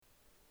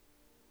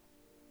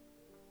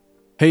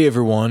Hey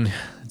everyone,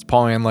 it's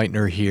Paul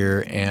Anleitner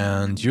here,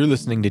 and you're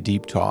listening to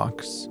Deep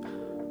Talks,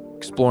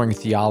 exploring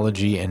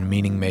theology and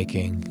meaning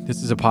making.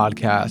 This is a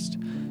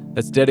podcast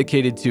that's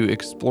dedicated to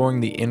exploring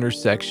the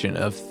intersection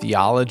of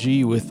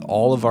theology with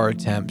all of our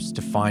attempts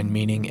to find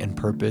meaning and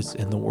purpose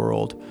in the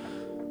world.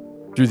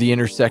 Through the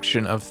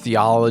intersection of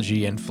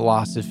theology and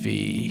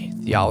philosophy,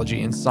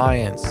 theology and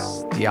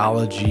science,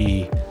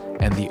 theology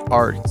and the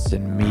arts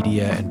and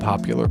media and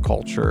popular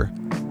culture.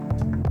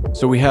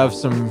 So we have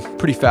some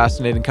pretty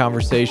fascinating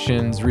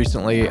conversations.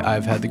 Recently,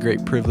 I've had the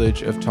great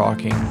privilege of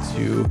talking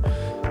to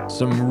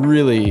some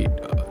really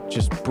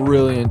just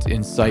brilliant,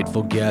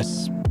 insightful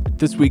guests.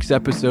 This week's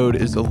episode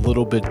is a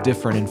little bit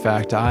different. In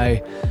fact,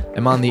 I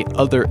am on the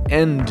other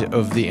end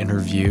of the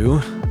interview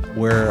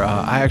where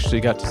I actually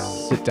got to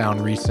sit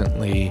down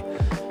recently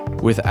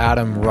with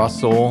Adam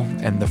Russell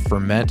and the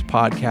Ferment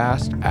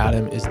podcast.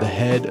 Adam is the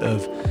head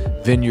of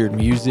Vineyard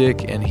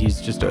Music, and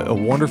he's just a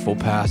wonderful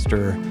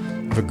pastor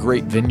of a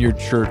great vineyard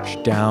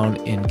church down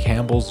in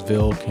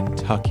Campbellsville,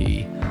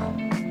 Kentucky.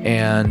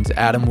 And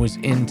Adam was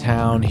in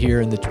town here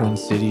in the Twin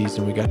Cities,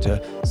 and we got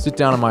to sit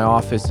down in my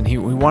office, and he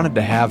wanted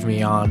to have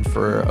me on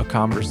for a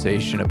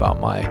conversation about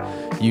my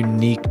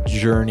unique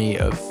journey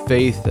of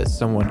faith as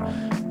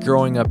someone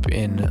growing up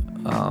in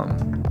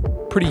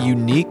pretty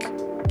unique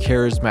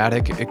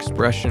charismatic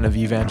expression of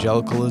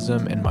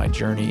evangelicalism, and my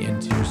journey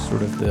into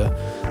sort of the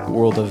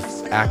world of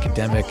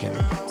academic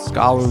and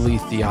scholarly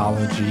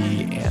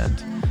theology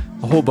and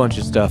a whole bunch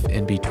of stuff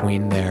in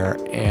between there.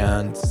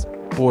 And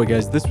boy,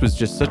 guys, this was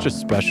just such a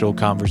special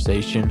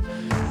conversation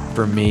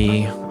for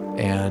me.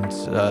 And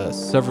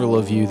several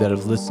of you that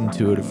have listened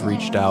to it have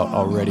reached out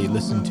already,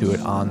 listened to it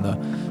on the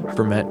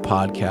Ferment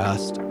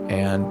podcast,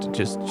 and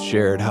just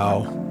shared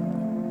how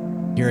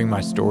hearing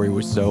my story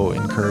was so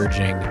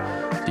encouraging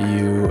to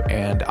you.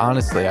 And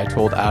honestly, I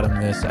told Adam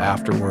this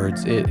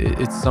afterwards.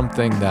 It's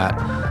something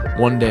that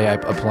one day I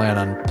plan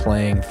on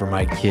playing for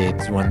my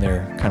kids when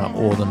they're kind of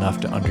old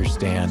enough to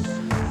understand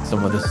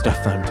some of the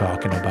stuff that I'm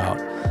talking about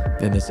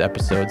in this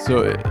episode. So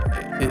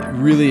it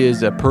really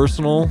is a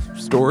personal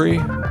story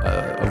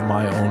of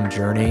my own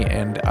journey,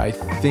 and I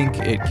think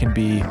it can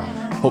be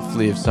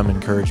hopefully of some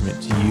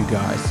encouragement to you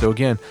guys. So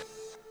again,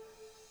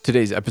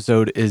 today's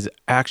episode is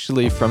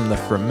actually from the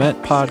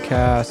Ferment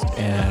podcast,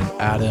 and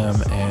Adam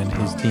and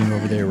his team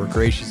over there were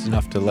gracious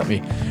enough to let me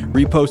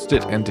repost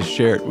it and to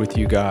share it with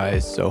you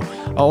guys. So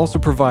I'll also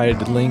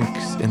provide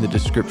links in the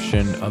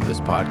description of this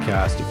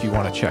podcast if you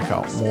want to check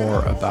out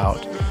more about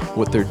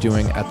what they're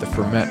doing at the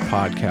Ferment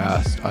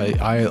podcast.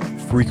 I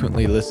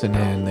frequently listen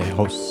in. They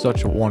host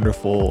such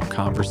wonderful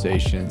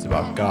conversations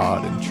about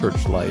God and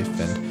church life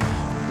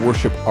and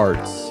worship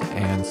arts.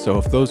 And so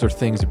if those are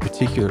things of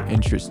particular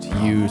interest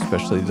to you,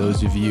 especially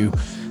those of you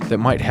that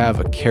might have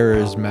a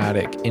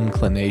charismatic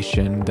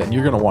inclination, then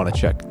you're going to want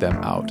to check them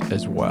out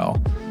as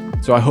well.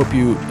 So I hope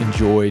you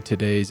enjoy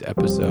today's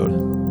episode.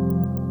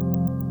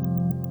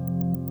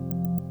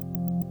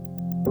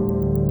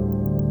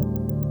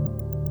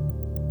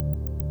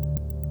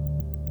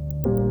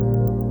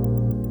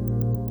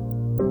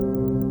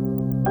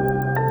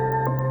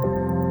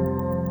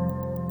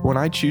 When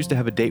I choose to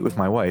have a date with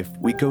my wife,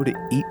 we go to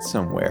eat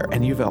somewhere,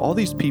 and you have all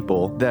these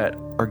people that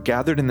are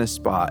gathered in this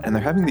spot, and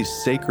they're having these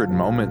sacred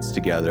moments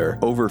together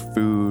over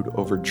food,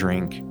 over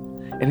drink.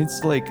 And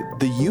it's like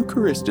the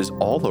Eucharist is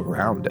all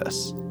around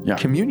us. Yeah.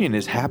 Communion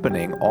is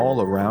happening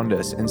all around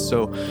us. And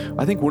so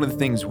I think one of the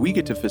things we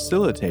get to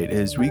facilitate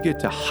is we get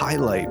to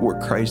highlight where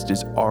Christ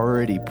is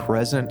already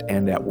present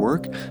and at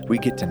work. We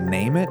get to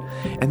name it.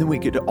 And then we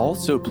get to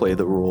also play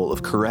the role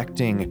of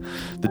correcting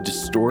the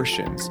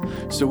distortions.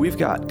 So we've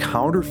got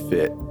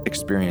counterfeit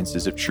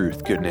experiences of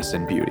truth, goodness,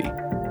 and beauty.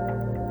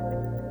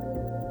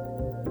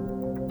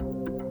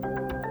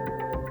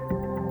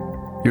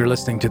 You're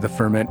listening to the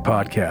Ferment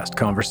Podcast,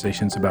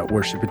 conversations about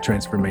worship and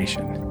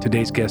transformation.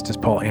 Today's guest is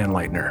Paul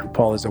Anleitner.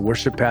 Paul is a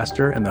worship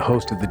pastor and the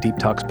host of the Deep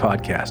Talks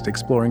podcast,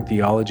 exploring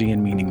theology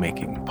and meaning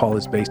making. Paul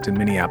is based in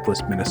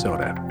Minneapolis,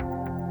 Minnesota.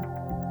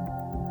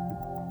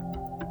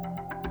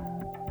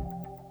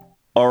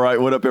 All right,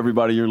 what up,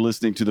 everybody? You're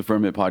listening to the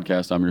Ferment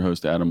Podcast. I'm your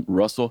host, Adam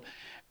Russell,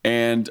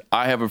 and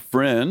I have a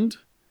friend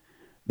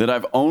that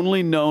I've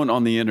only known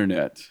on the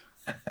internet,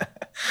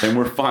 and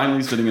we're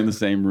finally sitting in the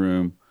same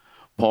room,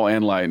 Paul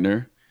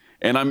Anleitner.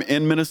 And I'm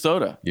in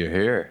Minnesota. You're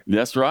here.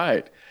 That's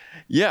right.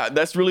 Yeah,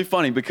 that's really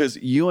funny because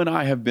you and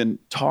I have been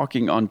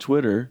talking on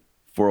Twitter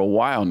for a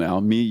while now,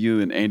 me, you,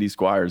 and Andy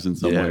Squires in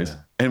some ways,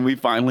 and we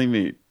finally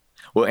meet.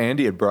 Well,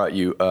 Andy had brought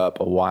you up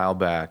a while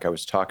back. I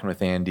was talking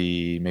with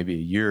Andy maybe a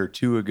year or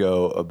two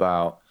ago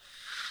about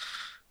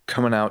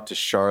coming out to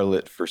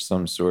Charlotte for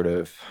some sort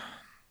of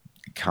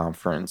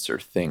conference or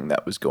thing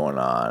that was going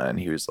on. And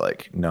he was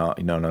like, no,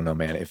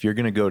 man. If you're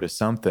going to go to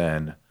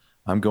something,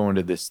 I'm going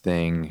to this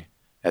thing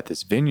at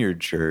this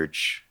vineyard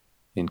church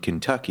in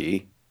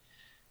Kentucky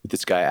with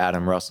this guy,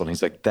 Adam Russell. And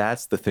he's like,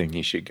 that's the thing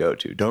you should go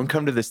to. Don't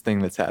come to this thing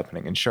that's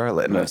happening in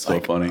Charlotte. And that's so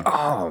like, funny.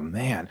 Oh,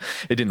 man.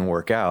 It didn't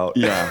work out.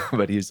 Yeah.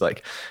 But he's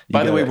like,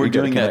 by the way, we're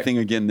doing that thing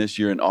again this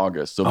year in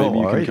August. So maybe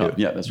you can come.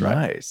 Yeah, that's right.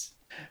 Nice.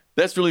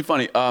 That's really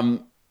funny.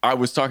 I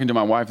was talking to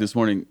my wife this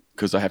morning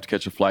because I have to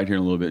catch a flight here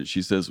in a little bit.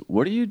 She says,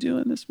 "What are you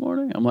doing this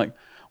morning?" I'm like,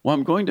 "Well,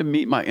 I'm going to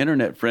meet my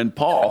internet friend,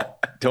 Paul."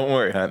 Don't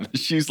worry, hon.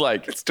 She's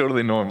like, It's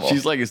totally normal.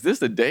 she's like, "Is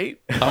this a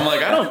date?" I'm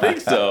like, "I don't think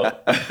so."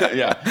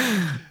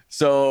 Yeah.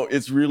 So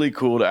it's really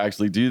cool to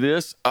actually do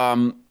this.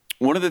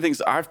 One of the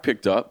things I've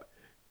picked up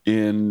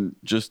in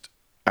just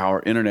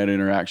our internet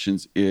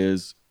interactions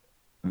is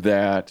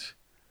that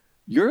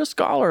you're a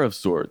scholar of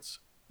sorts.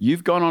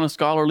 You've gone on a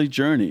scholarly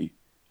journey.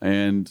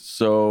 And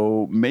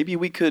so maybe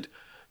we could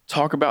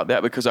talk about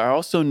that, because I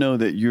also know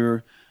that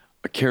you're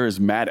a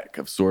charismatic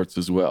of sorts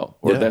as well,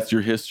 or that's your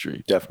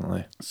history.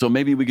 Definitely. So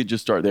maybe we could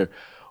just start there.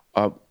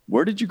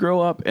 Where did you grow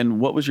up and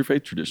what was your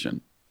faith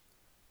tradition?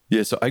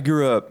 Yeah, so I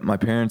grew up, my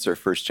parents are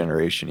first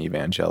generation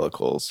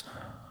evangelicals.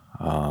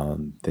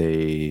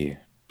 They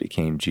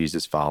became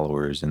Jesus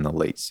followers in the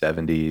late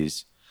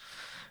 70s.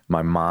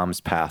 My mom's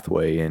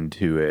pathway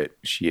into it,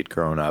 she had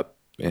grown up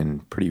in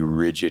pretty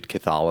rigid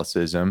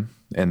Catholicism.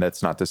 And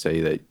that's not to say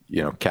that,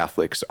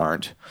 Catholics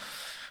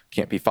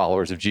can't be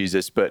followers of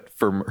Jesus, but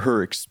from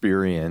her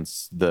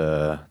experience,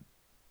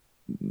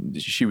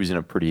 she was in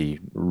a pretty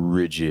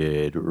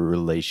rigid,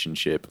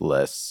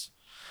 relationship-less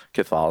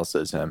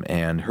Catholicism.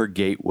 And her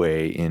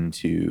gateway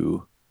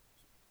into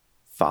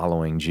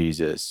following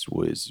Jesus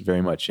was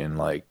very much in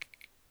like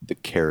the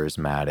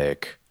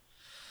charismatic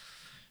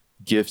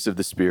gifts of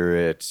the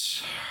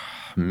Spirit,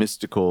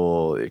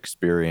 mystical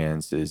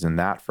experiences. And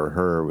that for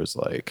her was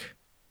like,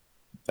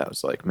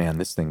 man,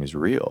 this thing is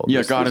real.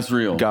 Yeah, God is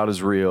real. God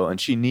is real.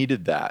 And she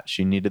needed that.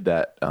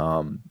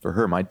 For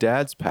her. My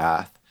dad's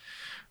path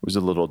was a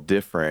little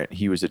different.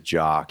 He was a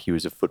jock. He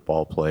was a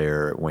football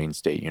player at Wayne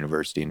State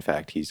University. In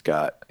fact, he's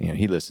got,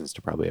 he listens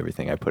to probably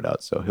everything I put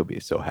out, so he'll be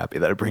so happy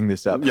that I bring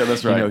this up. Yeah,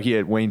 that's right. He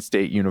had Wayne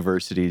State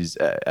University's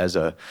as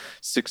a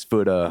 6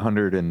 foot,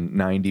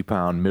 190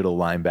 pound middle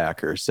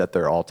linebacker set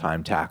their all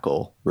time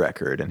tackle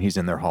record, and he's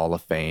in their Hall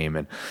of Fame.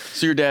 And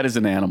so your dad is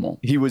an animal.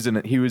 He was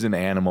an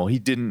animal.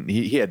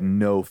 He had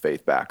no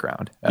faith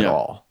background at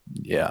all.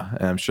 Yeah.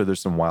 And I'm sure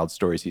there's some wild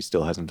stories he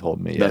still hasn't told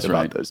me yet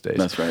about those days.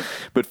 That's right.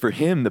 But for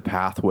him, the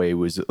pathway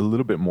was a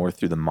little bit more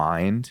through the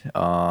mind.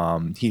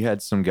 He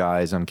had some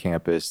guys on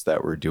campus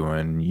that were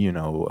doing,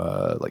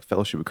 like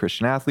Fellowship of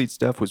Christian Athletes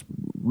stuff, was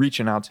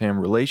reaching out to him,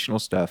 relational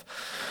stuff.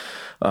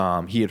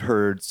 He had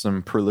heard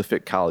some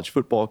prolific college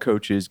football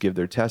coaches give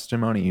their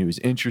testimony. He was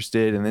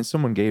interested. And then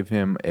someone gave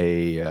him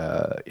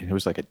it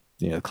was like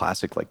a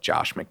classic like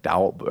Josh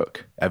McDowell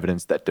book,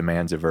 Evidence That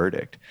Demands a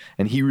Verdict.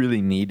 And he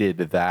really needed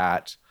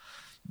that,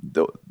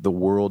 the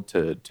world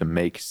to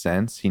make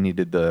sense. He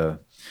needed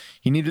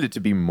it to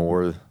be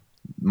more.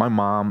 My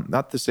mom,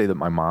 not to say that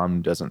my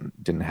mom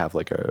didn't have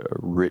like a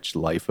rich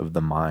life of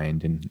the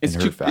mind in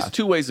her fast. It's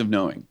two ways of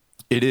knowing.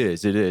 It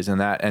is. And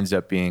that ends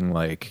up being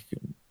like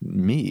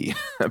me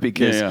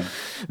because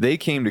they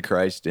came to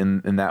Christ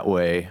in that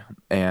way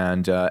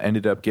and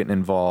ended up getting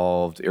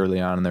involved early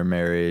on in their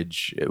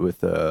marriage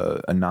with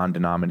a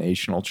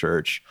non-denominational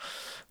church.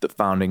 The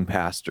founding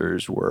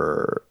pastors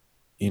were,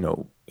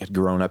 had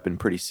grown up in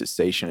pretty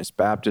cessationist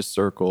Baptist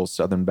circles,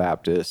 Southern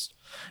Baptist,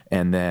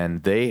 and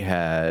then they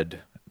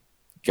had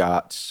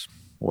got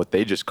what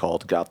they just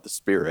called got the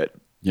Spirit,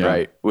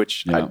 right?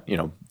 Which,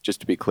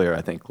 just to be clear,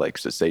 I think like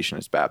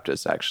cessationist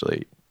Baptists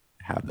actually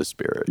have the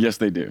Spirit. Yes,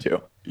 they do.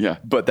 Too. Yeah.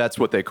 But that's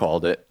what they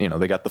called it.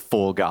 They got the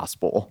full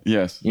gospel.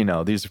 Yes.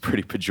 These are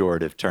pretty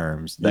pejorative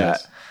terms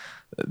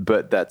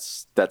but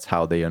that's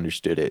how they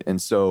understood it.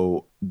 And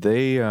so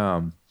they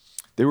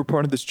were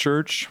part of this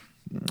church,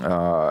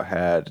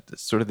 had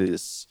sort of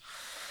this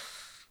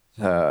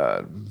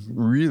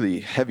really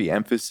heavy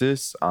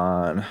emphasis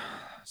on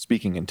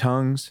speaking in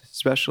tongues,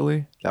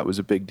 especially. That was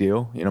a big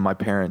deal. My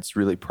parents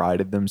really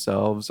prided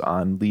themselves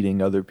on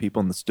leading other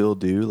people, and they still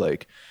do.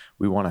 Like,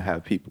 we want to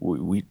have people,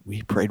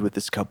 we prayed with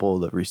this couple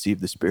that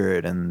received the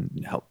Spirit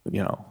and help,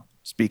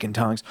 speak in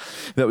tongues.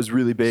 That was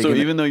really big. So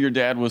even though your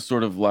dad was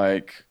sort of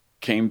like,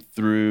 came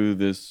through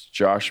this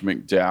Josh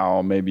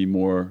McDowell, maybe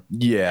more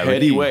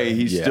heady way,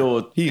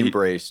 he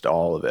embraced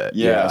all of it.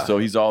 Yeah. So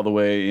he's all the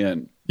way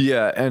in.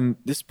 Yeah, and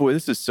this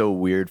is so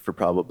weird for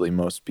probably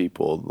most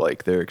people,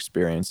 like their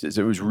experiences.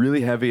 It was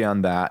really heavy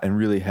on that and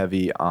really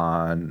heavy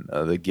on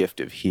the gift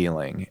of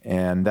healing.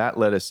 And that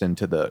led us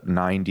into the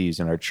 90s,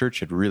 and our church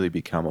had really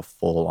become a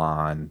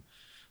full-on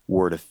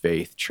Word of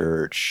Faith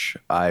church.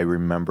 I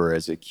remember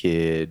as a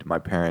kid, my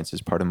parents,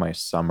 as part of my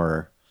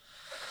summer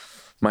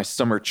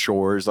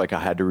chores, like I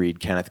had to read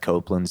Kenneth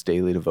Copeland's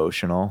daily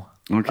devotional.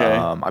 Okay.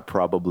 I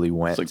probably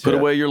went to put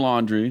away your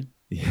laundry.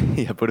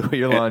 Yeah, put away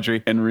your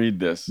laundry. And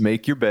read this.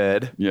 Make your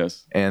bed.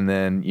 Yes. And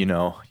then, you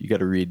got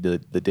to read the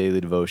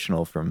daily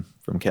devotional from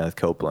Kenneth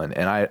Copeland.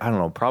 And I don't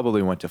know,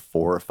 probably went to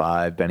 4 or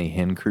 5 Benny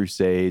Hinn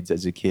crusades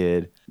as a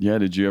kid. Yeah,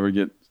 did you ever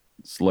get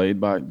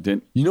slayed by...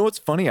 You know what's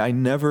funny? I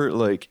never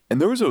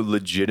and there was a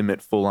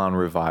legitimate full-on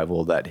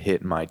revival that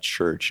hit my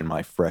church in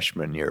my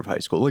freshman year of high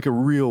school, like a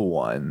real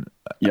one.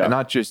 Yeah.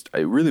 Not just,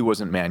 it really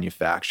wasn't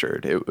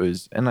manufactured. It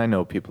was, and I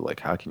know people like,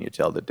 how can you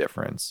tell the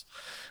difference?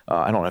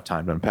 I don't have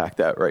time to unpack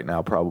that right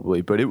now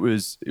probably, but it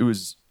was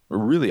a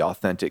really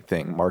authentic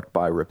thing marked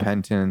by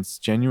repentance,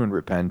 genuine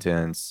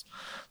repentance,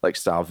 like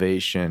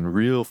salvation,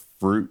 real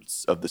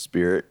fruits of the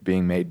Spirit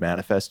being made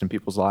manifest in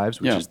people's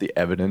lives, which is the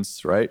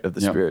evidence, right, of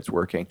the Spirit's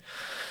working.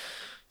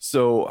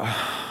 So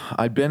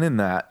I'd been in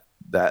that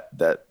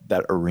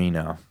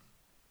arena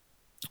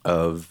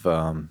of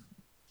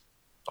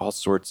all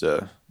sorts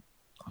of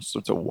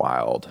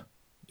wild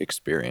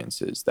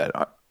experiences that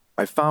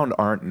I found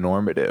aren't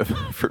normative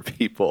for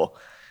people,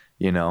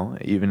 you know,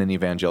 even in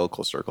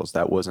evangelical circles.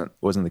 That wasn't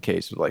the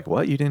case. Like,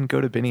 what? You didn't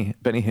go to Benny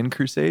Hinn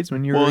crusades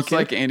when you were a kid? Well, it's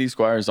like Andy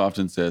Squires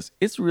often says,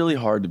 it's really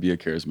hard to be a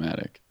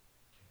charismatic.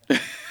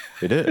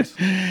 It is.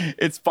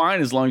 It's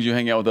fine as long as you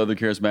hang out with other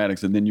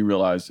charismatics, and then you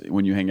realize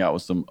when you hang out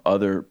with some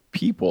other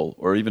people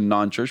or even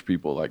non-church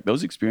people, like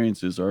those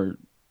experiences are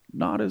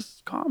not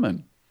as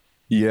common.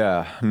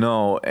 Yeah,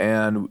 no,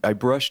 and I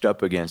brushed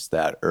up against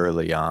that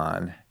early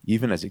on.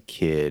 Even as a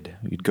kid,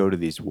 you'd go to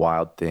these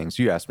wild things.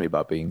 You asked me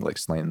about being like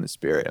slain in the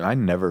Spirit, and I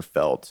never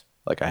felt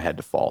like I had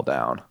to fall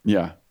down.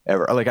 Yeah,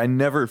 ever. Like I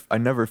never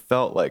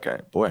felt like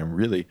I'm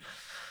really.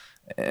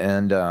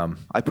 And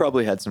I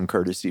probably had some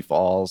courtesy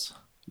falls,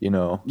 you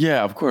know.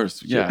 Yeah, of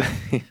course. Yeah.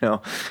 You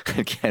know,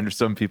 again,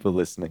 some people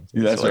listening.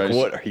 That's like, right.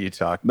 What are you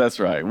talking? That's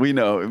right. We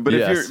know. But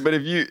Yes.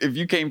 if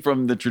you came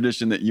from the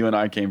tradition that you and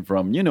I came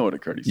from, you know what a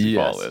courtesy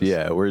fall is.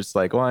 Yeah. We're just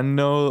like, well, I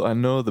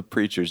know the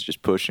preacher's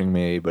just pushing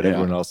me, but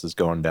everyone else is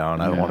going down.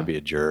 I don't want to be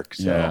a jerk.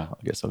 So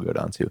I guess I'll go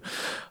down too.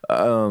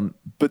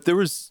 But there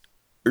was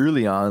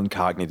early on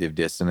cognitive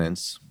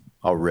dissonance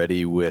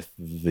already with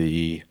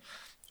the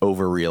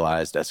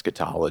over-realized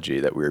eschatology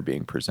that we were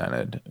being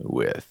presented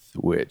with,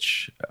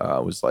 which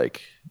was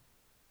like,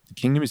 the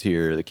kingdom is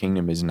here, the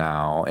kingdom is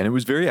now. And it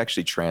was very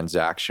actually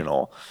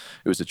transactional.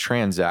 It was a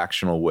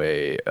transactional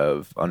way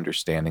of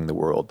understanding the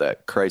world,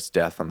 that Christ's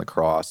death on the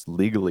cross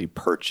legally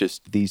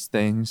purchased these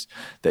things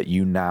that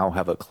you now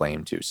have a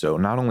claim to. So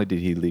not only did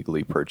he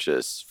legally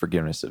purchase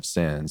forgiveness of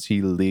sins,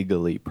 he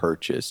legally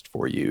purchased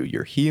for you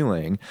your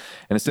healing.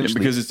 And essentially,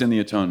 because it's in the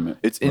atonement.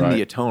 It's in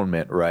the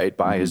atonement, right?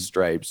 By his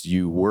stripes,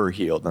 you were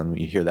healed. And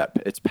you hear that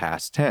it's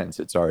past tense.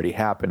 It's already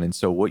happened. And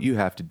so what you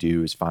have to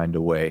do is find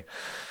a way.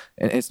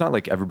 And it's not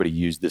like everybody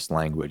used this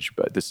language,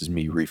 but this is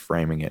me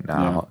reframing it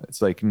now. Yeah.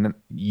 It's like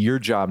your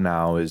job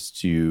now is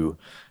to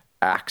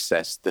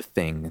access the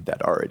thing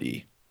that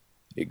already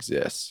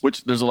exists.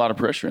 Which there's a lot of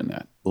pressure in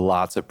that.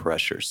 Lots of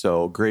pressure.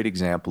 So a great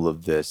example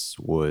of this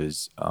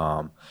was,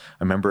 I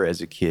remember as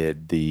a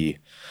kid, the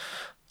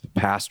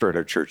pastor at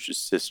our church's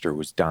sister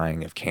was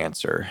dying of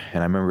cancer.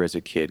 And I remember as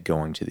a kid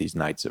going to these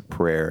nights of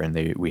prayer,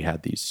 and we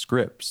had these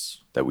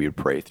scripts that we would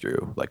pray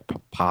through, like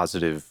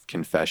positive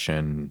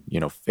confession, you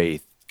know,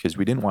 faith, because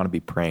we didn't want to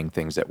be praying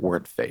things that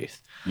weren't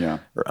faith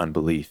or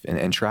unbelief.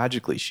 And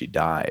tragically, she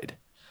died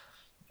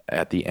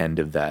at the end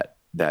of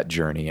that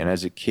journey. And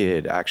as a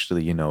kid,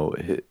 actually, you know,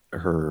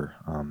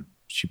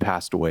 she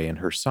passed away, and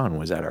her son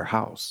was at our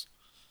house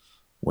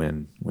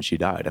when she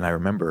died. And I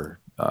remember,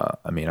 I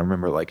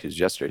remember like it was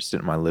yesterday,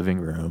 sitting in my living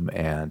room,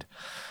 and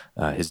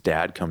his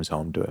dad comes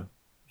home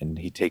and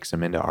he takes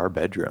him into our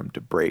bedroom to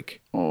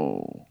break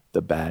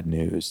the bad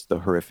news,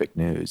 the horrific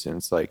news. And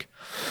it's like,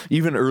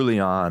 even early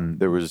on,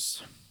 there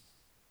was,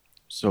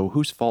 so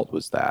whose fault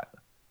was that?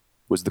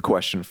 Was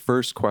the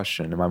first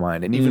question in my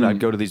mind. And even I'd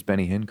go to these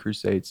Benny Hinn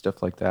crusades,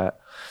 stuff like that,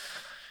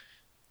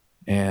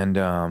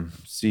 and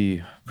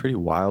see pretty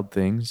wild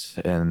things.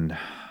 And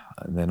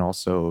then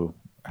also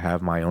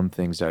have my own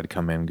things that I'd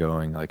come in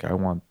going like, I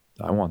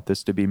want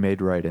this to be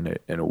made right. And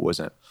it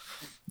wasn't,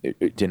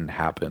 it didn't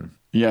happen.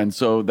 Yeah. And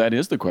so that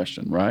is the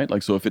question, right?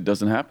 Like, so if it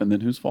doesn't happen, then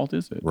whose fault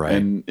is it? Right.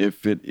 And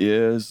if it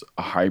is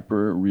a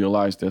hyper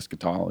realized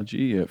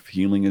eschatology, if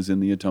healing is in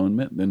the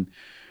atonement, then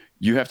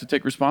you have to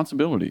take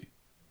responsibility.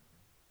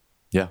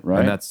 Yeah. Right.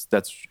 And that's,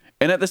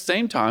 and at the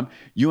same time,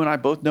 you and I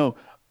both know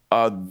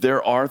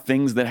there are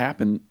things that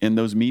happen in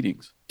those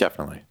meetings.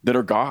 Definitely. That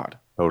are God.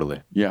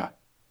 Totally. Yeah.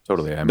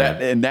 Totally.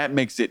 That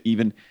makes it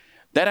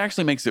that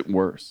actually makes it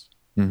worse.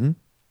 Mm-hmm.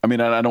 I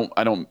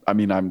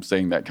mean, I'm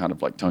saying that kind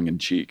of like tongue in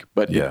cheek,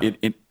 but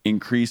it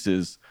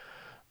increases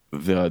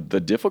the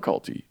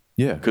difficulty.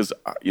 Yeah. Because,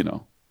 you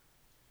know,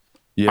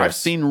 yes. I've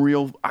seen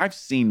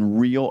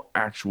real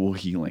actual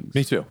healings.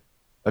 Me too.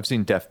 I've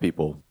seen deaf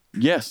people.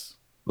 Yes.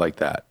 Like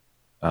that.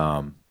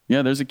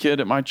 Yeah. There's a kid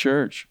at my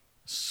church.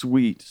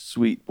 Sweet,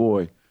 sweet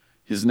boy.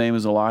 His name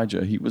is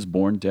Elijah. He was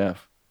born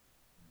deaf.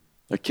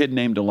 A kid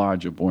named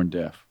Elijah, born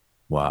deaf.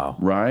 Wow.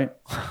 Right?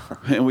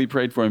 And we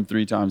prayed for him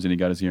 3 times and he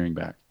got his hearing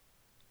back.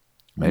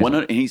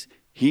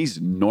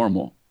 He's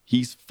normal.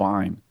 He's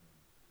fine.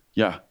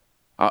 Yeah.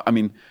 I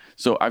mean,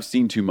 so I've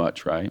seen too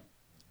much, right?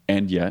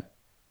 And yet.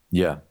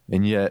 Yeah.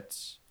 And yet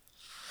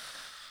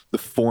the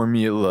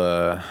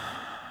formula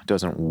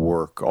doesn't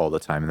work all the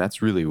time. And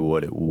that's really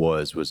what it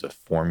was a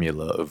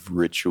formula of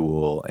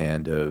ritual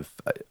and of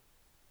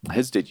I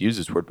hesitate to use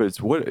this word, but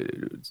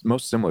it's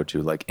most similar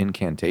to like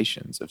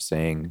incantations of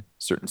saying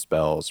certain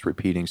spells,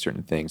 repeating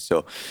certain things.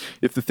 So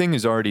if the thing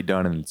is already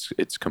done and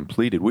it's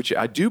completed, which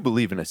I do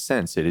believe in a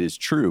sense it is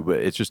true, but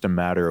it's just a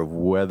matter of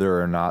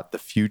whether or not the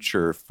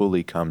future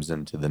fully comes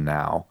into the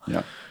now.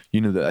 Yeah.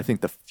 I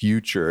think the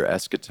future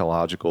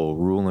eschatological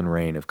rule and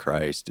reign of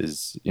Christ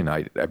is,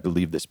 I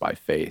believe this by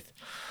faith,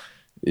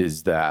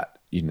 is that,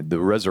 the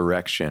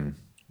resurrection,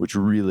 which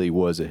really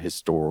was a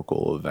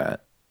historical event,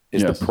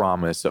 is Yes. the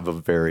promise of a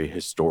very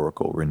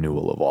historical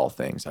renewal of all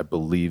things. I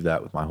believe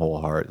that with my whole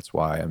heart. That's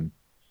why I'm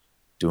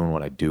doing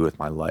what I do with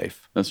my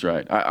life. That's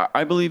right.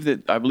 I believe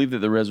that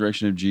the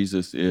resurrection of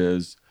Jesus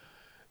is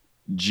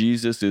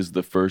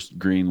the first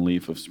green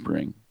leaf of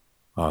spring.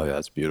 Oh, yeah,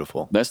 that's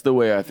beautiful. That's the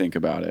way I think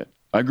about it.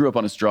 I grew up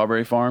on a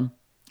strawberry farm,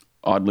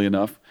 oddly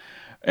enough.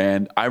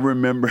 And I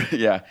remember,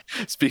 yeah.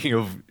 Speaking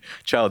of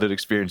childhood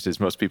experiences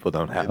most people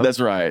don't have. That's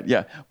right.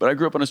 Yeah. But I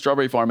grew up on a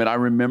strawberry farm, and I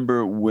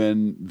remember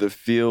when the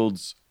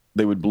fields,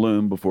 they would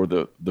bloom before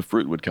the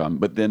fruit would come.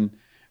 But then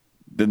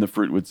the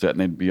fruit would set and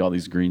there'd be all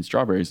these green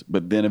strawberries.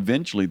 But then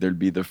eventually there'd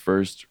be the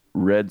first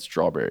red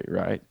strawberry,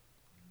 right?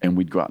 And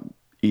we'd go out and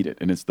eat it.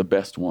 And it's the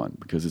best one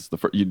because it's the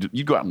first,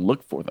 you go out and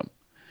look for them.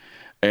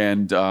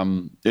 And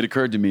it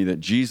occurred to me that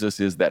Jesus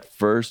is that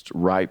first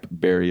ripe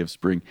berry of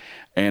spring.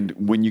 And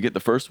when you get the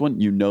first one,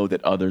 you know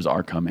that others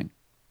are coming,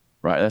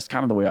 right? That's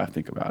kind of the way I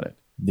think about it.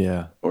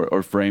 Yeah.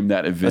 Or frame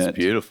that event. That's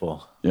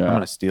beautiful. Yeah. I'm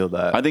going to steal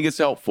that. I think it's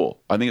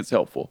helpful.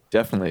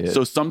 Definitely is.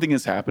 So something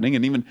is happening.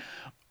 And even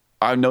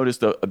I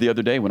noticed the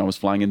other day when I was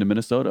flying into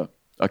Minnesota,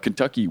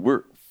 Kentucky,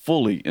 we're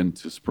fully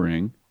into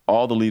spring.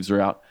 All the leaves are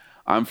out.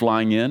 I'm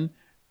flying in.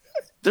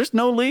 There's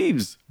no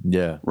leaves.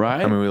 Yeah.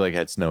 Right? I mean, we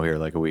had snow here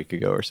like a week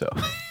ago or so.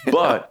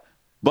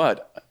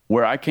 But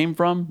where I came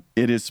from,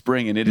 it is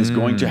spring and it is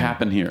going to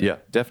happen here. Yeah,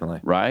 definitely.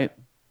 Right?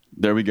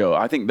 There we go.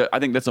 I think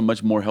that's a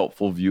much more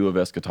helpful view of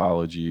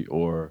eschatology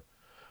or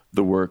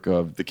the work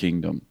of the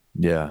kingdom.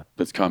 Yeah.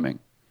 That's coming.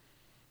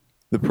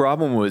 The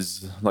problem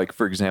was, like,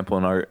 for example,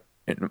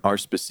 in our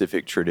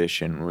specific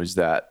tradition was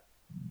that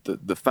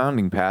the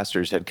founding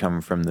pastors had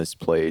come from this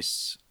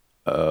place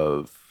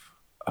of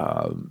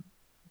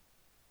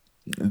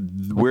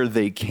where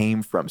they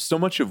came from. So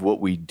much of what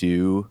we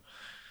do,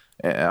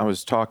 and I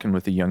was talking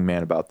with a young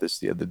man about this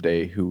the other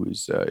day who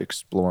was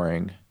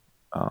exploring,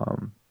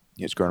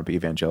 he's grown up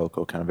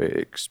evangelical, kind of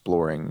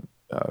exploring,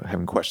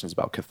 having questions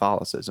about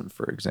Catholicism,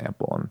 for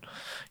example. And,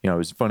 it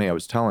was funny, I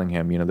was telling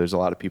him, there's a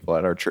lot of people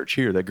at our church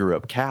here that grew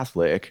up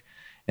Catholic,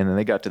 and then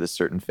they got to this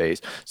certain phase.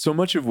 So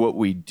much of what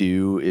we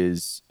do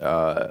is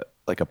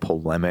like a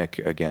polemic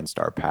against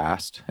our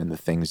past and the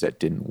things that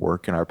didn't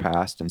work in our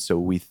past. And so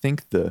we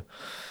think that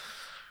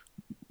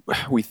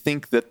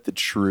the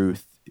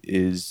truth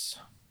is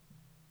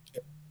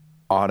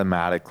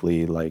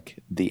automatically like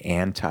the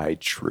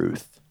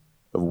anti-truth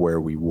of where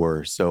we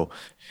were. So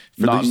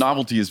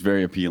novelty is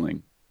very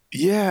appealing.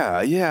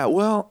 Yeah.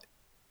 Well,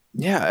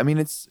 yeah, I mean,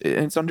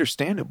 it's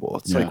understandable.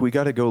 It's like we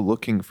got to go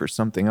looking for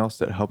something else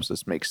that helps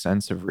us make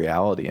sense of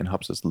reality and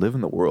helps us live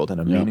in the world in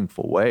a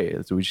meaningful way.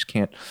 So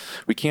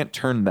we can't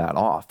turn that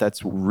off.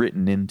 That's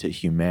written into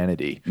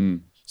humanity.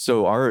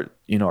 So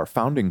our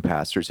founding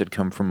pastors had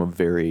come from a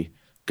very,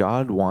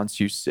 God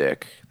wants you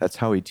sick. That's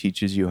how he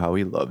teaches you how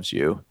he loves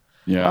you.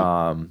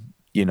 Yeah.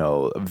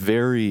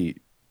 Very,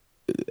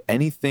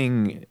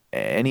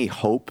 any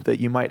hope that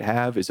you might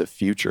have is a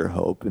future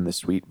hope in the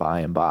sweet by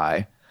and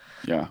by.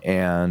 Yeah.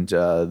 And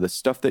the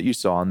stuff that you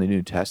saw in the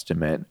New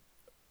Testament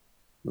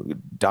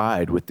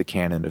died with the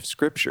canon of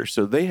Scripture.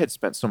 So they had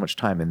spent so much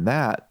time in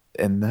that,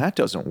 and that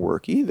doesn't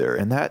work either.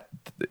 And that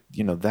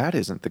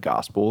isn't the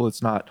gospel.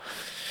 It's not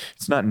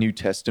New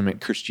Testament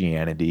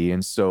Christianity.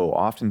 And so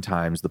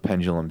oftentimes the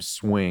pendulum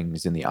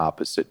swings in the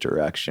opposite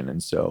direction.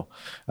 And so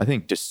I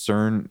think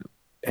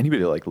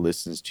anybody that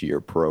listens to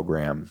your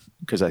program,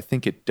 because I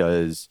think it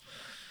does.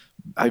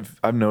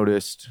 I've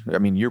noticed, I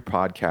mean, your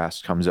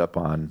podcast comes up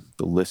on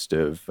the list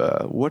of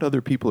what other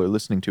people are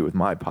listening to with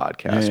my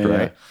podcast,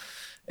 right? Yeah.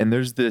 And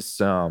there's this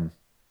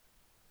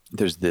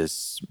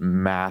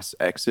mass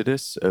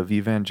exodus of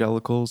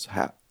evangelicals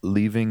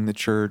leaving the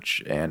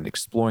church and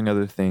exploring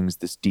other things,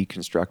 this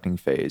deconstructing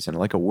phase. And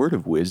like a word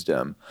of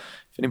wisdom,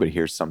 if anybody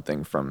hears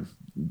something from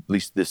at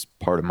least this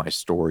part of my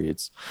story,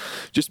 it's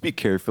just be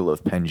careful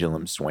of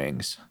pendulum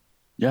swings.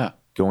 Yeah.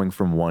 Going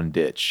from one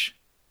ditch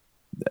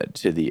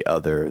to the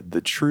other.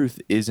 The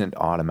truth isn't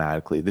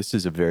automatically, this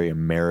is a very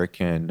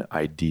American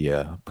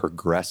idea,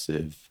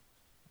 progressive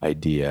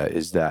idea,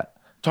 is that.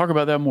 Talk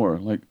about that more.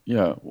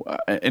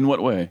 In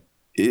what way?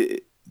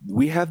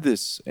 We have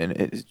this,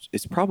 and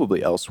it's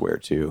probably elsewhere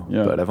too,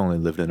 but I've only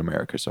lived in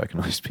America, so I can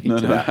only speak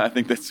to that. I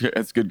think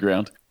that's good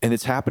ground. And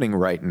it's happening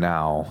right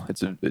now.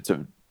 It's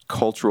a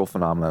cultural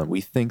phenomenon. We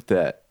think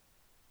that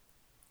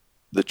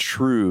the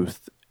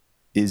truth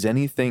is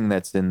anything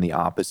that's in the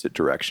opposite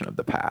direction of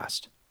the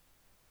past.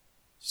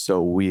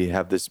 So we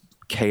have this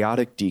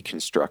chaotic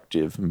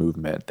deconstructive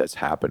movement that's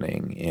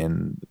happening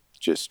in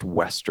just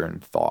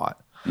Western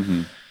thought.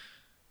 Mm-hmm.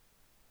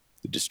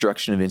 the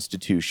destruction of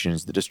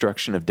institutions, the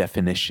destruction of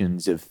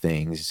definitions of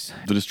things,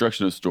 The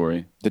destruction of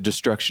story. the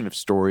destruction of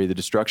story, the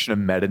destruction of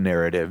meta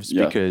narratives,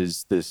 Yeah.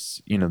 because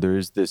there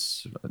is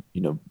this,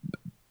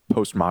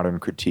 postmodern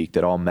critique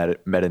that all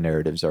meta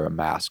narratives are a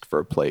mask for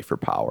a play for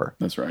power,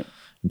 That's right.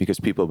 because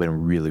people have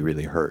been really,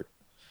 really hurt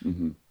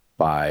Mm-hmm.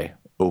 by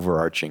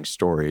overarching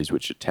stories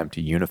which attempt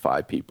to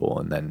unify people,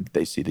 and then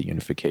they see the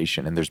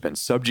unification, and there's been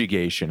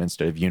subjugation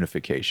instead of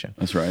unification.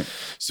 That's right.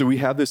 So we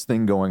have this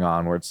thing going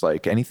on where it's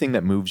like anything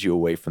that moves you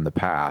away from the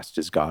past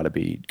has got to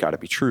be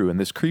true, and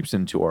this creeps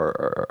into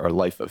our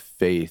life of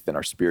faith and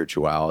our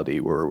spirituality,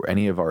 or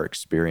any of our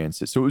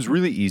experiences. So it was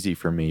really easy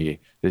for me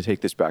to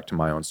take this back to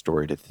my own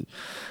story, to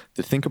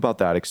think about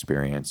that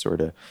experience, or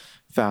to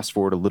fast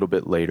forward a little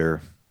bit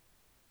later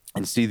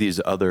and see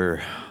these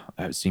other.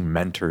 I've seen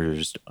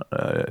mentors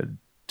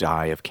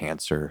die of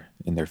cancer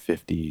in their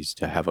 50s,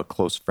 to have a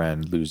close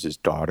friend lose his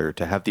daughter,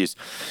 to have these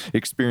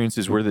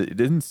experiences where it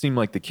didn't seem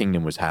like the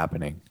kingdom was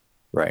happening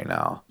right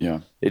now. Yeah.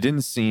 It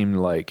didn't seem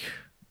like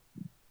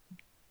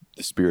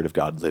the Spirit of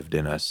God lived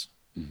in us.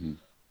 Mm-hmm.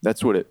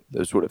 That's what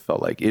it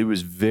felt like. It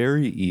was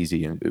very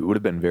easy, and it would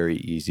have been very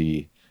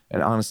easy.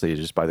 And honestly,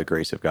 just by the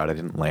grace of God, I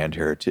didn't land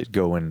here, to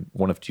go in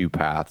one of two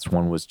paths.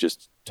 One was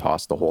just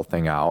toss the whole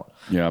thing out.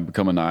 Yeah.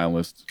 Become a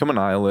nihilist.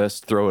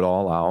 Throw it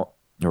all out,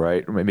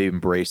 right? Or maybe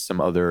embrace some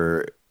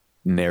other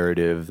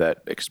narrative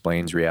that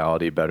explains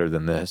reality better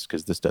than this,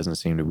 because this doesn't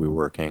seem to be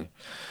working.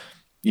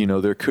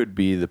 There could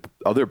be the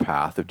other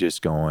path of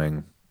just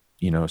going,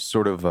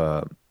 sort of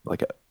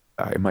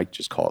I might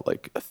just call it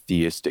like a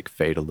theistic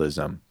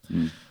fatalism.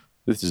 Mm.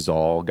 This is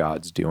all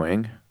God's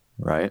doing,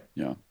 right?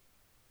 Yeah.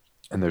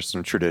 And there's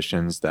some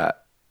traditions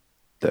that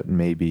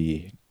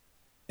maybe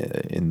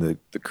in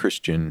the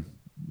Christian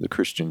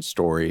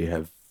story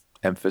have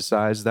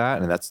emphasized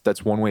that, and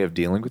that's one way of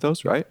dealing with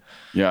those, right?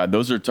 Yeah.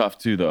 Those are tough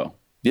too, though.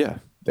 Yeah,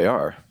 they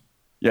are.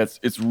 Yeah.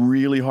 It's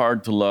really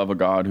hard to love a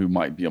God who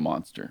might be a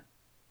monster.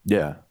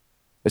 Yeah,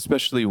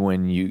 especially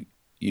when you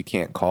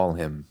can't call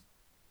him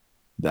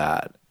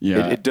that.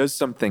 Yeah. It does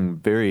something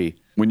very.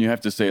 When you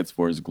have to say it's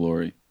for his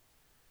glory.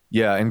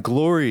 Yeah, and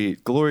glory.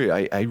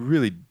 I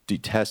really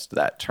detest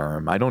that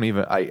term. I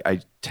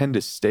tend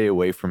to stay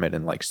away from it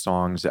in like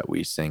songs that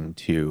we sing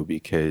too,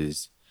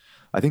 because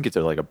I think it's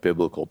like a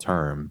biblical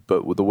term,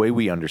 but the way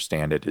we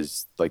understand it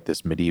is like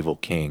this medieval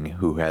king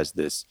who has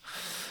this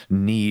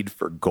need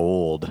for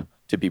gold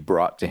to be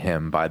brought to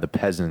him by the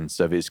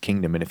peasants of his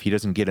kingdom, and if he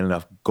doesn't get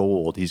enough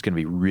gold, he's going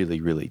to be really,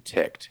 really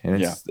ticked. And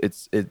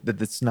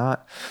it's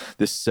not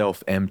this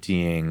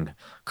self-emptying,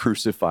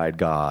 crucified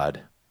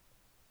God.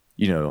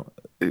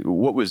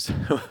 What was?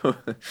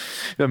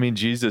 I mean,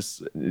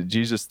 Jesus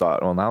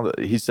thought. Well, now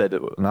he said,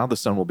 now the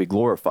Son will be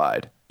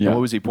glorified. Yeah. And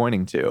what was he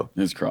pointing to?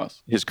 His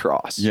cross. His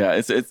cross. Yeah,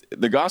 it's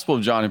the Gospel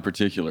of John in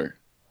particular.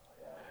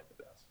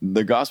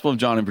 The Gospel of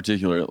John in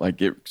particular,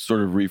 like it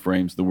sort of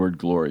reframes the word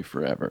glory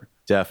forever.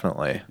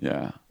 Definitely.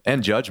 Yeah.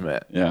 And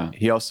judgment. Yeah.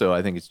 He also,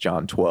 I think it's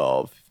John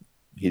 12.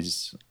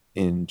 He's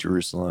in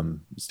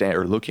Jerusalem,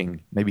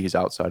 looking, maybe he's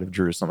outside of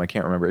Jerusalem. I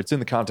can't remember. It's in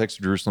the context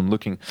of Jerusalem,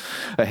 looking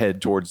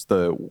ahead towards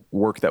the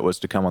work that was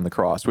to come on the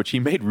cross, which he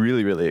made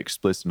really, really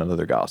explicit in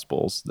other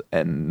Gospels,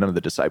 and none of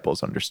the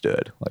disciples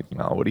understood. Like,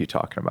 no, what are you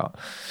talking about?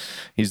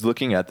 He's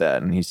looking at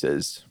that and he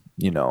says,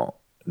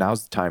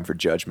 now's the time for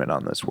judgment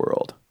on this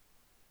world.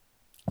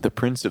 The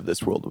prince of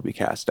this world will be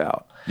cast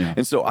out. Yeah.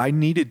 And so I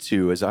needed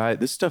to,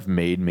 this stuff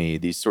made me,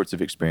 these sorts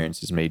of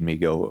experiences made me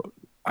go,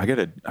 I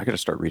gotta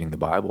start reading the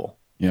Bible.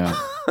 Yeah.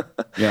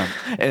 Yeah.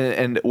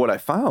 And what I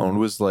found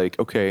was like,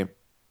 okay,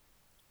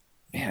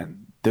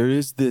 man, there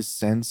is this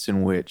sense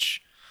in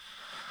which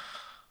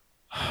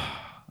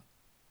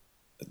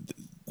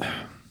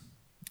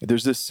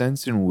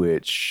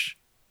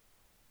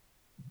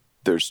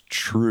there's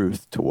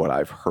truth to what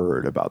I've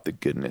heard about the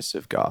goodness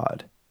of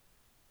God.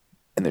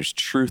 And there's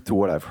truth to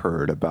what I've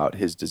heard about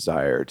his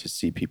desire to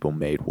see people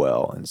made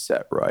well and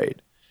set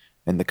right.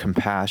 And the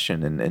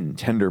compassion and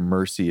tender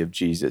mercy of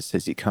Jesus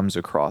as he comes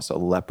across a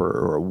leper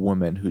or a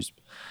woman who's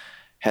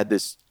had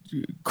this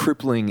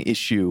crippling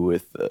issue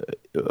with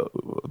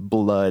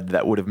blood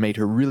that would have made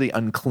her really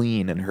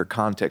unclean in her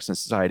context in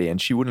society.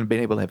 And she wouldn't have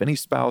been able to have any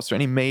spouse or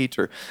any mate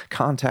or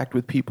contact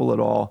with people at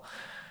all.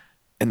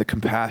 And the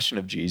compassion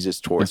of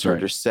Jesus towards her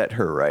to set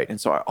her right. And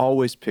so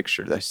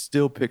I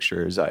still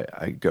picture as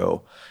I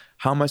go,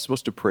 how am I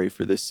supposed to pray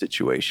for this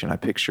situation? I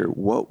picture,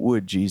 what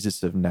would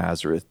Jesus of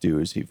Nazareth do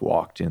as he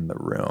walked in the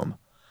room?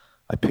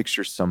 I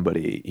picture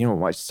somebody,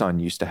 my son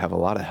used to have a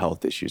lot of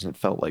health issues and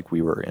felt like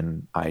we were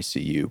in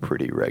ICU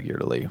pretty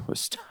regularly with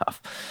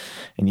stuff.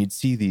 And you'd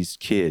see these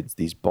kids,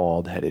 these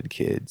bald-headed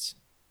kids.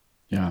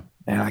 Yeah.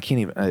 And I can't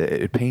even,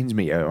 it pains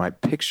me. I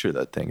picture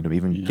that thing to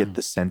even get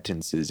the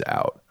sentences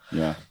out.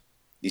 Yeah.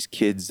 These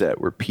kids that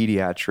were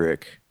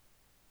pediatric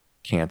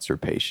cancer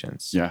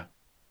patients. Yeah.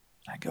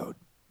 I go,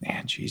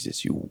 man,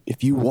 Jesus,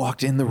 if you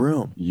walked in the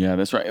room. Yeah,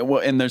 that's right.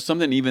 Well, and there's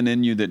something even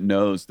in you that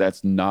knows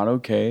that's not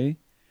okay.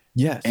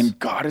 Yes. And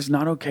God is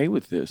not okay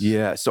with this.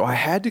 Yeah. So I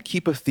had to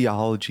keep a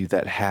theology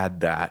that had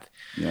that.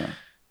 Yeah.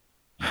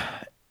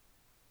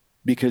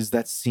 because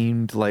that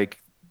seemed like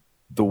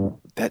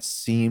the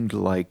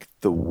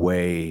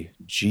way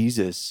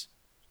Jesus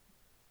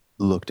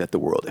looked at the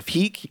world.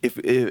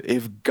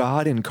 If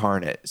God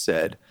incarnate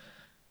said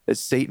that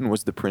Satan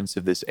was the prince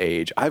of this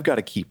age, I've got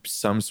to keep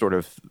some sort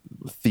of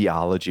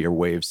theology or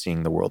way of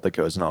seeing the world that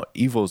goes, no,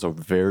 evil is a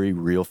very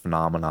real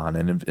phenomenon,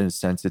 and in a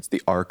sense it's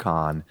the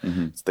archon,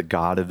 it's the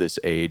god of this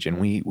age, and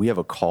we have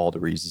a call to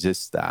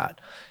resist that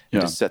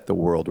and to set the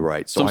world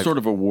right. So sort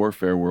of a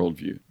warfare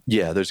worldview.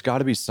 Yeah, there's got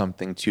to be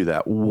something to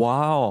that,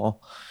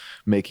 while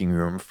making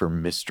room for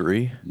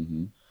mystery,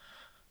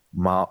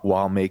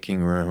 while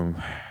making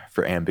room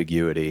for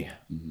ambiguity,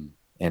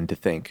 and to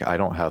think I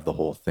don't have the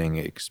whole thing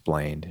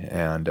explained.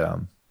 And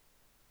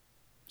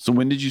so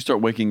when did you start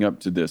waking up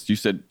to this? You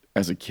said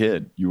as a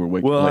kid you were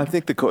waking up. Well, I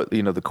think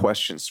the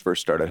questions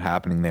first started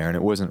happening there, and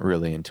it wasn't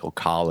really until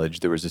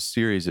college. There was a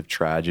series of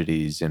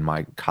tragedies in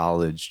my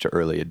college to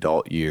early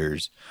adult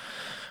years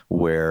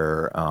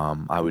where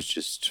I was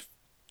just,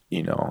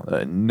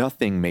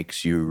 nothing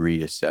makes you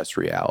reassess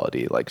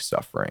reality like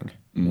suffering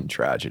and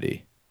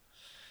tragedy.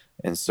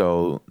 And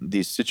so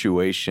these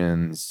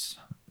situations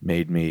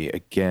made me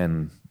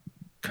again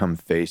come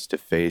face to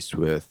face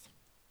with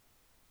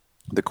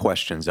the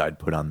questions I'd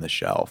put on the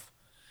shelf.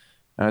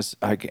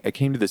 I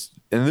came to this,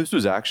 and this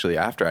was actually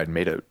after I'd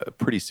made a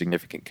pretty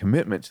significant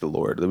commitment to the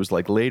Lord. It was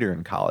like later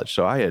in college.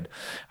 So I had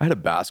a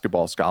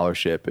basketball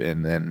scholarship,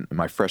 and then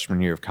my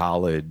freshman year of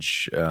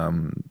college,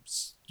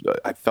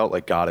 I felt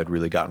like God had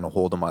really gotten a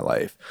hold of my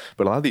life.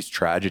 But a lot of these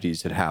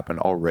tragedies had happened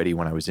already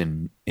when I was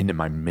into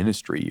my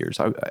ministry years.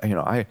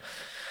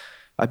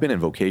 I've been in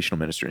vocational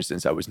ministry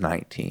since I was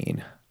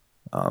 19.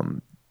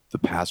 The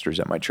pastors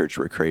at my church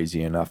were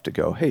crazy enough to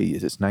go, hey,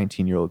 this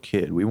 19-year-old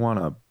kid, we want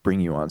to bring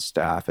you on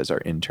staff as our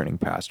interning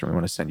pastor. We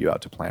want to send you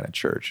out to plant a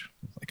church.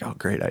 Like, oh,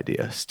 great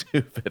idea.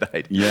 Stupid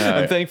idea. Yeah.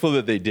 I'm thankful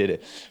that they did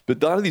it.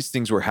 But a lot of these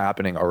things were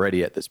happening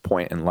already at this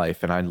point in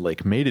life. And I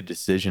made a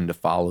decision to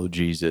follow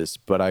Jesus.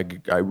 But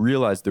I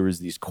realized there was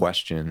these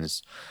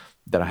questions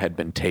that I had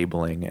been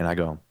tabling. And I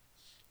go,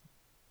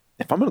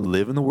 if I'm going to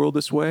live in the world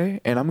this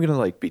way, and I'm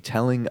going to be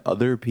telling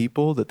other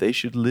people that they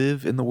should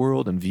live in the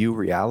world and view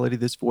reality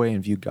this way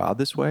and view God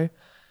this way,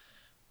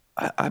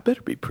 I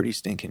better be pretty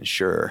stinking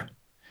sure.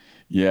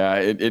 Yeah,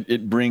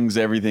 it brings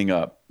everything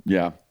up.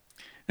 Yeah.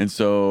 And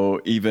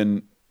so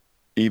even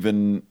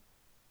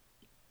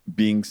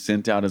being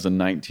sent out as a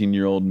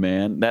 19-year-old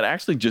man, that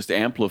actually just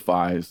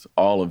amplifies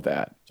all of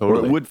that.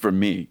 Totally. Or it would for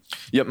me.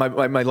 Yeah,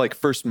 my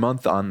first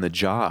month on the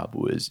job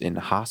was in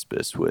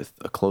hospice with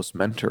a close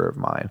mentor of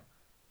mine.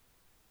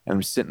 And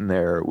I'm sitting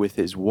there with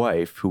his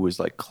wife, who was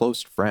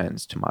close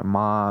friends to my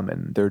mom,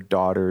 and their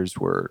daughters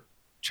were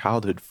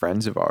childhood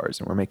friends of ours,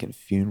 and we're making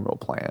funeral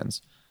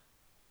plans.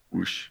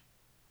 Whoosh.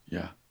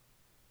 Yeah.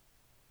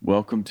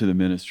 Welcome to the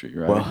ministry,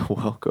 right?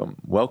 Well,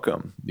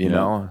 welcome, you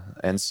know?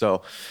 And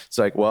so it's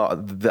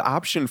the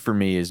option for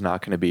me is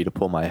not going to be to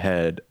pull my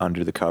head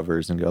under the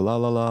covers and go, la,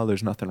 la, la,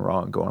 there's nothing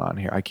wrong going on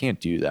here. I can't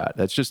do that.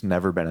 That's just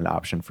never been an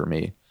option for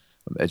me.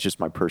 It's just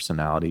my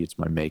personality. It's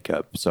my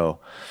makeup. So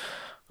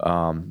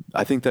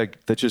I think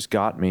that just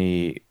got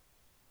me.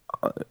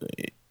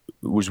 It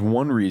was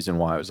one reason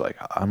why I was like,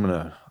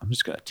 I'm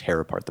just gonna tear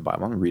apart the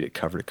Bible. I'm gonna read it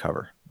cover to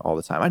cover all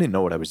the time. I didn't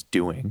know what I was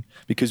doing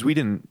because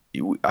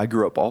I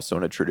grew up also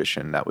in a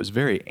tradition that was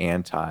very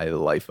anti the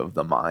life of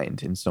the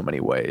mind in so many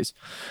ways.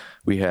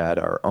 We had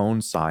our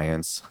own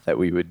science that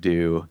we would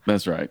do.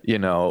 That's right.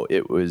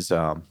 It was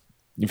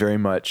very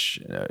much,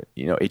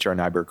 H.R.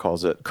 Nyberg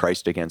calls it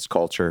Christ against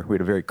culture. We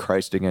had a very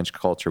Christ against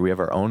culture. We have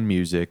our own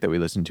music that we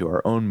listen to,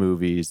 our own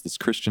movies, this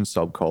Christian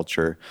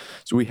subculture.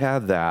 So we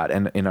have that.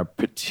 And in a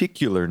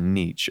particular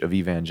niche of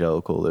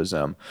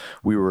evangelicalism,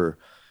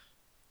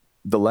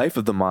 the life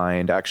of the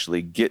mind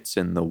actually gets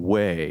in the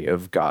way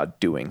of God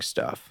doing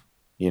stuff.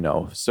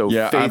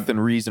 Faith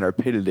and reason are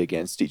pitted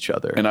against each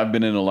other. And I've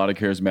been in a lot of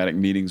charismatic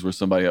meetings where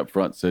somebody up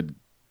front said,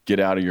 get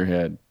out of your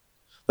head.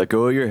 Let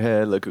go of your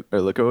head,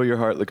 let go of your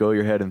heart, let go of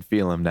your head, and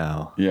feel him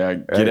now. Yeah,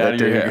 get out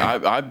of your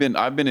head. I've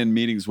been in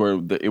meetings where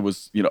it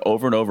was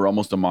over and over,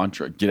 almost a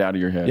mantra. Get out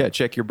of your head. Yeah,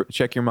 check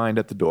your mind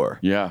at the door.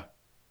 Yeah.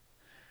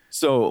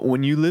 So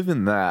when you live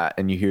in that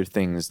and you hear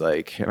things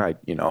like,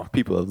 and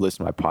people have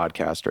listened to my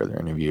podcast or other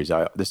interviews,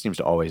 this seems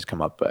to always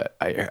come up, but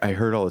I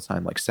heard all the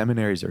time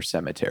seminaries are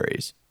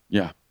cemeteries.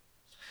 Yeah.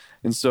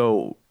 And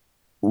so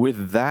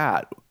with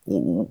that,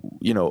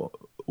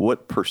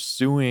 what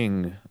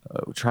pursuing,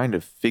 trying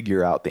to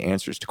figure out the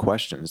answers to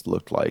questions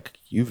looked like,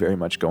 you very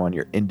much go on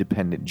your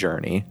independent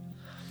journey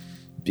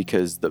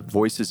because the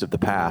voices of the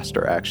past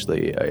are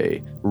actually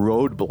a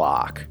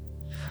roadblock.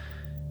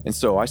 And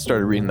so I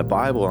started reading the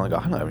Bible and I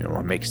go, I don't even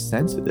want to make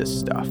sense of this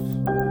stuff.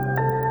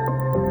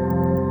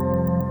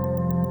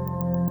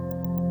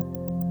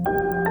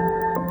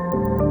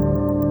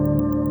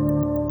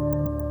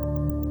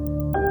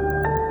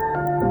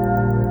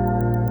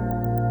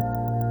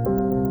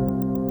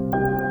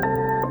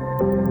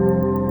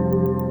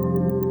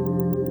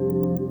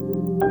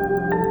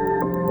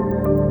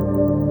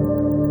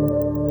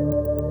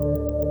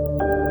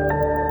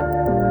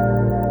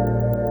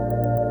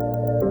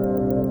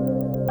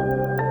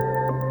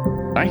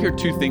 hear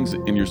two things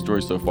in your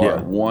story so far.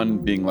 Yeah. One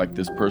being like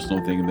this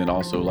personal thing, and then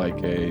also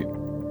like a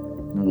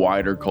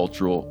wider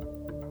cultural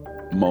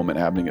moment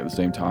happening at the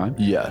same time.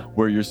 Yeah.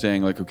 Where you're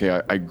saying like,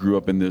 okay, I grew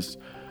up in this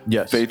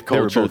Yes. faith They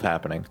were culture, both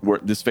happening. where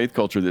this faith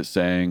culture that's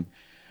saying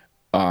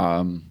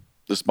the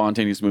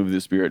spontaneous move of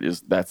the Spirit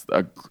is that's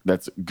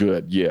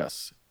good.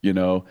 Yes. You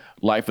know,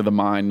 life of the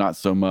mind, not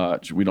so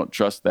much. We don't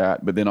trust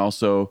that. But then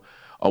also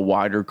a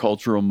wider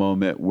cultural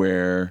moment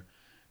where,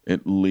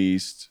 at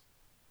least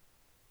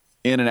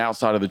in and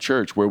outside of the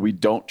church, where we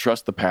don't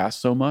trust the past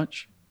so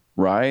much,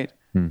 right?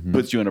 Mm-hmm.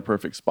 Puts you in a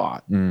perfect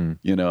spot, Mm.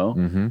 you know,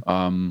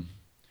 Mm-hmm.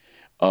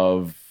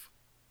 of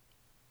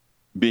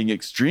being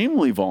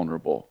extremely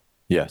vulnerable,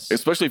 Yes.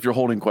 especially if you're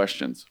holding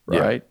questions, Yeah.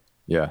 right?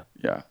 Yeah.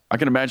 Yeah. I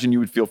can imagine you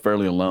would feel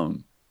fairly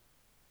alone.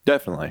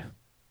 Definitely.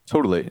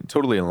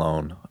 Totally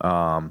alone.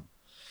 And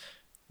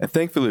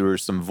thankfully there were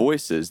some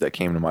voices that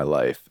came to my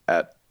life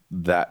at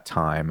that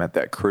time, at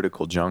that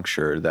critical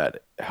juncture,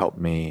 that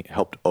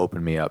helped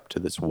open me up to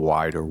this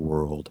wider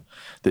world,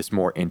 this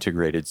more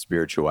integrated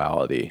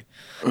spirituality.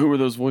 Who were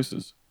those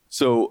voices?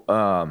 So,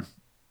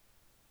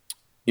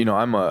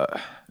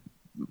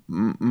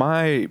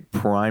 my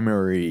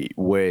primary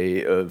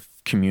way of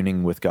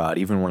communing with God,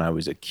 even when I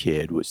was a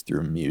kid, was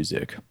through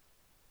music.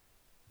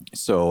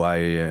 So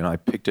I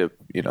picked up,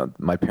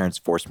 my parents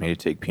forced me to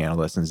take piano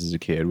lessons as a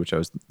kid, which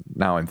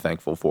I'm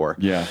thankful for.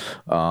 Yeah.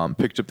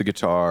 Picked up the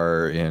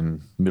guitar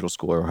in middle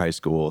school or high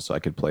school so I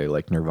could play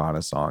like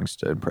Nirvana songs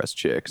to impress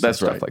chicks.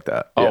 That's and right. Stuff like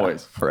that.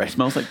 Always. Yeah, right.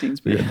 Smells like Teen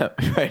Spirit.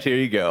 Yeah. Right. Here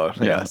you go.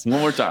 Yeah. Yes.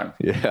 One more time.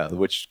 Yeah.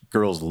 Which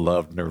girls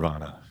loved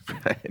Nirvana.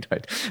 Right.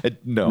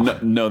 No,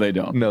 they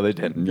don't. No, they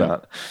didn't. Yeah.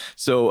 Not.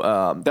 So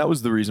that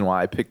was the reason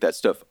why I picked that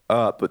stuff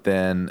up. But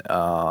then,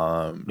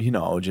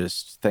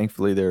 just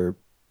thankfully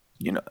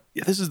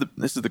this is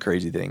the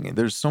crazy thing.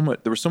 There was so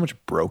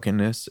much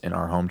brokenness in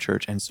our home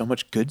church and so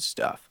much good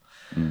stuff.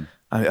 Mm.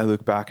 I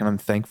look back and I'm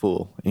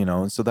thankful,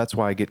 and so that's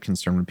why I get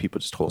concerned when people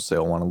just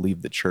wholesale want to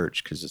leave the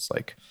church, because it's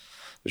like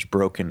there's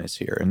brokenness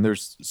here, and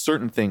there's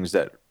certain things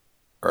that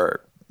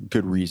are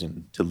good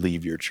reason to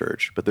leave your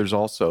church, but there's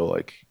also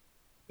like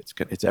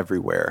it's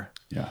everywhere.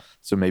 Yeah.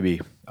 So maybe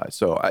I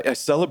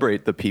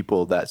celebrate the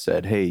people that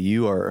said, "Hey,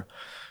 you are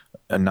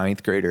a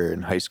ninth grader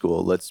in high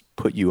school. Let's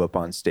put you up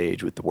on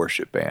stage with the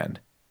worship band,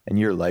 and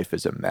your life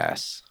is a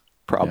mess."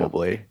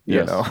 Probably,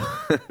 Yes.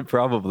 It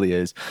probably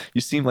is. You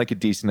seem like a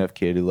decent enough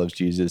kid who loves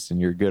Jesus and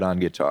you're good on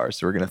guitar.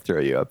 So we're going to throw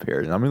you up here.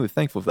 And I'm really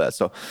thankful for that.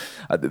 So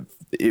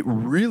it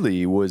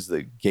really was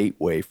the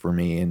gateway for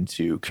me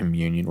into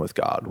communion with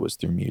God, was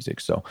through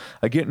music. So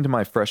I get into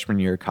my freshman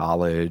year of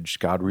college.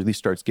 God really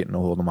starts getting a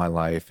hold of my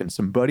life. And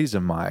some buddies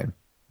of mine,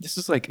 this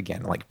is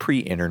like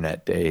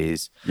pre-internet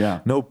days.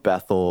 Yeah. No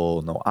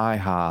Bethel, no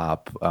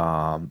IHOP.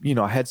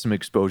 I had some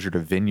exposure to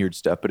Vineyard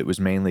stuff, but it was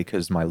mainly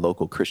because my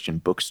local Christian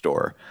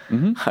bookstore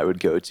I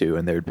would go to,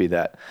 and there'd be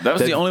that. That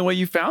was the only way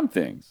you found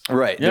things.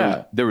 Right.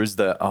 Yeah. There was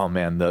the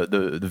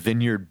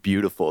Vineyard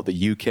Beautiful,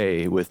 the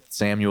UK with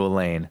Samuel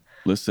Lane.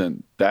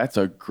 Listen, that's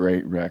a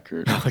great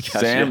record. Oh my gosh,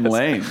 Sam yes.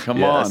 Lane, come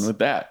Yes. on with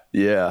that.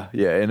 Yeah.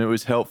 Yeah. And it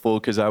was helpful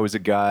because I was a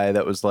guy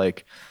that was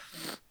like,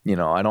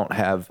 I don't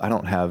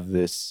have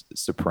this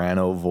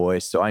soprano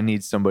voice, so I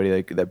need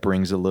somebody that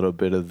brings a little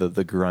bit of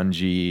the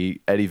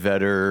grungy Eddie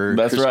Vedder.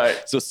 That's right.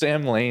 So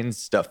Sam Lane's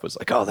stuff was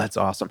like, oh, that's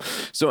awesome.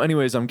 So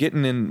anyways, I'm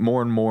getting in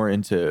more and more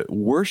into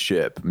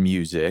worship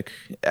music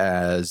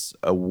as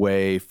a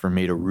way for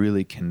me to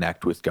really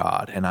connect with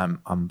God, and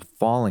I'm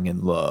falling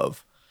in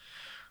love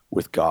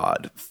with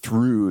God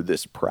through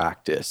this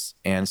practice.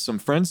 And some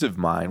friends of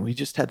mine, we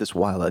just had this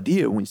wild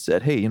idea. We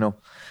said, hey,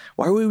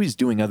 why are we always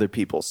doing other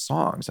people's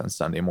songs on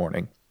Sunday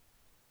morning?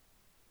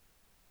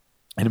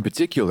 And in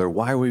particular,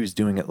 why are we always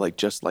doing it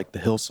just like the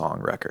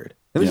Hillsong record?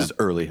 And this is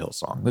early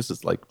Hillsong. This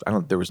is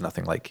there was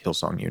nothing like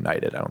Hillsong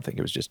United. I don't think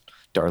it was just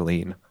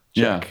Darlene.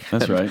 Yeah,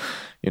 that's right.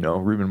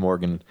 Reuben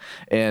Morgan.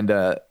 And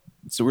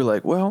so we're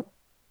like, well,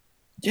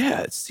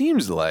 yeah, it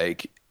seems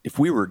like if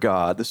we were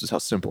God, this is how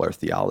simple our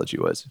theology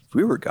was. If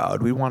we were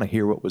God, we want to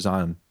hear what was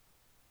on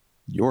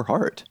your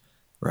heart,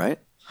 right?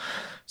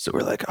 So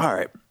we're like, all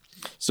right.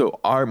 So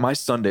my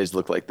Sundays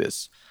look like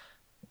this.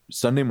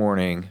 Sunday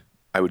morning,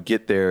 I would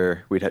get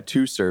there. We'd had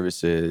 2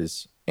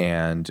 services,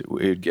 and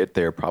we'd get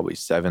there probably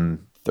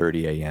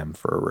 7:30 a.m.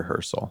 for a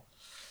rehearsal.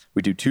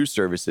 We do 2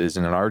 services,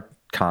 and in our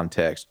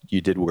context,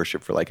 you did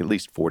worship for at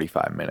least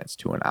 45 minutes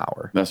to an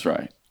hour. That's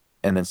right.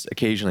 And then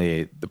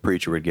occasionally the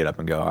preacher would get up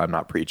and go, I'm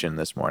not preaching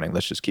this morning.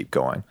 Let's just keep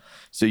going.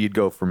 So you'd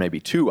go for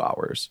maybe 2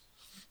 hours.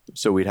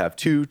 So we'd have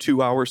 2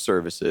 2-hour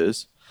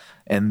services.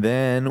 And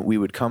then we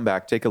would come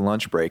back, take a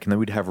lunch break, and then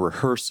we'd have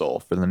rehearsal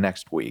for the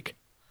next week.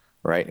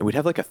 Right. And we'd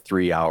have a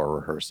 3-hour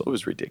rehearsal. It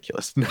was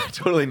ridiculous.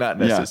 Totally not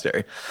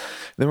necessary. Yeah.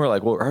 Then we're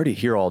like, well, we're already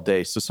here all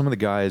day. So some of the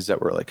guys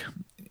that were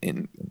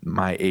in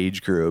my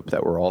age group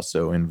that were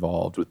also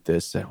involved with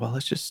this said, well,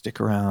 let's just stick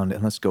around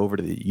and let's go over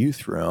to the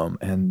youth room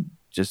and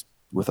just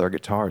with our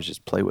guitars,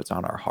 just play what's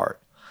on our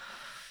heart.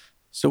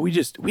 So we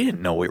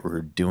didn't know what we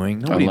were doing.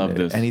 Nobody I love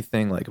knew this.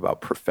 Anything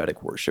about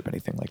prophetic worship,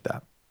 anything like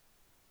that.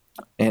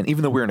 And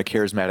even though we're in a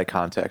charismatic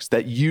context,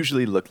 that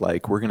usually looked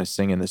like we're going to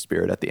sing in the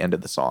Spirit at the end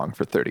of the song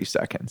for 30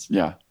 seconds.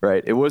 Yeah.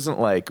 Right? It wasn't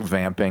like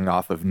vamping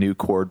off of new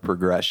chord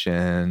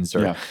progressions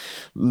or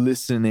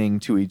listening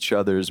to each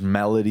other's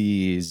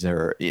melodies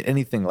or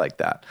anything like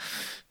that.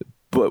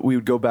 But we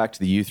would go back to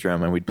the youth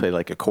room and we'd play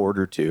like a chord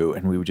or two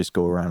and we would just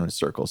go around in a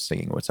circle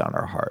singing what's on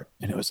our heart.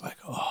 And it was like,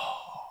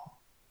 oh,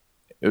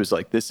 it was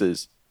like, this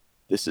is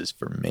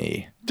for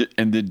me.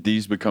 Did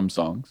these become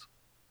songs?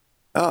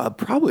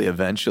 Probably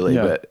eventually,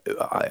 but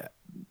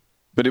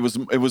it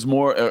was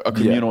more a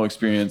communal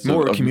experience.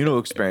 More a communal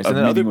experience. And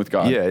then meeting with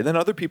God. Yeah. And then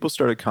other people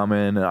started coming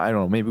and I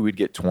don't know, maybe we'd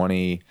get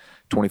 20,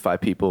 25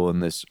 people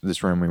in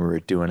this room when we were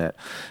doing it.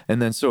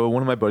 And then, so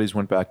one of my buddies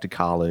went back to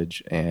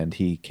college and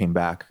he came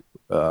back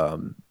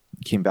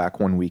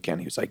one weekend.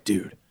 He was like,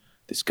 dude,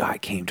 this guy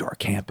came to our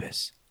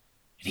campus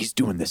and he's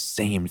doing the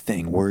same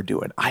thing we're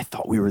doing. I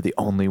thought we were the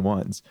only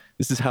ones.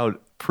 This is how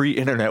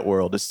pre-internet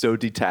world is so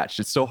detached.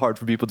 It's so hard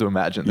for people to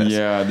imagine this.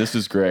 Yeah, this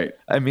is great.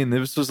 I mean,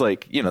 this was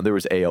like, there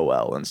was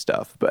AOL and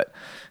stuff, but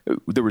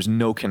there was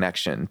no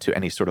connection to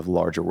any sort of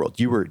larger world.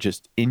 You were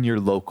just in your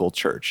local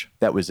church.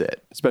 That was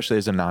it, especially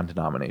as a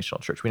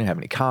non-denominational church. We didn't have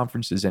any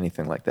conferences,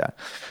 anything like that.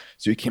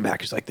 So he came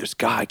back. He's like, this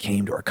guy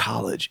came to our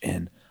college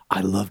and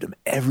I loved him.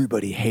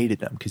 Everybody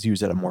hated him because he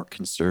was at a more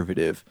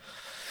conservative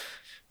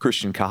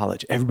Christian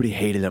college. Everybody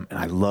hated him and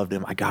I loved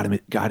him. I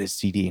got his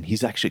CD and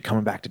he's actually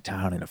coming back to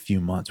town in a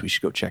few months. We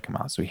should go check him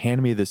out. So he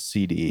handed me this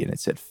CD and it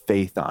said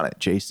Faith on it,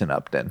 Jason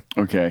Upton.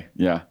 Okay,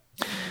 yeah.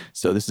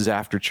 So this is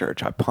after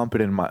church. I pop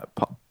it in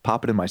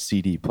my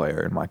CD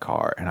player in my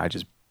car and I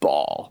just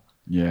bawl.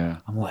 Yeah.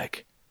 I'm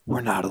like,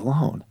 we're not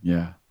alone.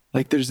 Yeah.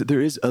 Like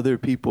there is other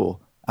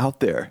people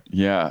out there.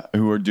 Yeah,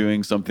 who are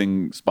doing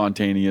something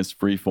spontaneous,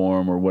 free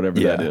form, or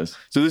whatever that is.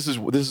 So this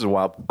is a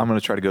while. I'm going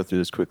to try to go through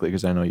this quickly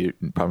because I know you're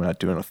probably not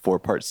doing a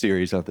 4-part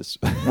series on this.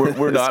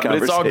 We're not,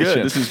 but it's all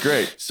good. This is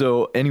great.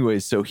 So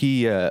anyways,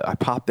 I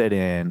popped that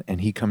in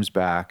and he comes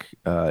back.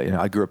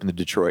 I grew up in the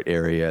Detroit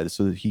area.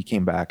 So he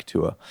came back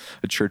to a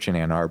church in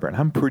Ann Arbor and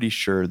I'm pretty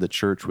sure the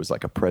church was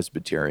like a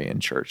Presbyterian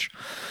church.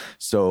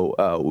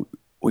 So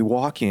we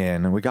walk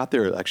in and we got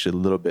there actually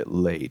a little bit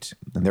late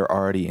and they're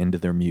already into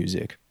their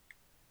music.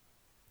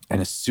 And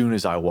as soon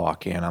as I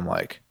walk in, I'm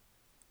I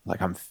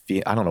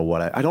don't know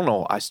what I don't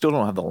know. I still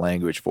don't have the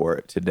language for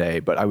it today,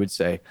 but I would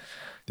say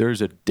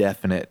there's a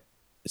definite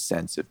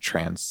sense of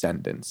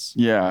transcendence.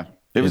 Yeah.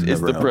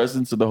 It's the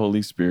presence of the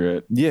Holy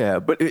Spirit. Yeah,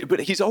 but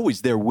he's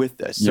always there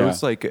with us. So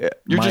it's like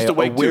you're just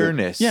awake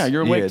awareness. To it. Yeah,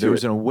 you're awake to there it.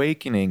 was an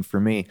awakening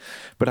for me.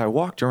 But I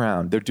walked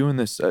around. They're doing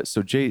this.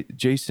 So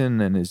Jason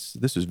and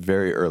this was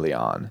very early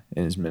on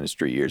in his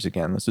ministry years.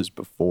 Again, this is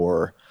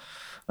before.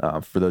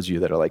 For those of you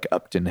that are like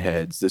Upton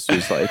heads, this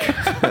was like,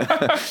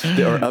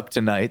 they were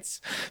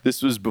Uptonites.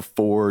 This was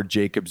before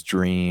Jacob's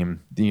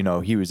Dream.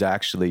 He was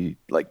actually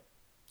like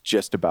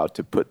just about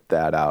to put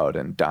that out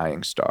and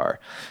Dying Star.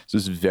 So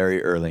this is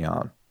very early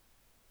on.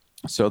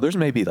 So there's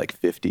maybe like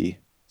 50,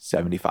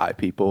 75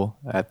 people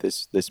at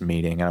this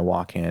meeting. And I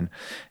walk in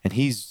and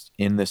he's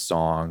in this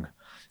song.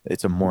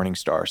 It's a Morning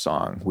Star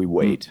song. We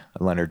Wait,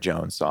 a Leonard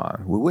Jones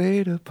song. We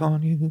wait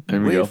upon you,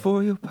 wait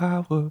for your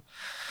power.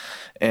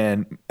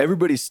 And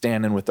everybody's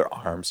standing with their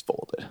arms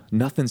folded.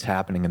 Nothing's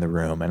happening in the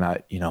room. And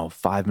I,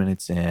 5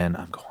 minutes in,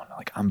 I'm going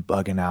like, I'm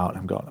bugging out.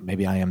 I'm going,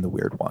 maybe I am the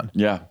weird one.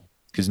 Yeah.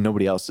 Because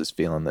nobody else is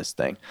feeling this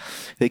thing.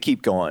 They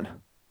keep going.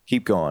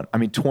 I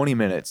mean, 20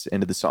 minutes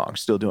into the song,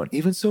 still doing,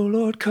 even so,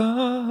 Lord,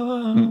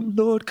 come,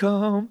 Lord,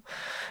 come.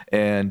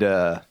 And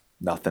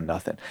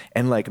nothing.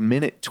 And like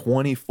minute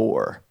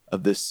 24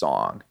 of this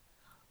song,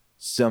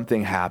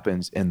 something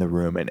happens in the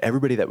room and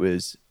everybody that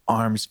was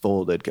arms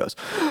folded goes,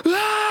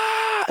 ah!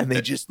 And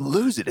they just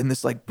lose it in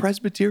this like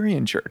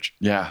Presbyterian church.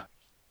 Yeah.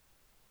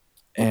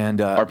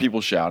 And are people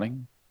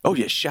shouting? Oh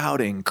yeah,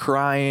 shouting,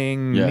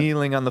 crying,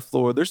 kneeling on the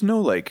floor. There's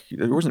no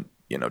there wasn't,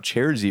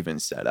 chairs even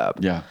set up.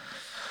 Yeah.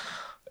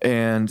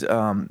 And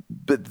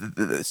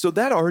so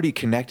that already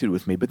connected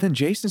with me. But then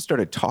Jason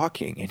started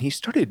talking and he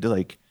started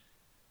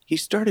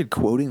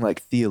quoting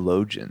like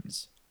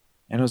theologians.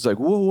 And I was like,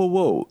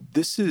 whoa,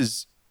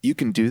 you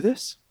can do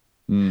this?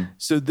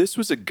 So this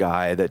was a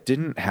guy that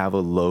didn't have a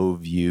low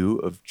view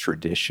of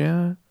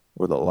tradition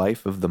or the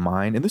life of the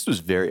mind. And this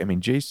was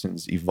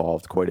Jason's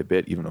evolved quite a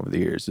bit even over the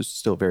years. This is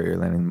still very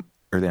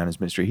early on his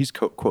ministry. He's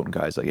quoting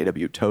guys like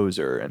A.W.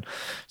 Tozer and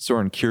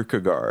Soren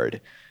Kierkegaard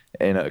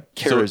in a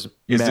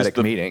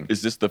charismatic meeting.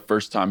 Is this the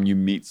first time you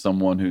meet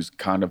someone who's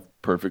kind of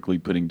perfectly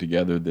putting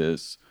together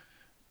this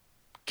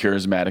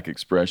charismatic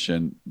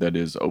expression that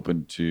is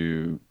open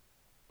to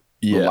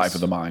the life of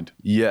the mind?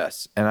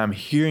 Yes. And I'm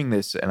hearing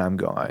this and I'm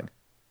going,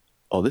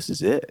 oh, this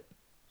is it.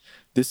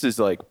 This is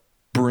like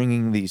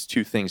bringing these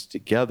two things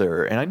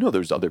together. And I know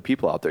there's other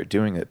people out there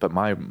doing it, but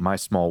my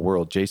small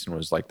world, Jason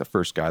was like the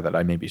first guy that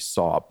I maybe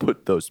saw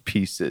put those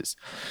pieces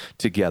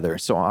together.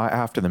 So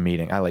after the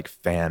meeting, I like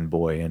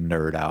fanboy and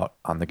nerd out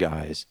on the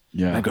guys.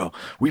 Yeah. And I go,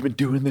 we've been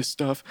doing this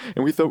stuff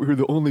and we thought we were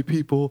the only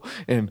people.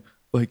 And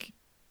like,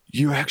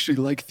 you actually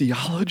like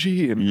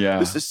theology? And Yeah.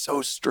 this is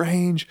so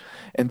strange.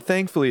 And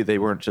thankfully, they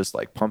weren't just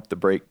like pump the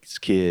brakes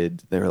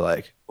kid. They were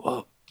like,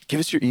 well, give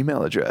us your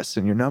email address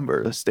and your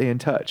number. Let's stay in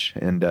touch.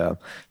 And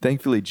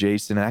thankfully,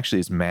 Jason, actually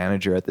his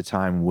manager at the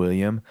time,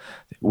 William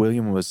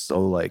was so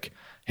like,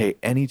 hey,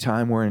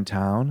 anytime we're in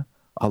town,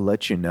 I'll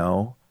let you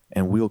know.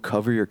 And we'll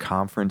cover your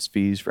conference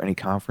fees for any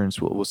conference.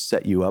 We'll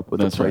set you up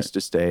with That's a place right. to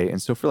stay. And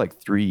so for like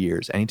 3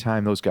 years,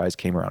 anytime those guys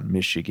came around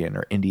Michigan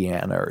or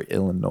Indiana or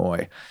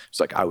Illinois, it's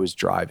like I was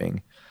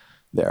driving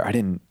there. I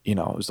didn't, it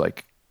was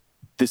like,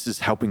 this is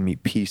helping me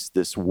piece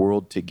this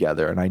world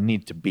together and I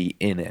need to be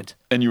in it.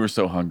 And you were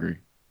so hungry.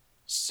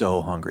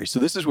 So hungry. So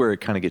this is where it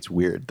kind of gets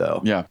weird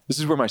though. Yeah. This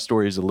is where my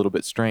story is a little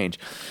bit strange.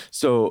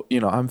 So,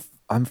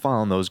 I'm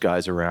following those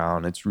guys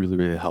around. It's really,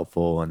 really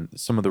helpful. And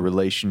some of the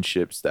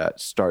relationships that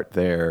start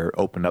there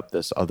open up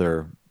this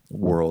other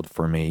world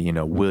for me.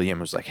 William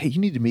was like, hey, you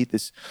need to meet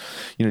this,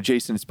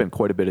 Jason had spent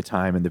quite a bit of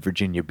time in the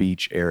Virginia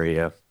Beach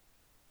area.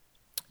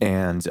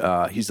 And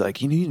he's like,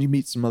 you need to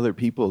meet some other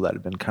people that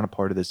have been kind of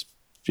part of this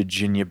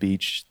Virginia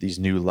Beach, these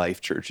new life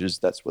churches.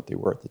 That's what they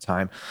were at the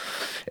time.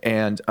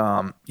 And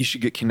you should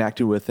get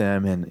connected with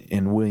them.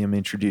 And William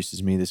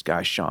introduces me to this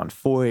guy, Sean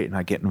Foyt, and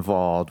I get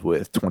involved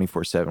with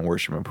 24/7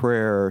 worship and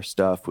prayer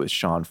stuff with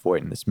Sean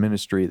Foyt in this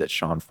ministry that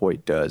Sean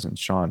Foyt does. And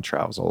Sean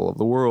travels all over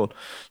the world.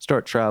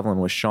 Start traveling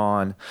with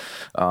Sean.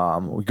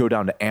 We go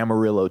down to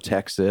Amarillo,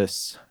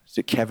 Texas,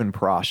 to Kevin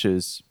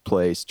Prosh's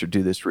place to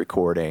do this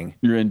recording.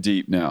 You're in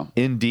deep now.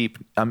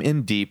 I'm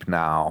in deep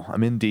now.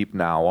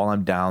 While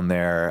I'm down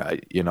there,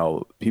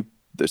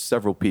 there's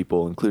several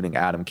people, including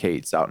Adam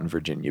Cates out in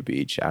Virginia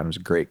Beach. Adam's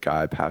a great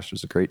guy,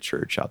 pastors a great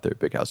church out there,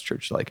 Big House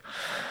Church. Like,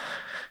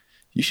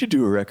 you should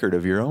do a record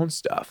of your own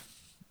stuff.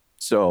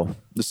 So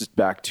this is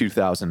back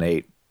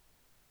 2008.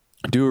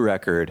 Do a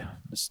record.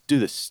 Let's do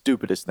the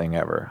stupidest thing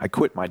ever. I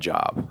quit my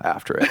job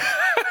after it.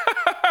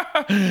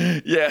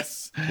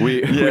 Yes.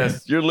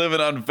 You're living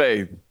on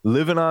faith.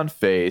 Living on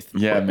faith.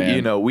 Yeah,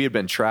 man. We had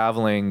been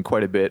traveling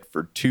quite a bit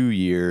for 2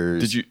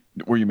 years.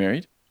 Were you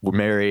married? We're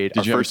married.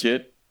 Did you have a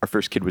kid? Our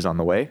first kid was on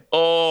the way.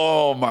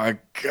 Oh my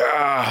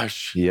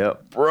gosh.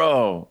 Yep.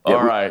 Bro. Yeah,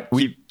 all right.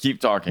 Keep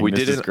talking.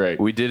 This is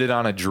great. We did it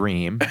on a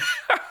dream.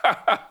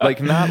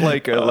 Like not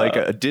like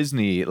a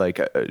Disney like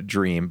a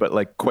dream, but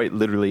like quite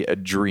literally a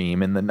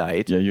dream in the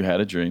night. Yeah, you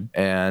had a dream.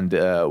 And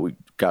we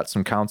got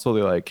some counsel.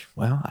 They're like,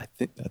 well, I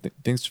think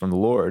things from the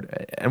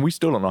Lord. And we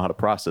still don't know how to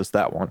process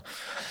that one.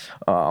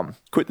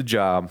 Quit the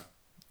job.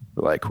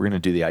 We're going to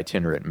do the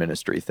itinerant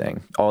ministry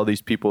thing. All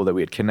these people that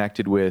we had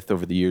connected with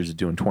over the years of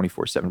doing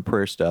 24/7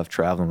 prayer stuff,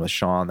 traveling with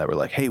Sean, that were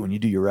like, hey, when you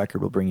do your record,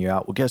 we'll bring you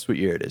out. Well, guess what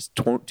year it is?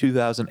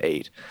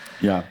 2008.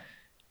 Yeah.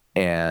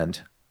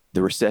 And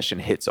the recession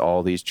hits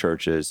all these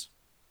churches.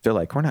 They're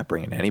like, we're not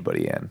bringing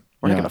anybody in.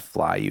 We're not going to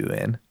fly you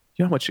in.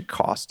 You know how much it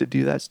costs to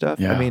do that stuff?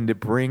 Yeah. I mean, to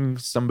bring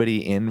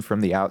somebody in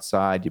from the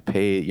outside, you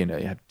pay, you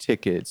have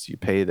tickets, you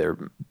pay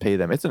them.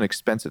 It's an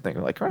expensive thing.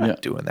 We're like, we're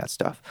not doing that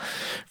stuff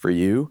for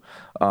you.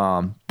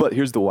 But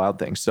here's the wild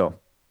thing. So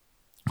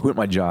I quit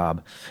my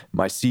job.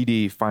 My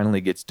CD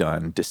finally gets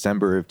done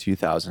December of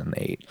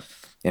 2008.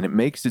 And it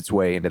makes its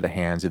way into the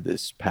hands of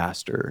this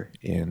pastor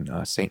in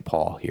St.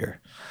 Paul here.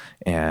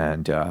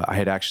 And I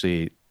had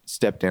actually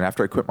stepped in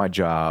after I quit my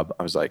job.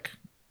 I was like,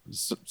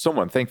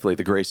 someone, thankfully,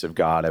 the grace of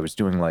God, I was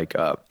doing like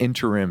a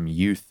interim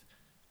youth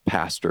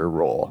pastor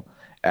role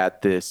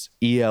at this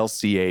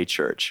ELCA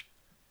church.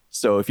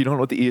 So if you don't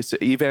know what the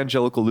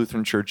Evangelical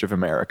Lutheran Church of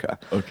America,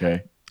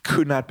 okay,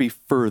 could not be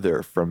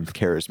further from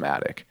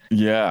charismatic.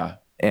 Yeah.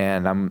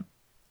 And I'm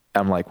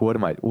like,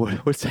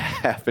 what's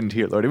happened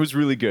here, Lord? It was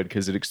really good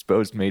because it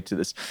exposed me to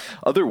this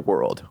other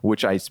world,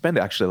 which I spend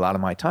actually a lot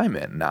of my time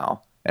in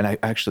now. And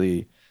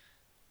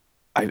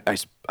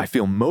I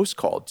feel most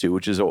called to,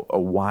 which is a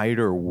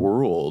wider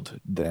world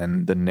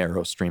than the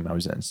narrow stream I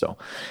was in. So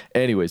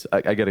anyways,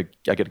 I gotta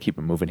keep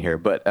it moving here.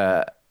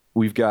 But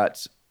we've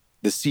got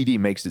the CD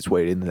makes its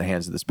way into the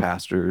hands of this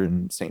pastor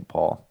in St.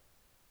 Paul,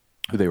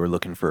 who they were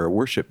looking for a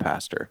worship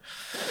pastor.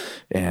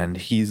 And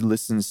he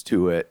listens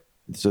to it.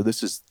 So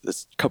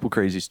this couple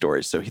crazy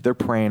stories. So they're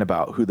praying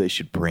about who they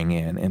should bring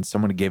in, and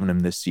someone had given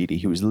him this CD.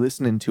 He was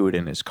listening to it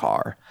in his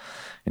car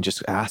and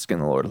just asking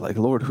the Lord, like,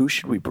 Lord, who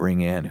should we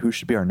bring in? Who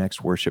should be our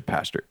next worship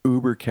pastor?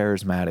 Uber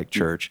charismatic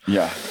church.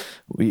 Yeah.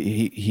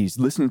 He's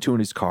listening to it in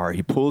his car.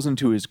 He pulls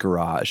into his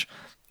garage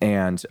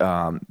and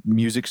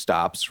music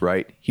stops,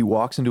 right? He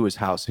walks into his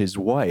house. His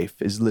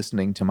wife is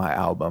listening to my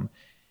album.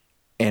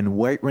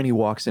 And right when he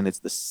walks in, it's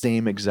the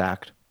same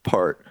exact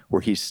part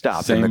where he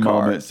stopped in the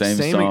car. Moment,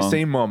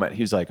 same moment.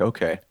 He's like,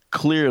 okay.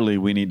 Clearly,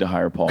 we need to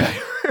hire Paul.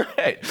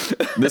 Right.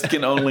 This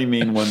can only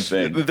mean one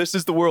thing. This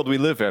is the world we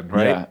live in,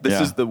 right? Yeah, this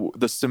is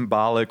the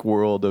symbolic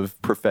world of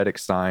prophetic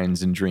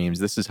signs and dreams.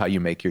 This is how you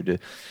make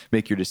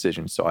your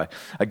decision. So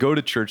I go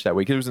to church that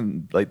week. It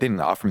wasn't like they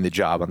didn't offer me the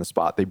job on the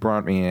spot. They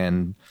brought me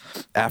in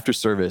after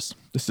service.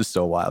 This is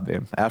so wild,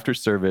 man. After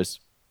service,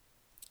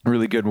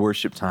 really good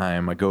worship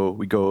time. We go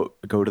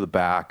to the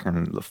back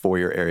and the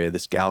foyer area.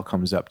 This gal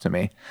comes up to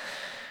me,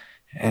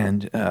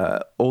 and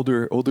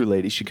older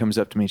lady. She comes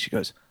up to me. She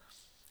goes,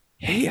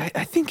 hey,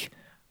 I think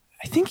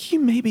you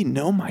maybe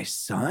know my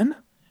son.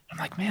 I'm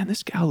like, man,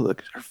 this gal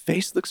her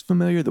face looks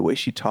familiar. The way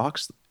she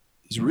talks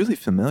is really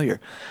familiar.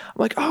 I'm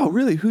like, oh,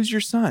 really? Who's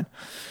your son?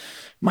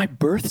 My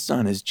birth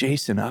son is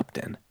Jason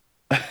Upton.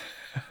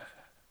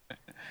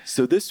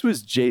 So this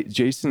was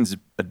Jason's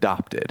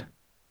adopted,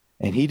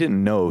 and he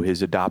didn't know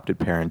his adopted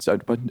parents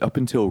up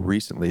until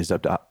recently. His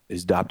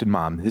adopted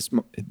mom.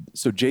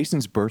 So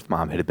Jason's birth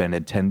mom had been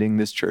attending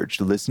this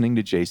church, listening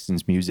to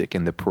Jason's music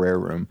in the prayer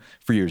room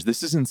for years.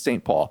 This is in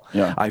St. Paul.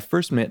 Yeah. I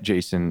first met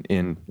Jason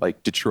in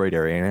like Detroit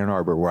area, in Ann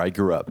Arbor, where I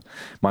grew up.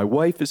 My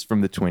wife is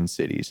from the Twin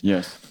Cities.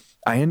 Yes.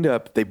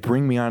 They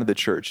bring me onto the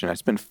church, and I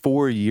spent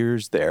 4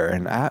 years there.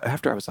 And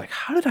after I was like,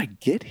 how did I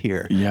get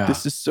here? Yeah.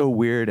 This is so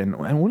weird. And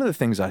one of the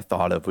things I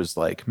thought of was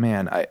like,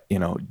 man,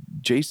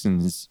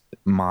 Jason's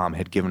mom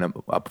had given him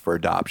up for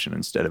adoption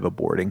instead of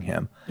aborting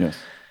him. Yes.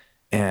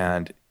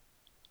 And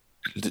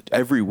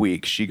every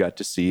week she got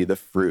to see the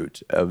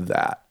fruit of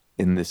that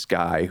in this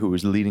guy who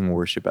was leading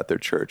worship at their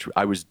church.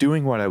 I was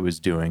doing what I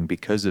was doing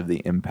because of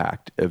the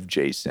impact of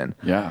Jason.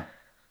 Yeah.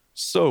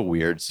 So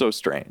weird, so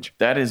strange.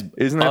 That is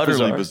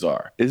utterly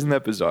bizarre. Isn't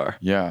that bizarre?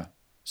 Yeah.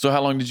 So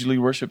how long did you lead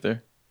worship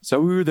there? So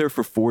we were there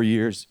for 4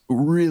 years,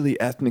 really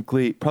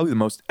probably the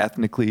most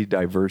ethnically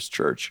diverse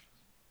church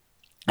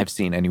I've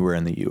seen anywhere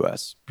in the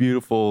U.S.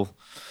 Beautiful,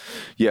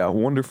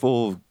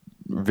 wonderful,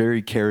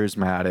 very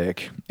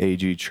charismatic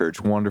AG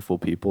church, wonderful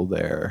people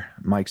there.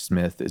 Mike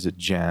Smith is a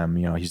gem.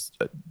 He's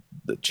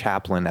the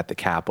chaplain at the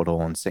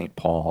Capitol in St.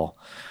 Paul.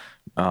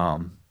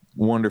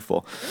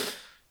 Wonderful.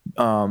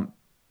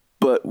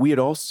 But we had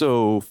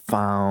also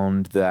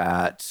found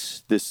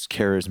that this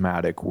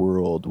charismatic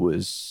world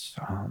was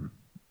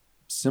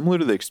similar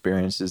to the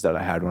experiences that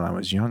I had when I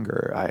was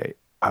younger.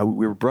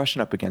 We were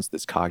brushing up against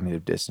this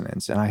cognitive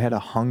dissonance, and I had a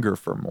hunger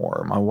for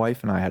more. My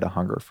wife and I had a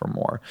hunger for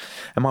more.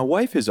 And my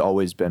wife has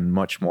always been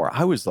much more.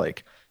 I was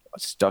like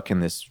stuck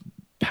in this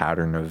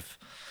pattern of,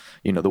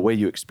 the way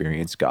you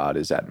experience God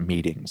is at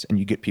meetings, and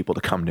you get people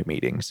to come to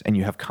meetings, and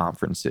you have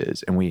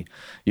conferences. And we,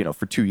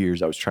 for 2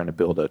 years, I was trying to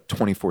build a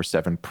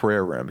 24/7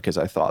 prayer room because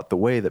I thought the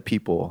way that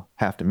people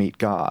have to meet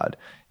God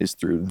is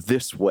through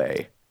this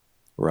way,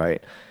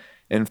 right?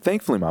 And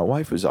thankfully, my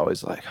wife was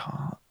always like,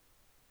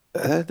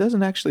 that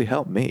doesn't actually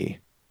help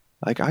me.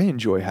 Like, I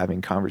enjoy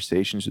having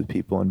conversations with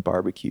people and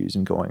barbecues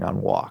and going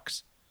on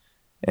walks.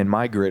 And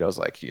my grid, I was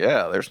like, you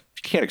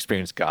can't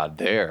experience God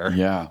there.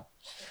 Yeah.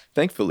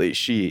 Thankfully,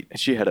 she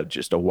had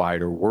just a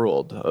wider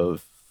world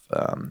of,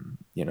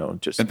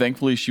 just. And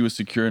thankfully, she was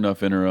secure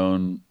enough in her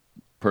own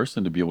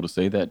person to be able to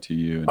say that to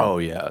you. Oh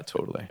yeah,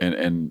 totally.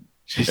 And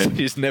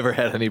she's never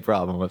had any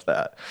problem with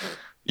that.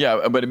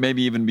 Yeah, but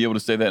maybe even be able to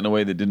say that in a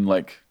way that didn't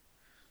like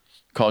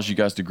cause you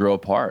guys to grow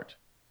apart.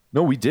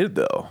 No, we did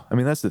though. I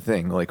mean, that's the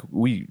thing. Like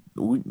we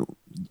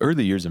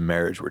early years of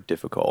marriage were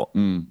difficult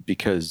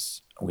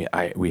because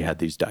we had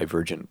these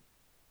divergent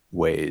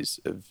ways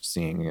of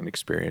seeing and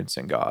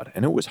experiencing God,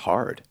 and it was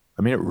hard.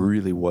 I mean, it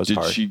really was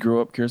hard. Did she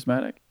grow up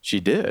charismatic? She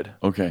did.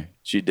 Okay.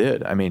 She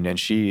did. I mean, and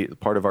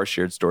part of our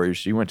shared story,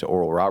 she went to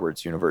Oral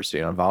Roberts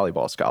University on a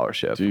volleyball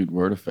scholarship. Dude,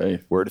 word of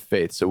faith. Word of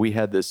faith. So we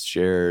had this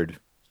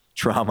shared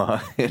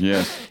trauma.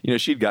 Yes.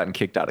 She'd gotten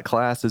kicked out of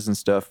classes and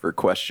stuff for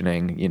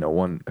questioning,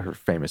 her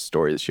famous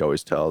story that she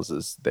always tells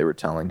is they were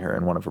telling her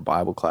in one of her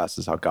Bible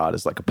classes how God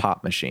is like a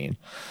pop machine.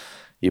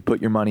 You put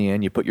your money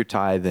in, you put your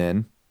tithe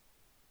in.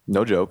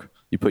 No joke.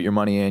 You put your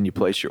money in, you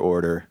place your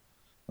order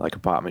like a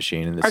pop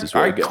machine, and this is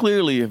where I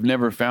clearly have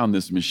never found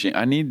this machine.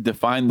 I need to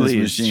find this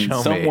machine.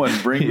 Someone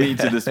bring me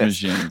to this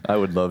machine. I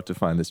would love to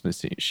find this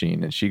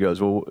machine. And she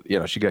goes, well,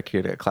 she got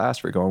kicked out of class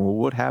for going, well,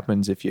 what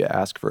happens if you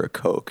ask for a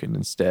Coke and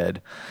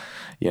instead,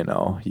 you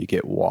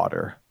get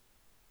water?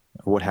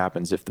 What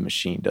happens if the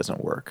machine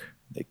doesn't work?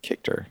 They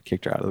kicked her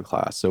out of the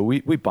class. So we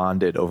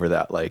bonded over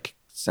that like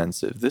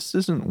sense of this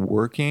isn't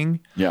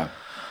working. Yeah.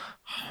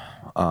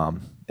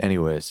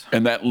 Anyways.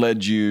 And that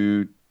led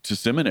you to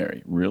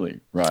seminary, really,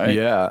 right?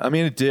 Yeah. I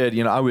mean, it did.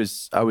 It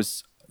was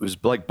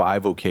like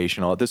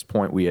bivocational. At this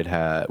point, we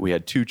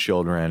had 2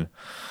 children.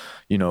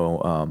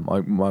 My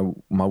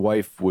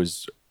wife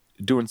was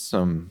doing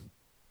some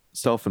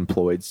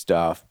self-employed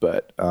stuff,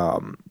 but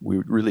we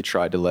really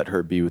tried to let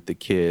her be with the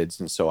kids.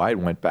 And so I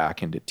went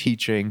back into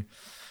teaching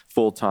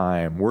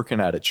full-time,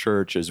 working at a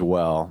church as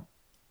well.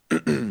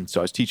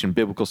 So I was teaching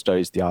biblical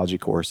studies, theology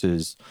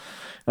courses.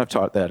 And I've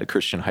taught that at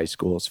Christian high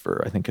schools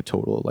for, I think, a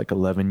total of like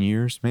 11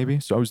 years,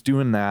 maybe. So I was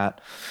doing that.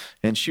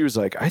 And she was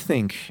like, I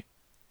think,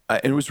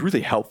 it was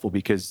really helpful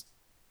because,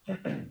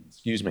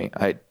 excuse me,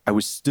 I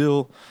was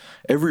still,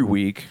 every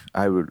week,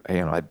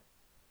 I'd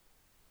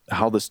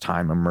how this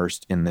time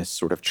immersed in this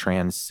sort of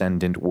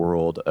transcendent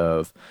world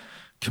of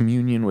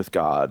communion with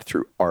God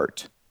through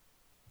art,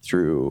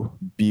 through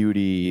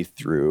beauty,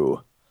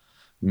 through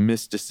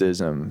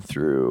mysticism,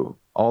 through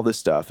all this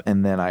stuff.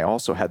 And then I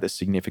also had this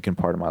significant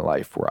part of my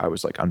life where I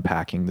was like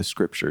unpacking the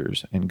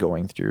scriptures and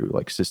going through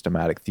like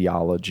systematic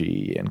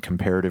theology and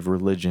comparative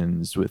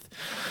religions with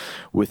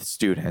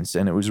students.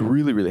 And it was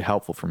really, really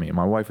helpful for me. And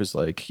my wife was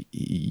like,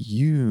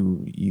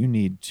 you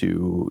need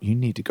to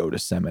go to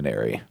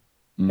seminary.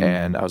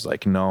 And I was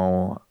like,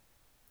 no,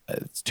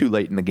 it's too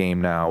late in the game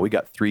now. We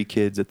got 3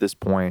 kids at this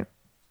point.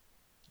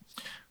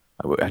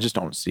 I just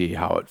don't see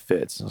how it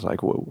fits. I was like,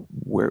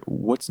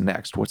 what's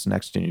next? What's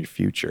next in your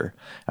future?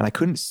 And I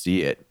couldn't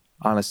see it.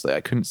 Honestly,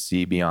 I couldn't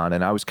see beyond.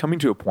 And I was coming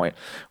to a point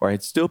where I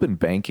had still been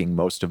banking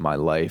most of my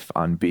life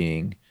on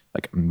being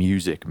like a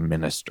music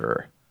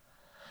minister.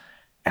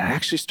 And I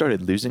actually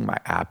started losing my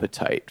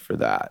appetite for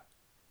that.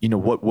 You know,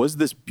 what was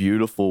this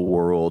beautiful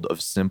world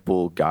of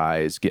simple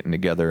guys getting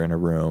together in a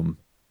room,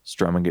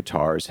 strumming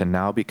guitars, had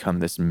now become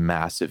this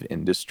massive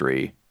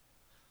industry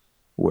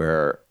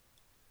where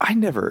I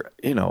never,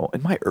 you know,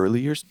 in my early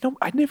years,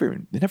 it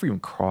never even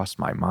crossed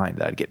my mind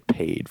that I'd get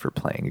paid for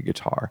playing a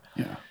guitar.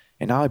 Yeah.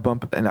 And now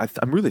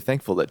I'm really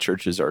thankful that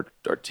churches are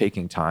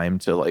taking time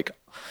to like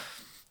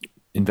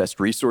invest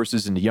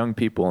resources into young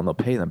people and they'll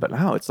pay them. But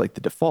now it's like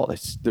the default.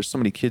 There's so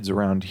many kids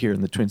around here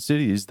in the Twin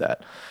Cities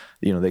that,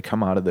 you know, they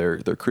come out of their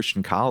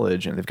Christian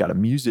college and they've got a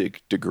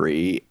music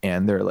degree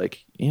and they're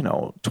like, you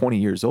know, 20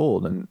 years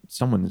old and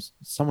someone's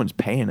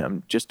paying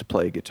them just to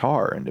play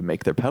guitar and to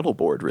make their pedal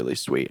board really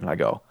sweet. And I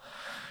go,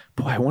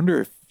 boy, I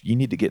wonder if you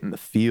need to get in the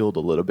field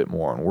a little bit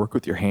more and work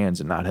with your hands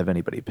and not have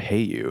anybody pay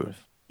you.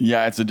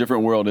 Yeah, it's a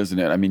different world, isn't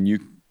it? I mean,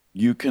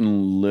 you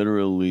can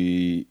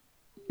literally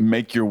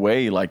make your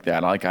way like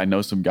that. Like I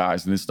know some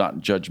guys, and it's not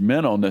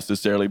judgmental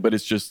necessarily, but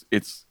it's just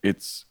it's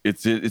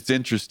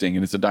interesting,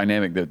 and it's a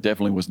dynamic that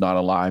definitely was not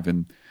alive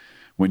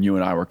when you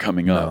and I were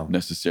coming up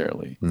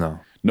necessarily. No.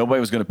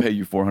 Nobody was going to pay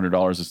you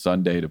 $400 a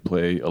Sunday to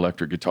play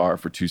electric guitar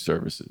for 2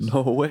 services.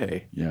 No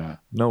way. Yeah.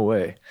 No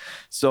way.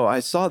 So I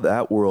saw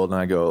that world and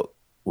I go,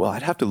 well,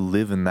 I'd have to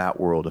live in that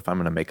world if I'm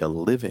going to make a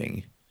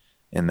living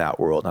in that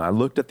world. And I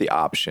looked at the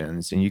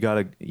options, and you got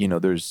to, you know,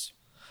 there's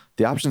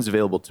the options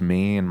available to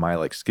me and my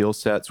like skill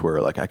sets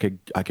where like I could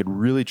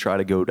really try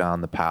to go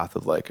down the path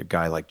of like a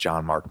guy like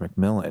John Mark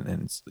McMillan.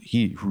 And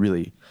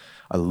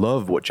I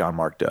love what John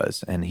Mark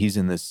does. And he's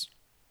in this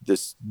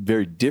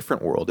very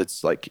different world.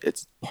 It's like,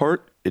 it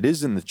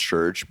is in the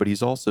church, but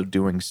he's also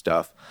doing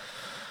stuff.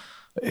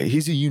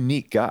 He's a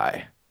unique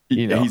guy.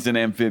 You know? He's an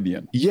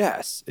amphibian.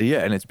 Yes. Yeah.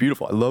 And it's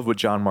beautiful. I love what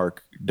John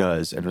Mark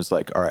does. And it was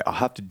like, all right, I'll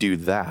have to do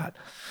that.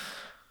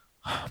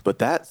 But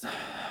that's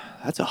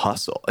a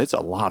hustle. It's a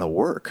lot of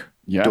work.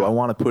 Yeah. Do I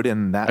want to put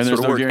in that sort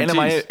of work? And am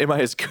I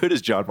as good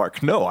as John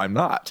Mark? No, I'm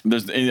not.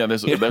 That's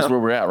where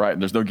we're at, right?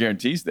 There's no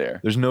guarantees there.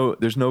 There's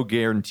no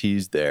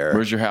guarantees there.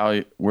 Where's your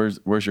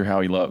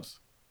Howie Loves?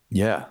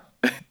 Yeah.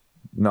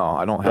 No,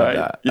 I don't have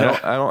that. Yeah.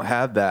 I don't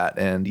have that.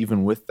 And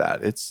even with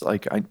that, it's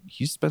like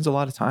he spends a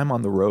lot of time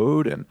on the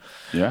road, and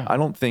I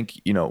don't think,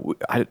 you know,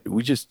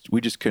 we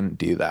just couldn't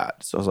do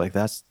that. So I was like,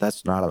 that's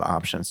not an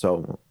option.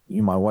 So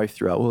my wife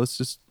threw out, well,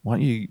 why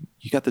don't you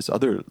got this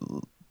other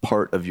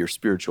part of your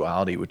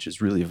spirituality, which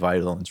is really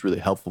vital and it's really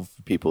helpful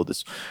for people,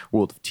 this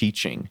world of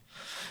teaching.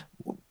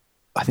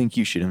 I think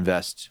you should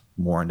invest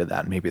more into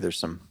that. Maybe there's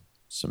some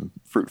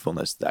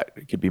fruitfulness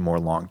that could be more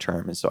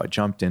long-term. And so I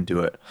jumped into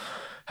it,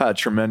 had a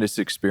tremendous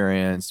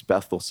experience,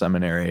 Bethel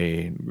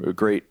Seminary, a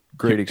great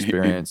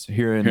experience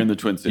here in the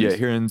Twin Cities. Yeah,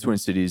 here in the Twin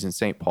Cities in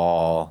St.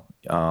 Paul.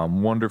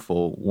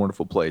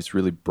 Wonderful place,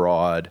 really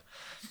broad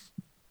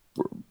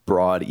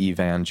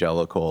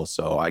evangelical.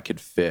 So I could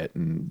fit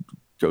and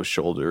go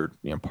shoulder,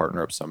 you know,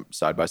 partner up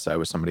side by side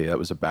with somebody that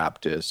was a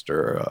Baptist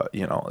or,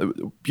 you know,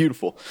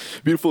 beautiful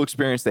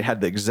experience. They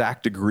had the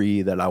exact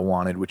degree that I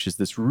wanted, which is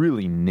this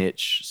really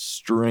niche,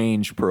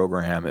 strange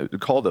program. It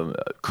called a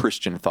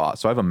Christian thought.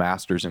 So I have a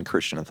master's in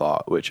Christian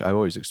thought, which I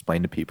always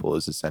explain to people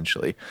is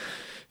essentially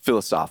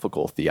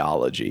philosophical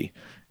theology,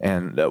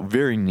 and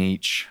very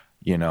niche,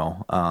 you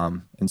know.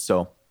 And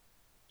so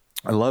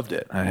I loved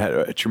it. I had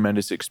a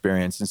tremendous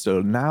experience. And so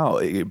now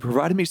it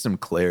provided me some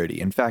clarity.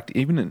 In fact,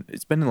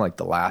 it's been in like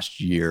the last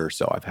year or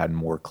so, I've had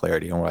more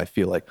clarity on what I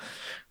feel like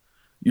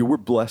we're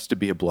blessed to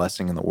be a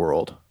blessing in the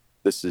world.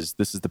 This is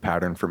the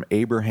pattern from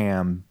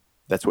Abraham.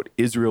 That's what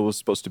Israel was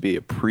supposed to be,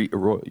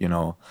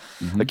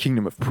 a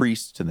kingdom of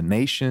priests to the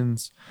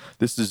nations.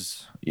 This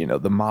is, you know,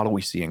 the model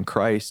we see in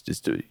Christ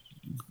is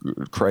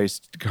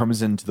Christ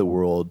comes into the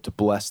world to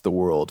bless the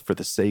world for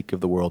the sake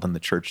of the world, and the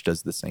church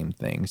does the same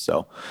thing.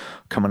 So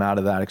coming out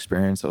of that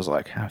experience, I was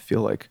like, I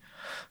feel like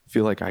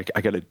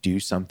I got to do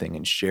something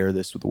and share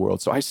this with the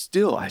world. So I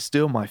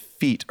still my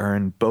feet are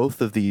in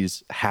both of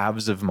these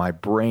halves of my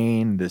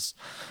brain,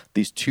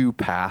 these two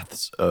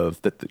paths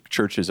of that the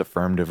church has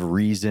affirmed of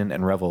reason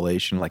and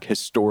revelation. Like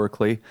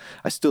historically,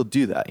 I still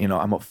do that. You know,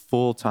 I'm a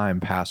full-time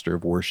pastor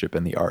of worship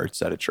and the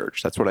arts at a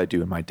church. That's what I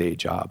do in my day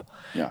job.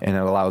 Yeah. And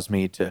it allows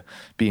me to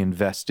be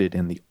invested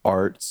in the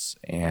arts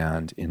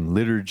and in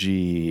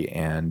liturgy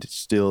and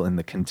still in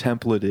the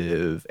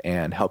contemplative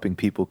and helping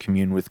people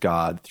commune with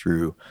God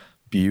through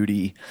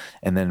beauty.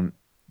 And then,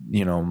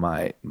 you know,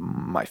 my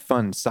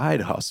fun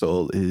side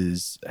hustle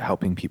is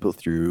helping people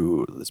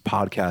through this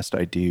podcast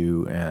I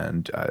do,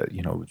 and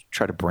you know,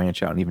 try to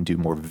branch out and even do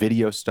more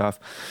video stuff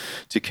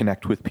to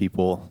connect with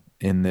people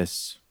in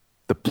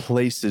the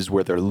places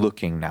where they're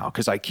looking now.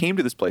 Because I came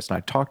to this place and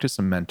I talked to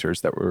some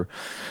mentors that were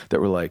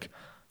like,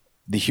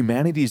 the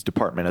humanities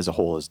department as a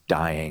whole is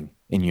dying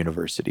in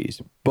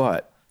universities.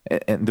 But,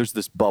 and there's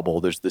this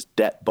bubble, there's this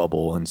debt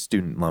bubble and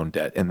student loan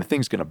debt, and the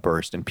thing's going to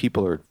burst, and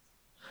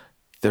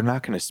they're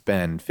not going to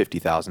spend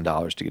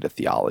 $50,000 to get a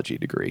theology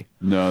degree.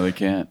 No, they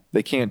can't.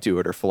 They can't do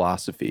it, or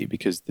philosophy,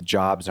 because the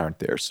jobs aren't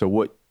there. So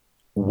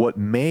what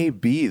may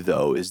be,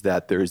 though, is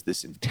that there's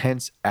this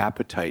intense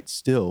appetite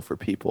still for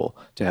people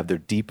to have their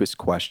deepest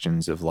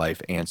questions of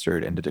life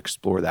answered and to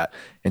explore that.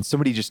 And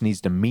somebody just needs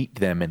to meet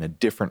them in a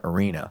different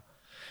arena.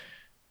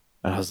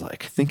 And I was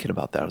like, thinking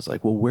about that, I was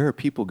like, well, where are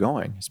people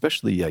going?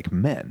 Especially like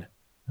men.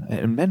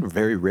 And men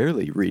very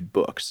rarely read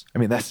books. I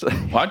mean, that's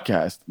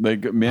Podcast.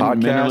 Men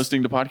are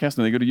listening to podcasts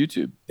and they go to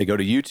YouTube. They go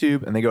to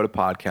YouTube and they go to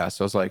podcasts.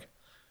 So I was like,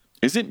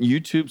 isn't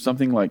YouTube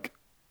something like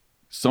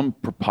some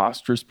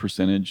preposterous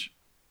percentage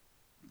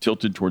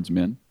tilted towards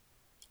men?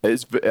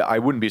 I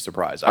wouldn't be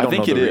surprised. I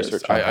think know it the is.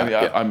 research on that.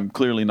 Yeah. I'm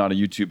clearly not a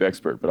YouTube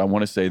expert, but I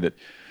want to say that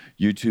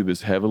YouTube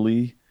is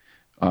heavily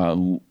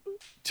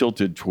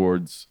tilted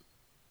towards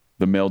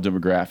the male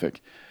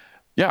demographic.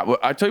 Yeah, well,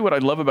 I tell you what I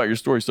love about your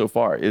story so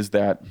far is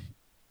that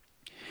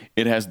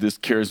it has this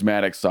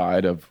charismatic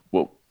side of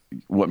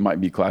what might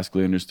be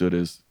classically understood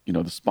as,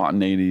 the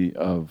spontaneity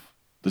of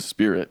the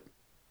Spirit,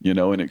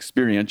 and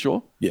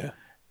experiential. Yeah.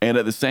 And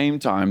at the same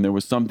time, there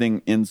was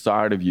something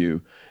inside of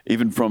you,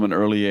 even from an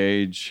early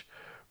age,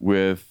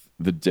 with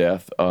the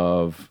death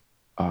of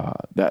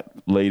that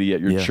lady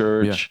at your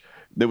church,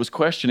 that was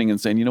questioning and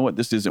saying, you know what,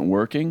 this isn't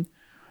working.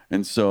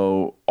 And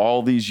so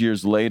all these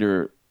years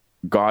later,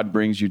 God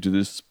brings you to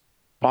this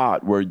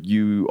spot where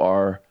you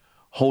are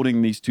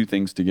holding these two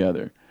things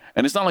together.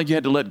 And it's not like you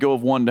had to let go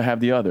of one to have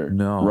the other.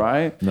 No.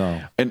 Right?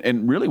 No.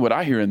 And really what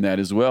I hear in that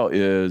as well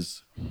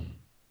is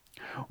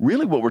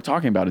really what we're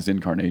talking about is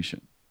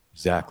incarnation.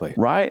 Exactly.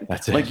 Right?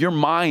 That's it. Like your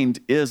mind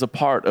is a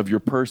part of your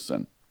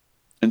person.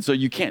 And so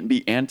you can't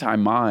be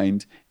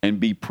anti-mind and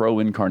be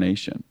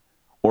pro-incarnation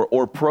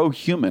or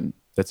pro-human.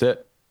 That's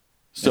it.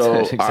 So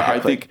That's it.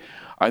 Exactly.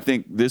 I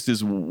think this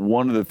is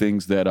one of the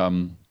things that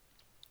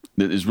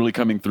that is really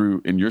coming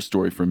through in your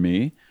story for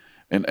me.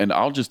 And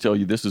I'll just tell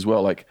you this as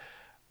well. Like,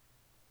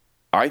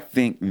 I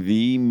think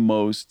the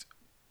most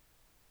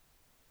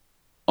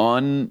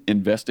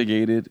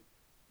uninvestigated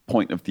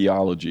point of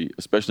theology,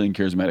 especially in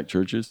charismatic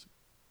churches,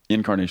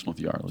 incarnational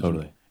theology.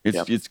 Totally.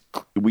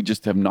 We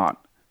just have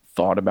not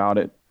thought about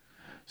it,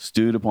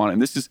 stewed upon it.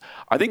 And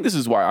I think this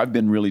is why I've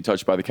been really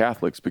touched by the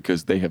Catholics,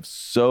 because they have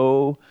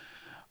so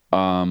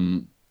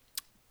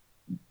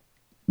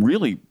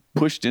really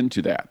pushed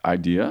into that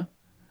idea,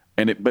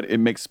 but it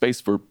makes space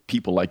for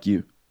people like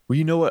you. Well,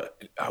 you know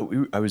what?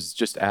 I was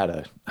just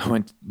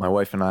my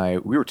wife and I,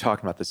 we were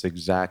talking about this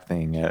exact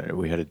thing.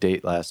 We had a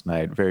date last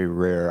night, very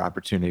rare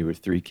opportunity with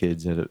 3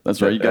 kids.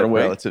 That's right. You got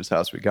away. At a relative's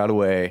house. We got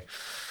away,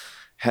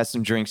 had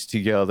some drinks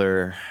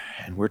together,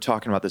 and we're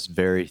talking about this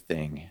very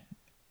thing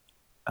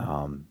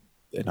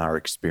in our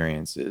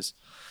experiences.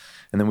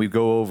 And then we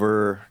go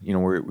over, we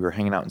were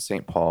hanging out in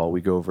St. Paul. We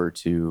go over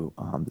to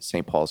the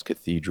St. Paul's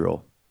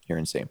Cathedral here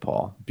in St.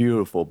 Paul.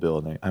 Beautiful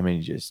building. I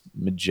mean, just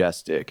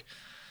majestic.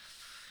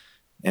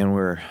 And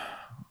we're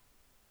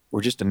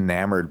just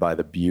enamored by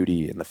the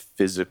beauty and the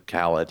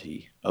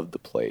physicality of the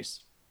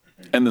place.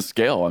 And the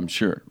scale, I'm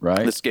sure,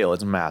 right? The scale,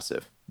 it's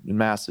massive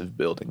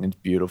building. It's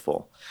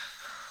beautiful.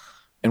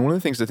 And one of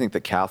the things I think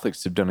that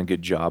Catholics have done a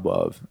good job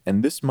of,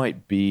 and this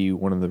might be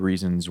one of the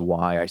reasons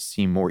why I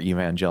see more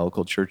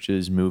evangelical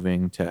churches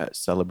moving to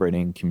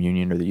celebrating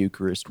communion or the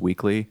Eucharist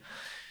weekly,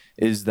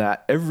 is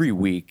that every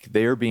week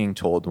they are being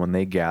told when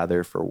they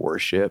gather for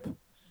worship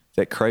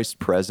that Christ's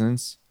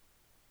presence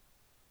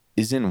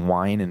is in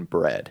wine and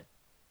bread.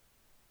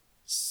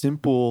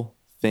 Simple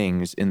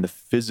things in the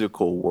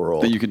physical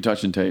world that you can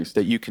touch and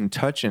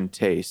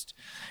taste.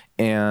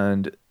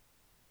 And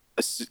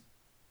I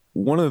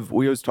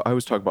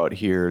always talk about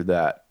here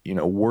that,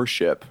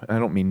 worship, I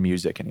don't mean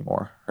music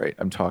anymore, right?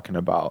 I'm talking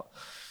about,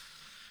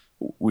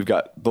 we've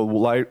got the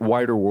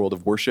wider world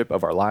of worship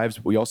of our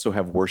lives. We also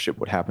have worship,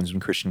 what happens when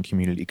Christian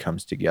community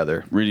comes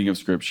together. Reading of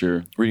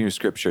scripture,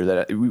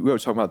 that we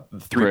always talk about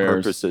the 3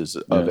 prayers, purposes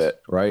of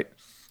it, right?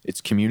 It's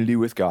community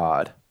with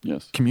God.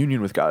 Yes.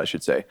 Communion with God, I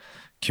should say.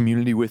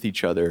 Community with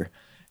each other,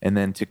 and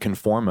then to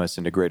conform us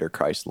into greater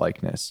Christ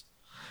likeness.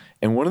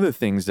 And one of the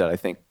things that I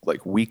think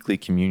like weekly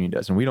communion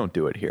does, and we don't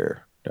do it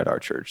here at our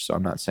church, so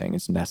I'm not saying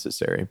it's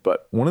necessary,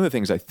 but one of the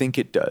things I think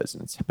it does,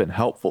 and it's been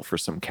helpful for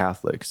some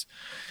Catholics,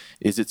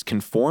 is it's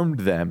conformed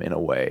them in a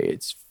way.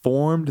 It's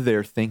formed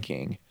their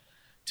thinking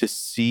to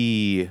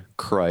see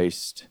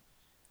Christ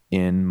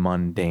in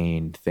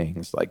mundane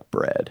things like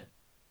bread.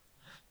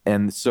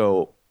 And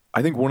so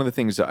I think one of the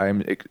things that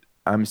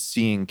I'm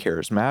seeing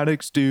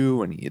charismatics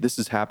do, and this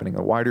is happening in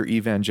the wider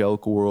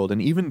evangelical world,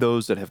 and even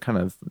those that have kind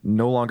of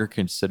no longer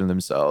consider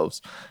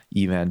themselves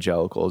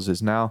evangelicals,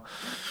 is now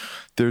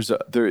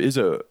there is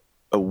a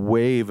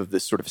wave of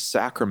this sort of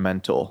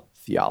sacramental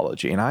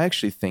theology, and I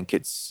actually think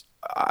it's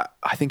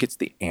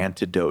the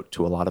antidote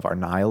to a lot of our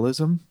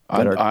nihilism.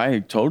 I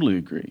totally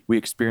agree. We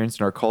experience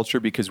in our culture,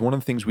 because one of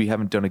the things we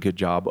haven't done a good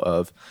job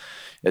of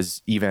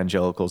as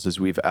evangelicals is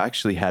we've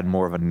actually had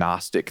more of a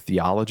Gnostic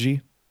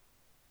theology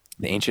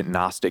the ancient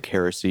Gnostic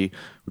heresy,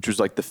 which was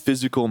like the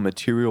physical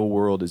material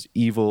world is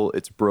evil,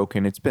 it's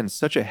broken. It's been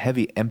such a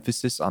heavy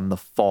emphasis on the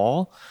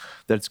fall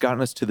that it's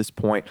gotten us to this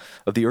point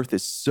of the earth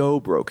is so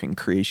broken,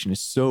 creation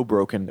is so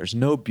broken, there's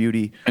no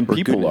beauty And or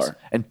people goodness. are.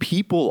 And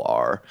people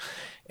are.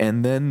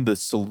 And then the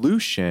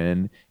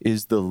solution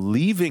is the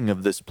leaving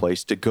of this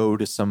place to go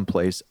to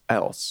someplace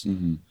else.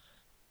 Mm-hmm.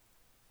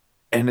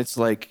 And it's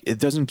like, it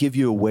doesn't give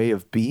you a way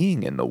of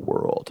being in the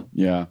world.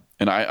 Yeah.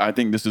 And I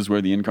think this is where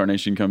the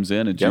incarnation comes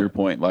in. And to Yep. your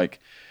point, like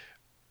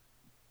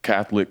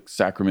Catholic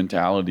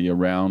sacramentality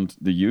around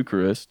the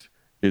Eucharist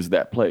is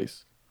that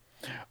place.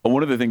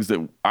 One of the things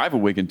that I've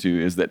awakened to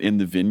is that in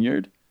the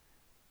vineyard,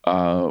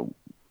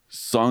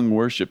 sung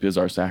worship is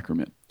our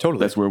sacrament. Totally.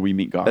 That's where we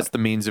meet God. That's the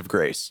means of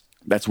grace.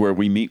 That's where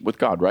we meet with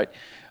God, right?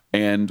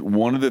 And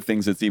one of the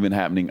things that's even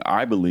happening,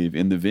 I believe,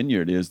 in the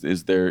vineyard is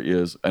there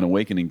is an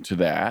awakening to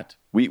that.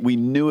 We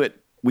knew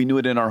it. We knew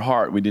it in our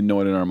heart. We didn't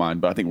know it in our mind,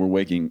 but I think we're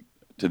waking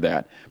to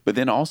that. But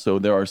then also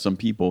there are some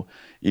people,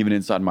 even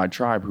inside my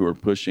tribe, who are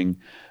pushing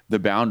the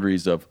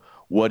boundaries of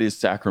what is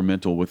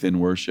sacramental within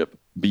worship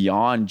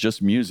beyond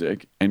just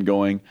music and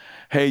going,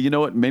 hey, you know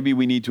what? Maybe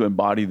we need to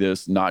embody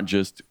this not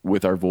just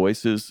with our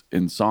voices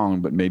in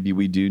song, but maybe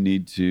we do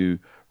need to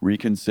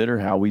reconsider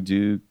how we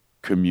do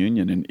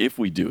communion and if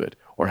we do it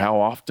or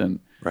how often.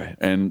 Right.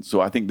 And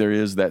so I think there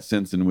is that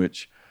sense in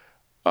which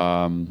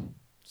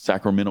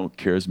sacramental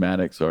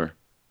charismatics are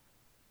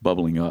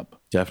bubbling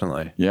up.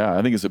 Definitely. Yeah,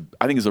 I think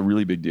it's a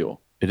really big deal.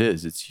 It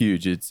is. It's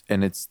huge. It's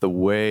the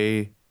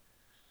way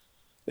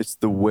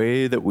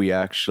that we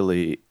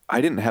actually,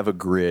 I didn't have a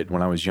grid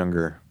when I was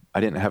younger. I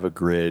didn't have a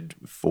grid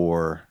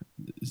for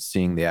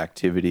seeing the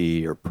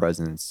activity or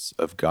presence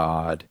of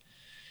God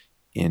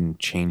in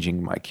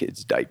changing my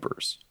kids'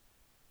 diapers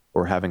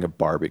or having a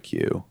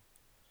barbecue.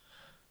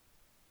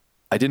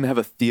 I didn't have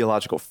a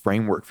theological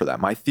framework for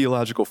that. My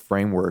theological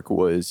framework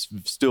was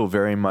still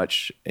very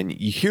much, and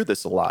you hear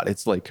this a lot.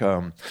 It's like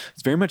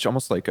it's very much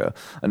almost like a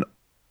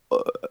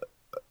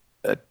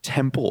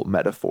temple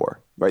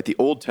metaphor, right? The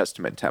Old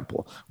Testament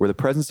temple, where the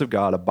presence of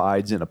God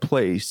abides in a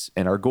place,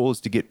 and our goal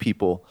is to get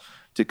people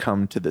to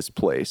come to this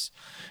place.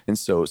 And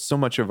so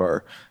much of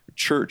our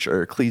church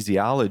or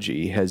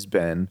ecclesiology has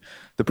been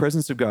the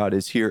presence of God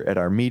is here at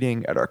our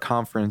meeting, at our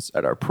conference,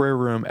 at our prayer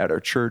room, at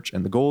our church,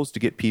 and the goal is to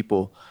get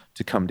people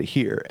to come to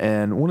here.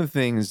 And one of the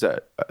things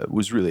that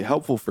was really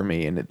helpful for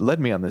me, and it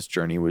led me on this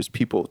journey, was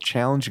people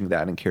challenging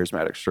that in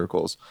charismatic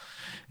circles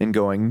and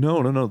going,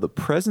 no, the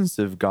presence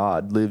of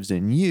God lives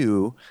in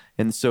you.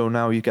 And so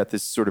now you've got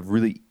this sort of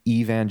really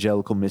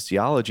evangelical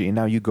missiology, and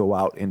now you go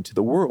out into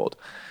the world.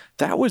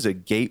 That was a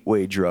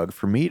gateway drug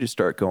for me to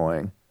start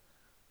going,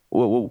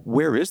 well,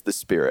 where is the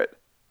Spirit?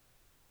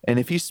 And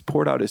if He's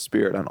poured out His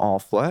Spirit on all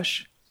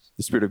flesh,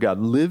 the Spirit of God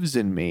lives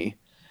in me,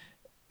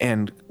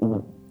 and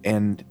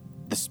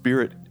the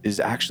Spirit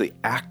is actually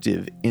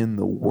active in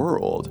the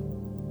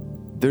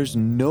world. There's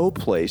no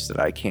place that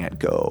I can't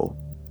go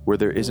where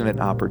there isn't an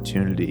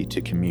opportunity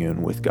to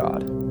commune with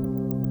God.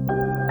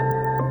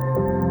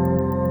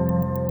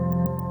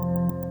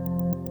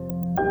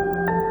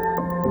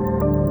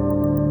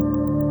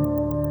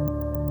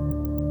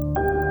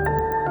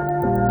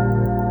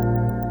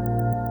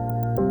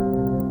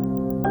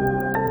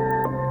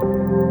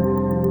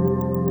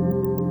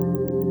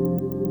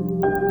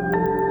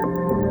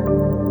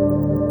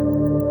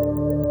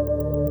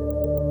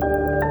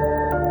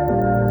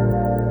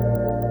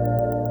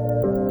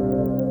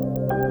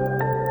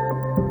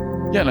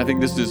 Yeah, and I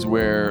think this is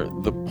where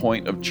the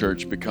point of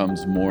church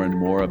becomes more and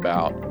more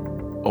about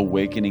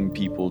awakening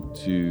people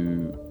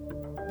to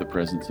the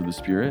presence of the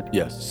Spirit.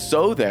 Yes.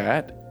 So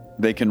that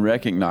they can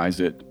recognize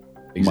it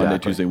Monday, Exactly.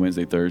 Tuesday,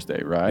 Wednesday,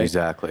 Thursday, right?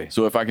 Exactly.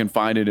 So if I can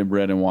find it in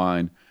bread and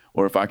wine,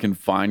 or if I can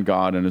find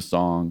God in a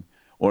song,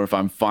 or if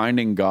I'm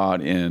finding God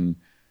in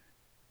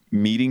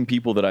meeting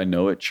people that I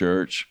know at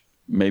church,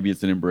 maybe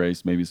it's an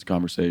embrace, maybe it's a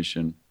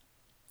conversation,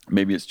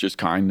 maybe it's just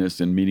kindness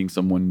and meeting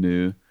someone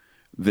new,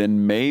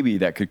 then maybe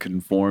that could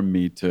conform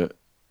me to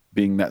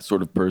being that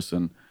sort of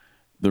person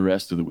the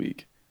rest of the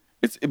week.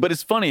 But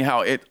it's funny how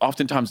it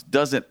oftentimes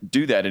doesn't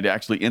do that. It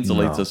actually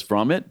insulates us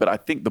from it. But I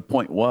think the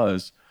point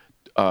was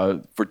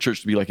for church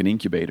to be like an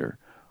incubator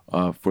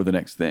for the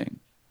next thing.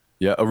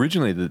 Yeah,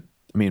 originally,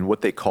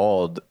 what they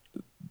called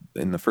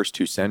in the first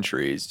 2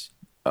 centuries,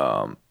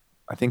 I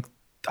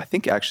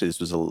think actually this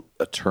was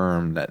a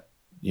term that,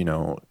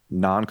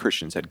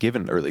 non-Christians had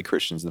given early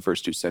Christians in the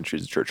first 2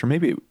 centuries of the church, or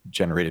maybe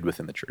generated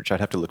within the church. I'd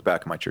have to look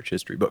back at my church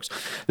history books.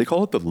 They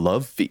call it the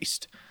love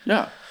feast.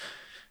 Yeah.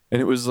 And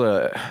it was,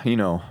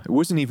 it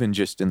wasn't even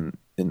just in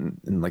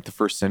like the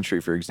first century,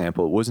 for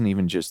example, it wasn't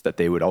even just that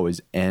they would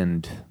always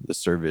end the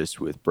service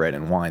with bread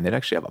and wine. They'd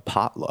actually have a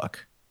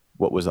potluck.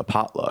 What was a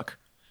potluck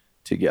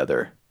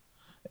together?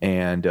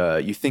 And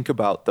you think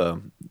about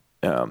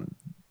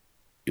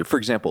for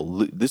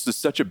example, this is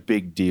such a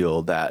big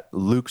deal that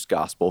Luke's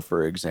gospel,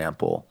 for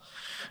example,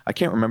 I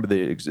can't remember the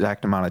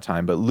exact amount of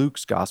time, but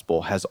Luke's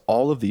gospel has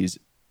all of these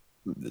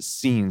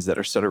scenes that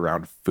are set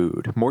around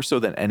food, more so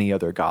than any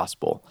other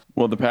gospel.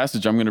 Well, the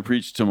passage I'm going to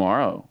preach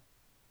tomorrow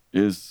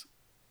is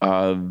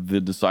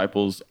the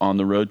disciples on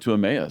the road to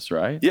Emmaus,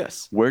 right?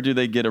 Yes. Where do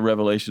they get a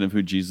revelation of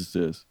who Jesus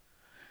is?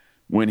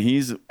 When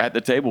he's at the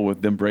table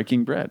with them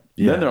breaking bread.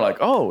 Yeah. Then they're like,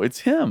 oh,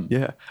 it's him.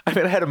 Yeah. I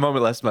mean, I had a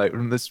moment last night,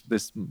 and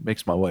this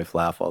makes my wife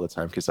laugh all the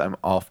time because I'm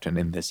often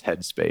in this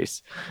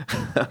headspace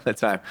at the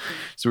time.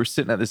 So we're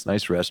sitting at this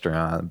nice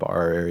restaurant,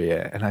 bar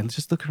area, and I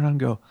just look around and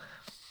go,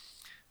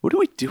 what are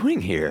we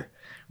doing here?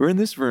 We're in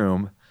this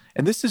room,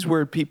 and this is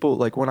where people,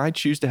 like when I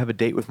choose to have a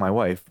date with my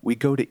wife, we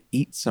go to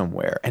eat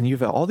somewhere, and you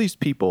have all these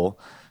people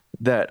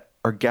that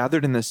are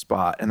gathered in this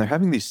spot, and they're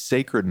having these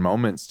sacred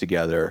moments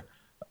together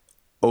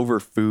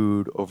over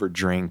food, over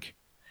drink.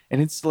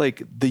 And it's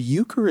like the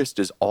Eucharist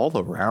is all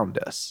around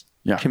us.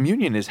 Yeah.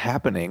 Communion is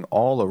happening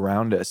all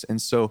around us. And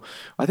so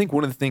I think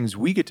one of the things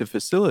we get to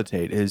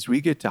facilitate is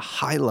we get to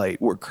highlight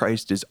where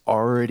Christ is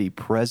already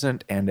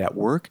present and at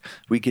work.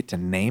 We get to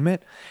name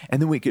it.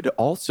 And then we get to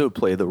also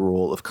play the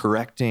role of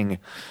correcting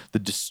the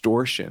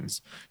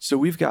distortions. So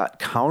we've got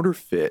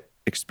counterfeit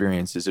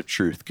experiences of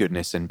truth,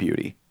 goodness, and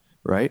beauty,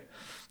 right?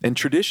 And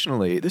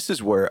traditionally, this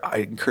is where I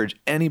encourage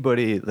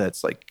anybody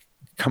that's like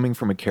coming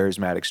from a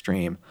charismatic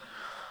stream,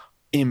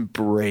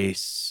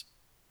 embrace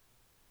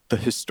the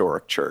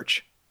historic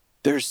church.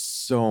 There's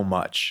so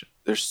much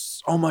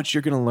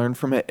you're going to learn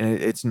from it. And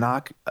it's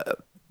not,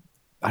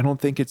 I don't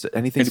think it's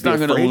anything It's to be not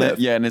going afraid to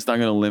of. and it's not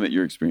going to limit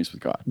your experience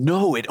with God.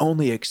 No, it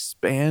only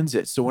expands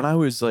it. So when I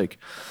was like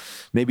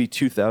maybe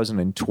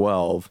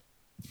 2012,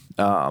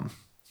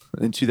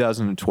 in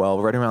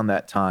 2012, right around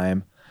that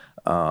time,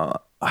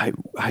 I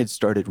had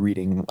started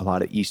reading a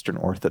lot of Eastern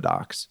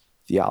Orthodox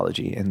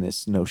theology and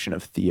this notion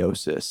of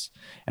theosis.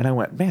 And I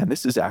went, man,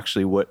 this is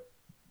actually what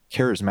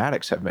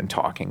charismatics have been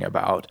talking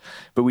about,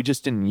 but we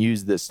just didn't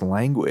use this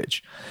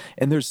language.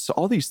 And there's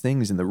all these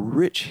things in the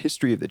rich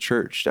history of the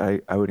church. I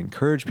would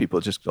encourage people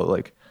to just go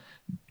like,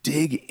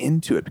 dig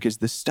into it, because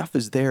this stuff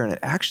is there and it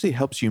actually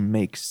helps you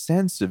make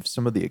sense of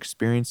some of the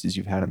experiences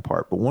you've had in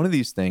part. But one of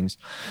these things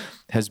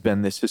has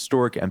been this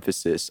historic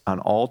emphasis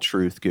on all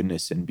truth,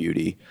 goodness, and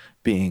beauty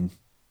being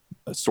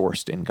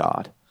sourced in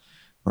God,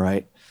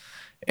 right?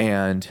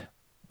 And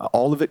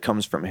all of it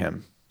comes from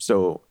him.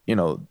 So,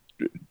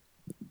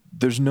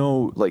 there's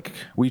no, like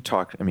we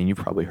talk, I mean, you've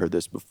probably heard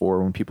this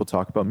before when people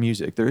talk about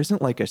music, there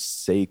isn't like a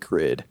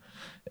sacred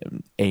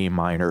A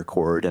minor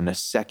chord and a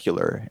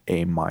secular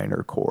A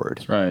minor chord.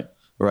 That's right.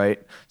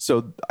 Right.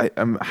 So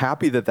I'm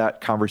happy that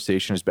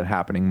conversation has been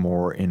happening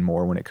more and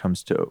more when it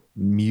comes to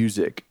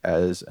music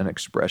as an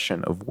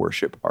expression of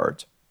worship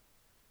art.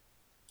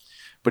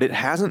 But it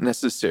hasn't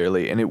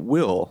necessarily, and it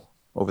will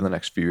over the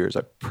next few years,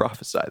 I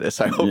prophesy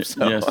this, I hope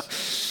so,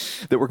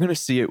 Yes. that we're going to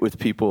see it with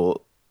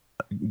people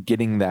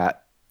getting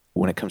that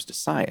when it comes to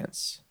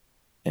science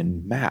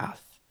and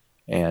math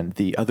and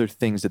the other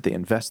things that they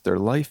invest their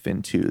life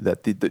into,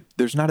 that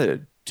there's not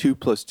a 2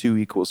 +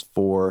 2 =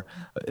 4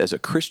 as a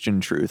Christian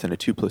truth and a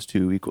 2 +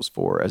 2 =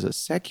 4 as a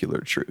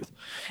secular truth.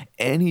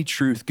 Any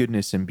truth,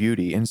 goodness, and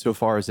beauty,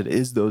 insofar as it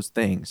is those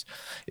things,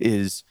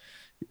 is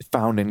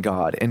found in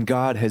God. And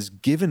God has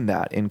given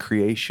that in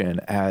creation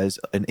as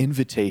an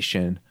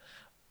invitation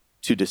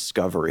to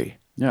discovery.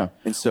 Yeah.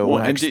 And so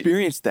when I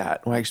experienced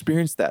that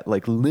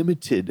like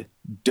limited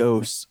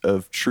dose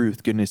of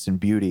truth, goodness, and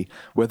beauty,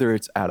 whether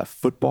it's at a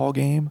football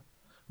game,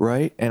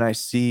 right? And I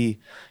see,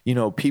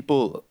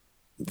 people,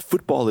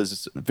 football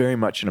is very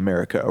much in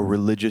America a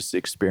religious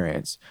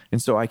experience.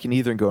 And so I can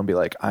either go and be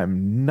like,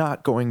 I'm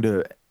not going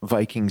to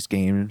Vikings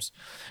games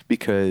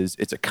because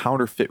it's a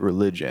counterfeit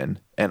religion.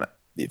 And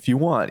if you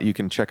want, you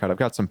can check out, I've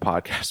got some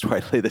podcasts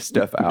where I lay this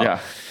stuff out. Yeah.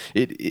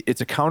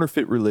 It's a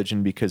counterfeit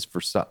religion because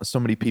for so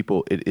many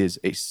people, it is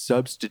a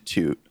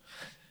substitute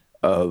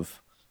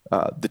of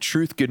the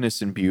truth,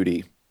 goodness, and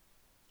beauty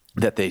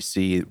that they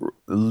see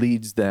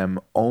leads them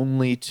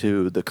only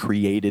to the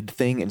created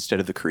thing instead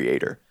of the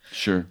creator.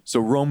 Sure. So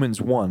Romans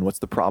 1, what's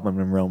the problem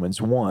in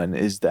Romans 1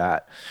 is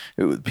that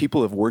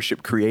people have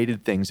worshiped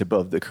created things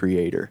above the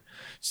creator.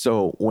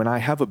 So when I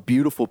have a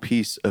beautiful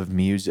piece of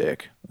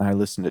music, and I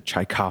listen to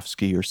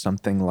Tchaikovsky or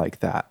something like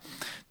that,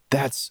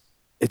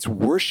 it's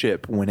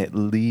worship when it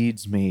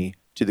leads me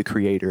to the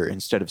creator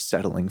instead of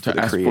settling for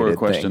the created thing. To ask for a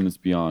question thing. that's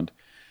beyond.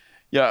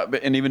 Yeah,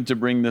 and even to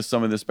bring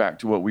some of this back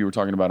to what we were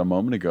talking about a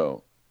moment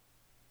ago,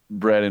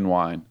 bread and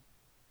wine,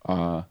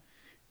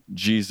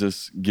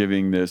 Jesus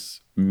giving this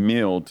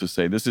meal to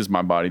say, this is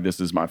my body, this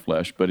is my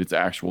flesh, but it's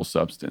actual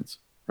substance,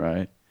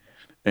 right?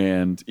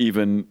 And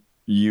even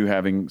you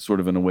having sort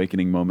of an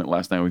awakening moment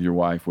last night with your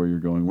wife where you're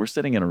going, we're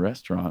sitting in a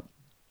restaurant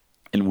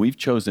and we've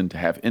chosen to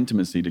have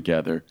intimacy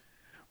together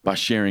by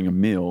sharing a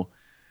meal,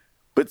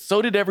 but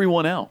so did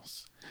everyone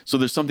else. So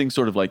there's something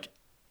sort of like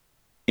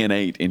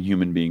innate in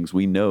human beings.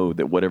 We know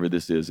that whatever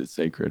this is, it's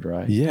sacred,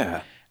 right?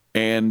 Yeah.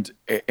 And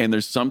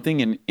there's something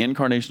in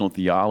incarnational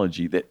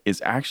theology that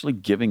is actually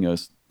giving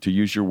us, to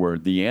use your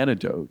word, the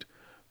antidote,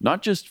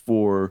 not just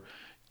for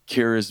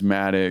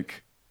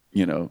charismatic,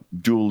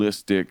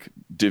 dualistic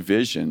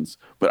divisions,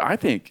 but I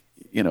think,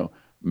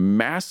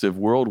 massive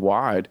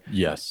worldwide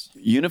Yes,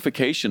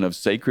 unification of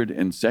sacred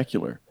and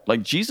secular.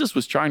 Like Jesus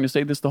was trying to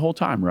say this the whole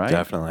time, right?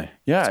 definitely.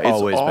 Yeah, It's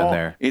always been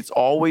there. It's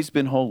always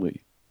been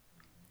holy.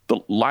 The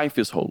life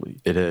is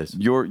holy. It is.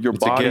 Your It's a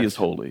body gift. is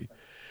holy.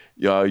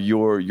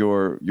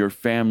 Your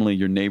family,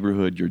 your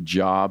neighborhood, your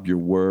job, your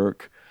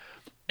work,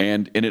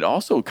 and it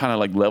also kind of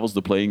like levels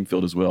the playing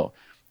field as well.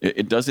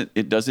 It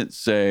doesn't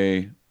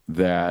say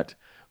that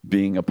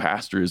being a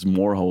pastor is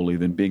more holy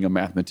than being a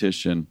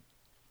mathematician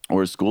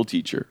or a school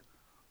teacher,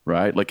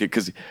 right? Like,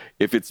 because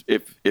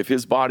if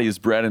his body is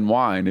bread and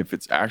wine, if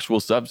it's actual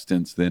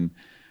substance, then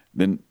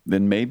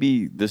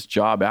maybe this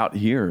job out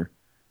here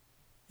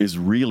is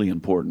really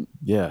important.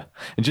 Yeah.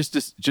 And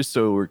just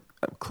so we're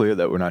clear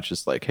that we're not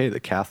just like, hey, the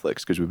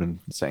Catholics, because we've been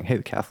saying, hey,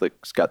 the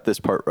Catholics got this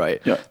part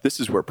right. Yeah. This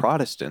is where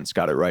Protestants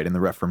got it right in the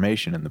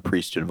Reformation and the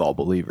priesthood of all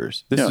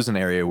believers. This Yeah. is an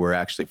area where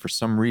actually, for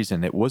some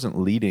reason, it wasn't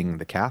leading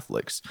the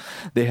Catholics.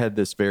 They had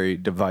this very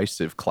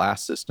divisive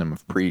class system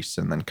of priests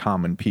and then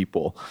common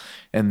people.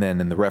 And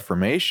then in the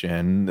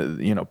Reformation,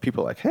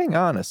 people are like, hang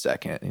on a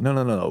second.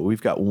 No.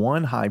 We've got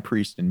one high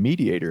priest and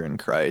mediator in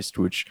Christ,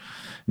 which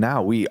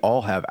now we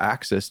all have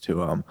access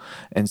to him.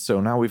 And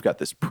so now we've got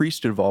this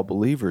priesthood of all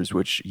believers,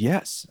 which, yes,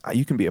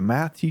 you can be a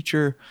math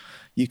teacher,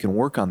 you can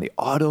work on the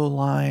auto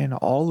line.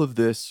 All of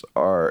this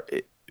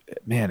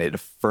it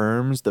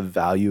affirms the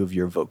value of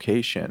your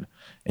vocation.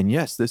 And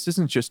yes, this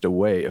isn't just a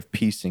way of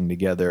piecing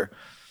together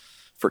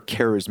for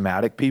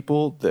charismatic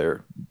people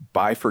their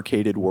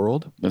bifurcated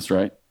world. That's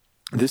right.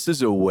 This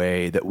is a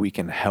way that we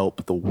can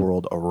help the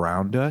world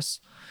around us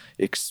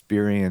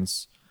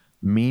experience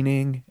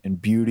meaning and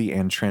beauty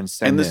and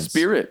transcendence. And the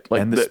Spirit,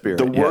 like and the Spirit,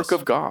 the work yes.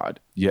 of God.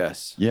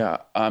 Yes. Yeah,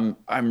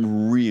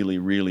 I'm really,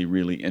 really,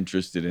 really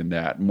interested in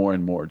that more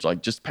and more. It's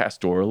like just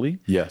pastorally,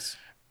 Yes.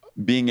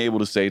 being able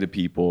to say to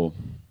people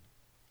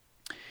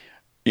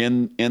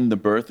in the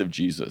birth of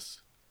Jesus,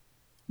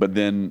 but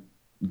then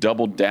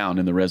double down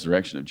in the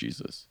resurrection of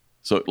Jesus.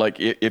 So like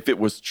if it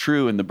was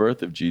true in the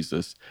birth of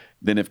Jesus,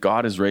 then if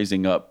God is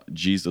raising up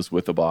Jesus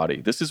with a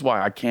body, this is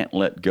why I can't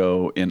let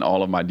go in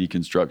all of my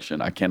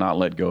deconstruction. I cannot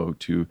let go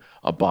to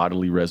a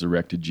bodily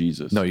resurrected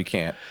Jesus. No, you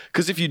can't.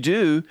 Because if you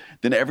do,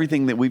 then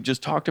everything that we've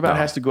just talked about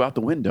has to go out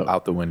the window.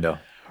 Out the window.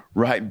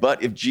 Right.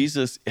 But if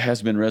Jesus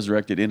has been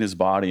resurrected in his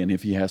body and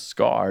if he has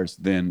scars,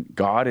 then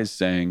God is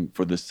saying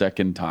for the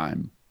second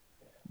time,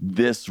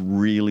 this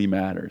really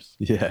matters.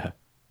 Yeah.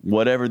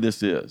 Whatever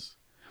this is.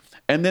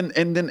 And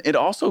then it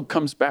also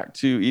comes back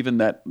to even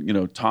that,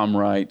 Tom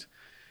Wright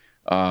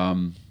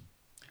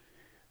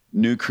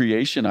new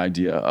creation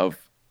idea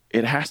of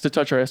it has to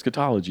touch our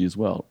eschatology as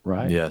well,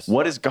 right? Yes.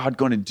 What is God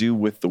going to do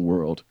with the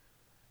world?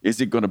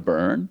 Is it going to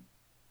burn?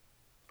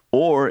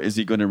 Or is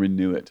he going to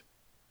renew it?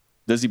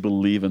 Does he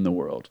believe in the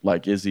world?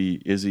 Like, has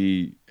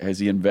he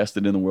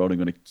invested in the world and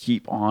going to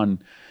keep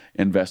on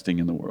investing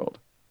in the world?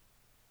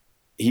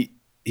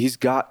 He's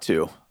got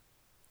to.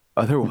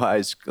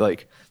 Otherwise,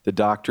 like the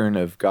doctrine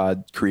of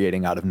God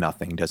creating out of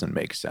nothing doesn't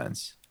make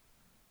sense.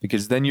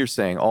 Because then you're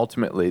saying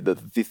ultimately the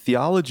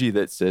theology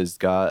that says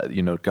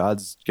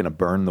God's going to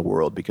burn the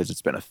world because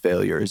it's been a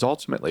failure is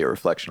ultimately a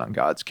reflection on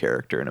God's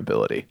character and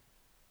ability.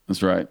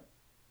 That's right.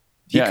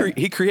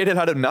 He created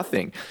out of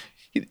nothing.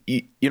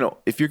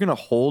 If you're going to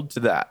hold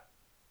to that,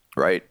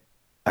 right?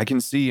 I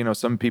can see,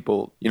 some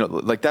people,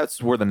 like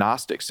that's where the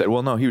Gnostics said,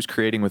 well, no, he was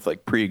creating with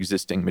like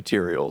pre-existing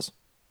materials.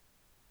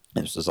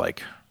 This is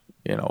like,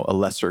 a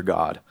lesser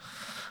God.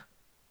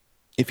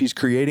 If he's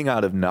creating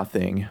out of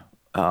nothing,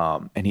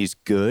 and he's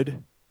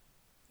good,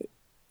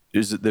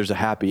 there's a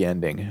happy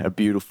ending, a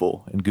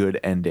beautiful and good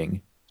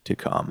ending to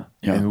come.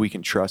 Yeah. And we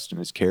can trust in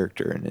his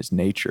character and his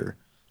nature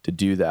to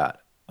do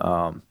that.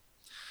 And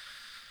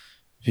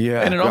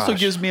it also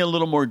gives me a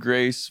little more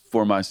grace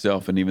for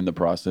myself and even the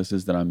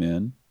processes that I'm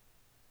in.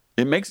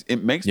 It makes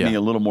me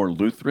a little more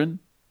Lutheran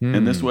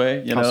in this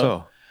way, How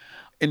so?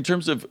 in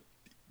terms of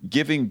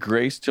giving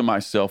grace to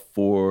myself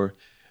for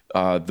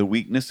the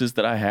weaknesses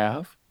that I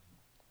have.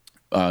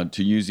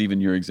 To use even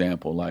your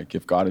example, like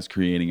if God is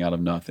creating out of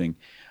nothing,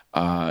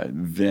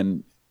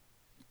 then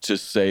to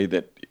say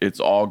that it's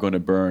all going to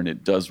burn,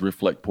 it does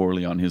reflect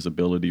poorly on his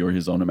ability or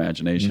his own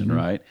imagination,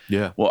 right?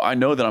 Yeah. Well, I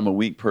know that I'm a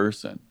weak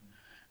person.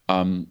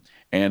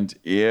 And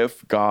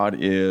if God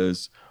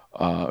is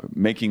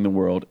making the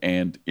world,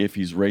 and if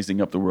he's raising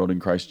up the world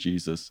in Christ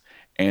Jesus,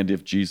 and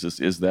if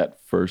Jesus is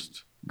that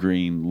first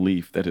green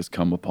leaf that has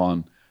come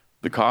upon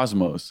the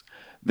cosmos,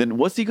 then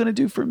what's he going to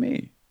do for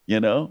me?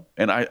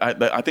 And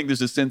I think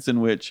there's a sense in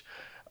which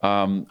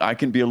I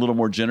can be a little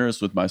more generous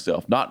with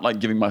myself, not like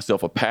giving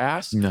myself a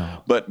pass,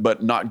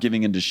 but not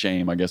giving into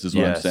shame, I guess is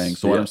what I'm saying.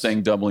 So what I'm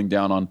saying, doubling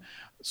down on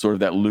sort of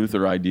that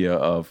Luther idea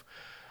of,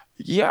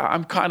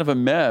 I'm kind of a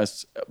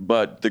mess,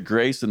 but the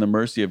grace and the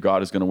mercy of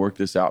God is going to work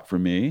this out for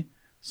me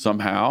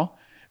somehow.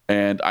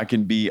 And I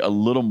can be a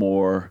little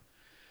more,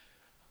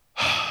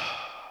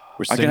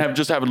 I can have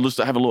a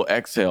little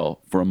exhale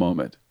for a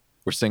moment.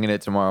 We're singing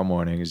it tomorrow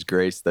morning. Is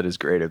grace that is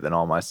greater than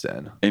all my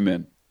sin.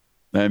 Amen.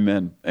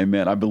 Amen.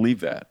 Amen. I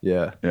believe that.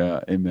 Yeah. Yeah.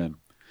 Amen.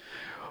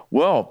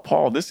 Well,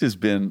 Paul, this has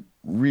been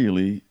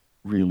really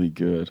really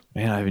good.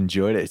 Man, I've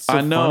enjoyed it. It's so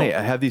I know. funny.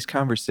 I have these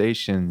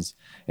conversations,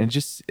 and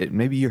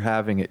maybe you're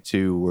having it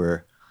too,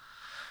 where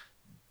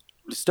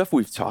the stuff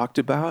we've talked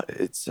about,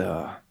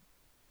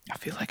 I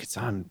feel like it's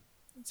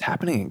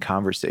happening in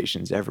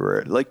conversations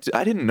everywhere. Like,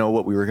 I didn't know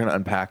what we were going to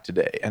unpack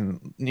today.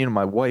 And,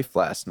 my wife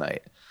last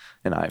night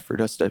and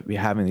for us to be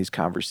having these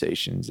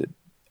conversations,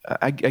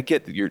 I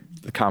get that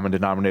the common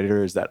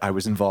denominator is that I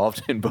was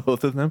involved in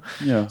both of them.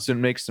 Yeah. So it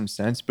makes some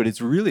sense. But it's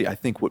really, I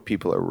think what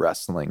people are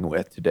wrestling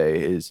with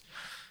today is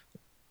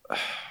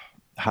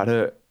how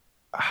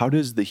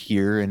does the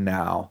here and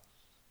now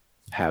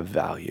have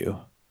value?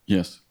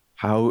 Yes.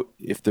 How,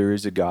 if there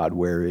is a God,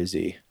 where is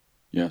he?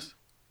 Yes.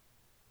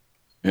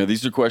 Yeah,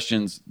 these are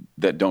questions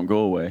that don't go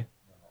away,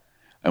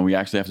 and we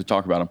actually have to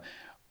talk about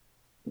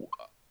them.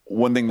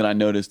 One thing that I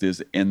noticed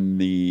is in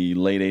the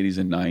late 80s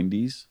and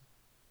 90s,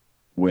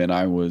 when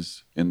I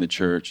was in the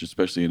church,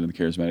 especially in the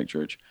charismatic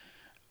church,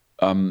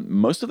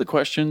 most of the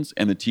questions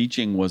and the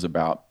teaching was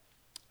about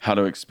how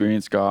to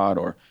experience God,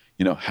 or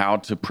how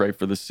to pray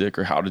for the sick,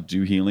 or how to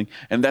do healing.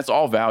 And that's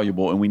all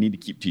valuable, and we need to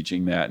keep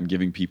teaching that and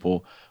giving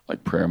people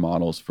like prayer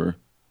models for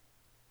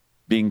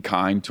being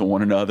kind to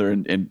one another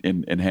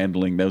and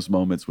handling those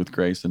moments with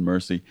grace and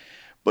mercy.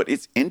 But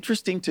it's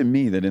interesting to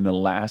me that in the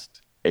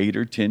last 8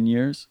 or 10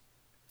 years,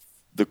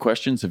 the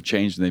questions have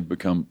changed and they've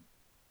become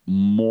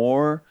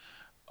more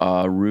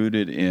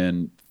rooted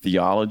in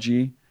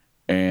theology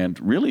and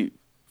really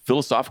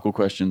philosophical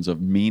questions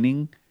of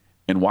meaning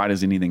and why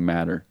does anything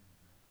matter.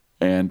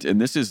 And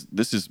this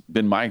has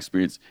been my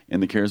experience in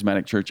the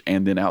charismatic church,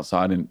 and then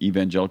outside in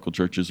evangelical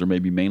churches, or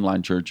maybe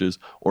mainline churches,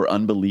 or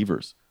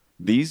unbelievers.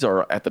 These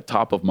are at the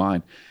top of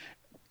mind.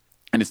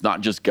 And it's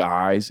not just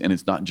guys, and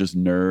it's not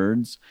just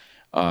nerds.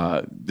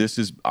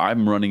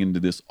 I'm running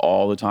into this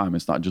all the time.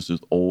 It's not just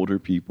with older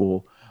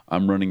people.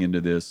 I'm running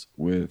into this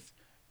with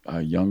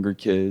younger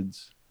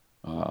kids,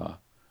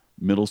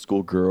 middle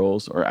school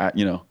girls, or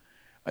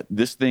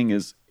this thing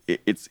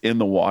it's in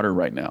the water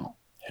right now.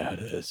 Yeah, it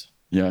is.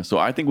 Yeah, so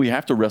I think we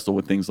have to wrestle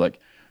with things like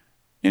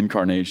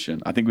incarnation.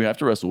 I think we have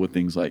to wrestle with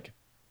things like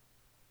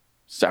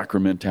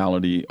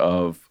sacramentality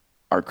of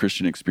our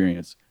Christian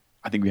experience.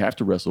 I think we have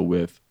to wrestle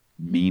with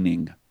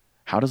meaning.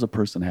 How does a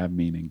person have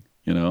meaning,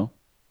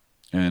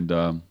 And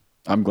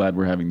I'm glad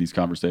we're having these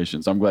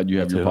conversations. I'm glad you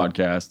have your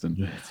podcast,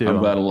 and I'm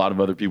glad a lot of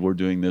other people are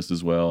doing this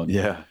as well. And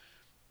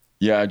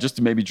yeah, just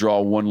to maybe draw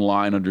one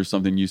line under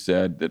something you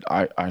said that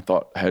I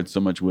thought had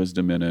so much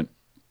wisdom in it.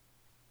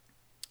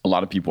 A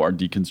lot of people are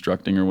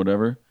deconstructing or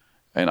whatever.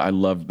 And I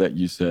love that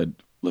you said,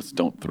 let's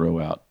don't throw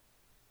out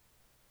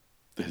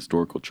the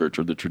historical church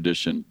or the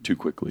tradition too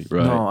quickly,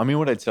 right? No, I mean,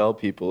 what I tell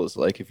people is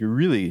like, if you're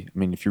really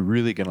going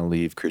to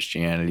leave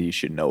Christianity, you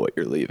should know what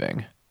you're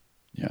leaving.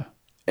 Yeah.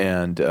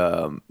 And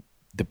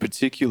the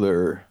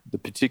particular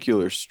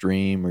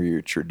stream or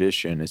your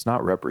tradition is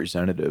not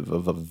representative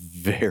of a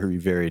very,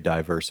 very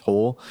diverse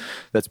whole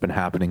that's been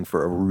happening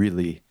for a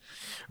really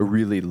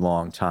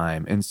long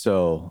time. And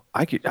so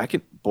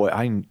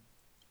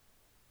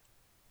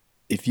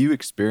if you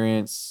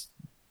experience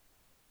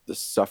the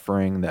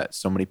suffering that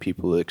so many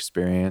people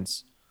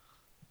experience,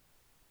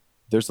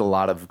 there's a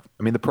lot of,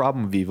 the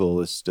problem of evil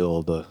is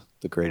still the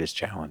greatest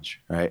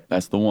challenge, right?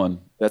 That's the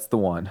one.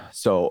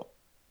 So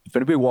if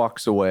anybody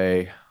walks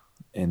away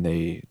and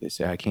they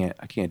say, I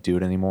can't do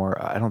it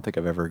anymore, I don't think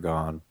I've ever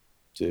gone,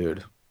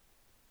 dude,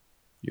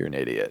 you're an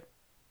idiot.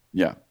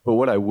 Yeah. But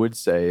what I would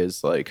say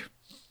is, like,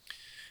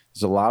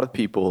 there's a lot of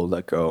people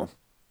that go,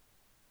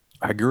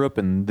 I grew up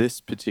in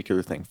this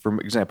particular thing. For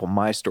example,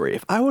 my story.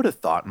 If I would have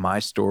thought my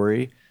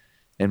story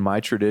and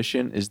my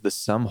tradition is the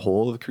sum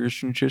whole of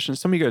Christian tradition,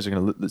 some people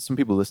listen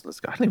to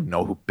this, I don't even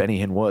know who Benny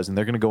Hinn was, and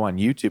they're going to go on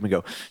YouTube and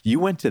go, you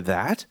went to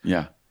that?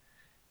 Yeah.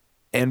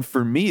 And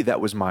for me,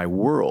 that was my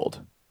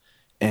world.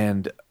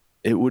 And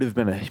it would have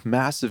been a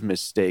massive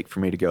mistake for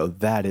me to go,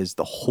 that is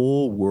the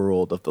whole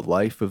world of the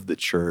life of the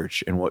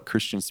church and what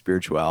Christian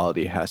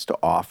spirituality has to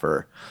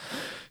offer.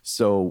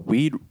 So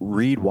we'd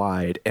read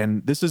wide.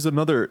 And this is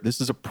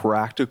a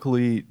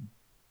practically,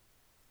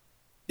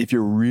 if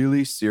you're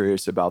really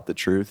serious about the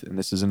truth, and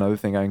this is another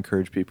thing I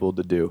encourage people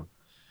to do,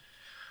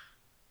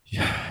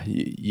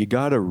 you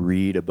got to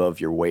read above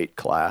your weight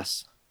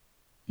class.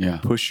 Yeah.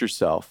 Push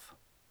yourself.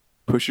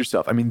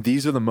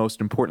 These are the most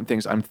important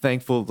things. I'm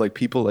thankful, like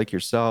people like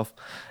yourself,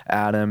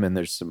 Adam, and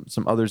there's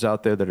some others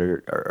out there that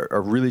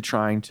are really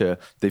trying to,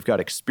 they've got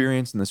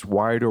experience in this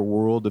wider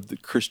world of the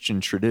Christian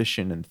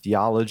tradition and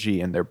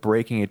theology, and they're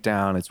breaking it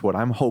down. It's what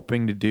I'm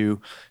hoping to do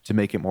to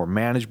make it more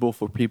manageable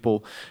for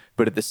people.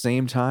 But at the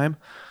same time,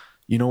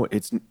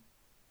 it's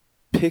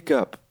pick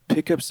up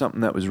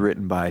something that was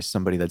written by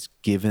somebody that's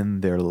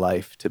given their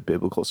life to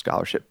biblical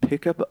scholarship.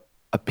 Pick up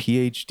a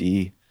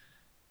PhD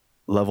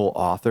level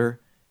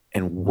author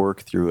and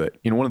work through it.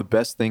 One of the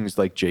best things,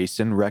 like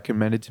Jason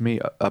recommended to me,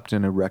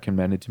 Upton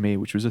recommended to me,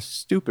 which was a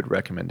stupid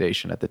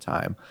recommendation at the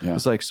time. Yeah. It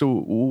was like, so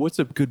what's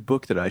a good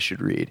book that I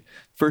should read?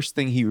 First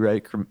thing he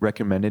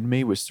recommended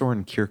me was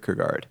Soren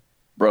Kierkegaard.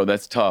 Bro,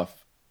 that's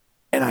tough.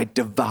 And I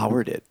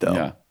devoured it, though.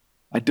 Yeah.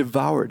 I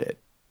devoured it.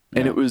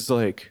 And it was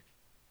like,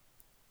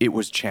 it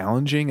was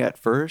challenging at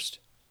first,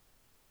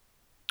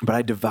 but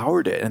I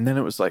devoured it. And then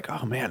it was like,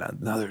 oh man,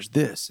 now there's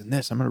this and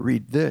this. I'm going to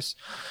read this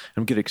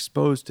and get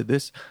exposed to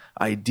this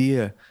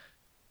idea.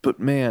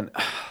 But man,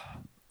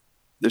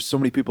 there's so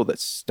many people that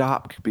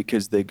stop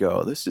because they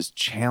go, this is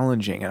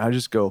challenging. And I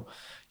just go,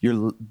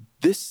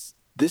 this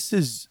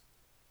is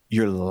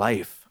your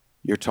life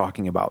you're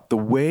talking about. The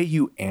way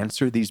you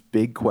answer these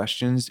big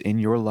questions in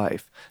your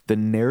life, the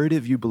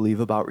narrative you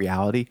believe about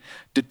reality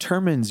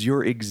determines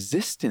your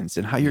existence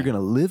and how you're going to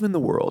live in the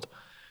world.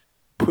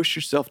 Push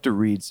yourself to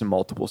read some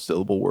multiple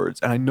syllable words.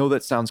 And I know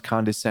that sounds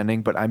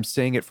condescending, but I'm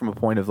saying it from a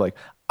point of like,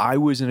 I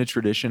was in a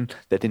tradition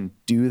that didn't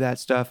do that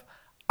stuff.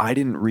 I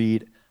didn't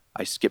read.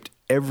 I skipped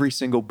every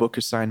single book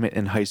assignment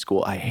in high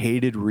school. I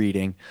hated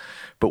reading.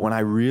 But when I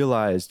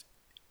realized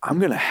I'm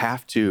going to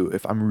have to,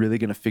 if I'm really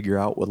going to figure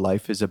out what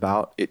life is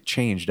about, it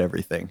changed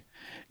everything.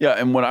 Yeah.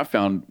 And what I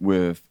found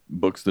with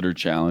books that are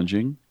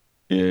challenging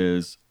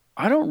is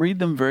I don't read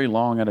them very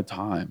long at a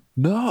time.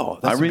 No,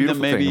 that's I read them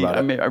maybe,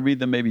 I read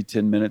them maybe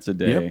 10 minutes a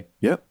day.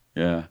 Yep.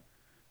 Yeah.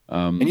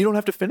 And you don't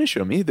have to finish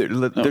them either.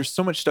 No. There's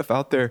so much stuff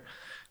out there.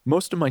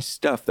 Most of my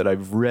stuff that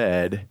I've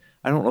read,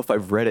 I don't know if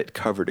I've read it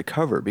cover to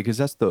cover, because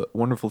that's the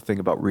wonderful thing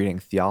about reading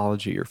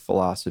theology or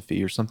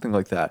philosophy or something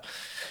like that,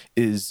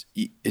 is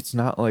it's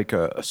not like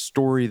a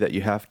story that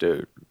you have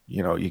to,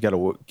 you got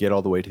to get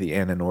all the way to the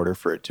end in order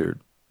for it to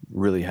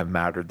really have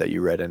mattered that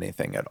you read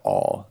anything at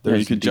all.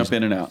 You can jump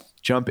in and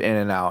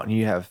out. And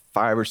you have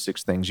 5 or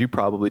 6 things. You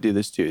probably do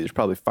this too. There's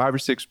probably 5 or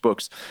 6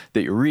 books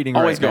that you're reading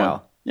always right going.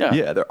 now.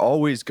 Yeah, they're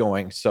always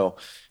going. So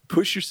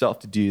push yourself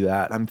to do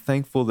that. I'm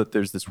thankful that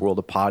there's this world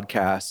of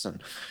podcasts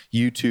and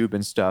YouTube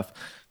and stuff,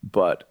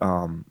 but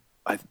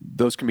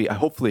those can be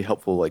hopefully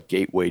helpful, like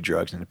gateway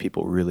drugs, and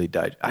people really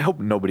die. I hope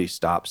nobody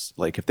stops.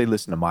 Like if they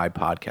listen to my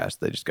podcast,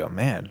 they just go,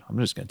 man, I'm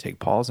just going to take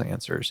Paul's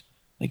answers.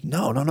 Like,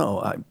 no.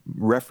 I'm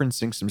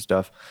referencing some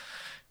stuff.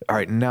 All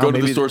right, now go to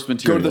the source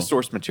material. Go to the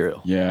source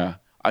material. Yeah.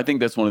 I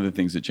think that's one of the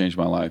things that changed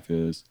my life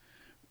is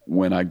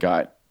when I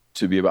got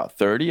to be about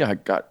 30, I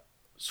got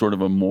sort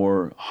of a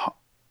more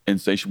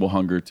insatiable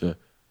hunger to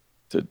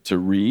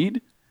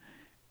read.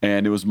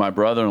 And it was my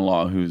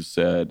brother-in-law who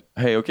said,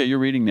 hey, okay, you're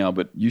reading now,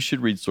 but you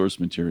should read source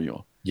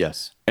material.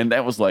 Yes. And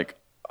that was like,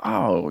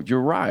 oh,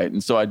 you're right.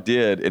 And so I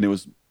did. And it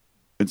was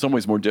in some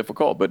ways more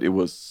difficult, but it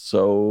was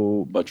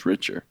so much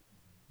richer.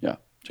 Yeah.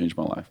 Changed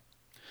my life.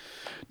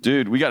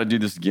 Dude, we got to do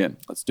this again.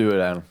 Let's do it,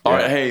 Adam. All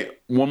right. Hey,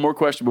 one more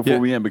question before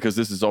we end, because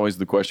this is always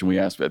the question we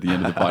ask at the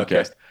end of the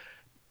podcast. Okay.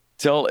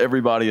 Tell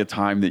everybody a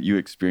time that you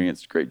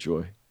experienced great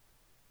joy.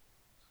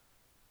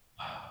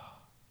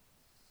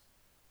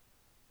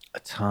 A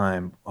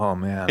time. Oh,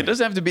 man. It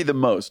doesn't have to be the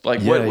most.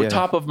 Like what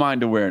top of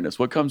mind awareness?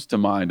 What comes to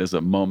mind as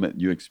a moment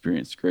you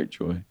experienced great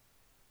joy?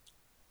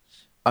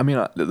 I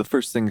mean, the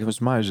first thing that comes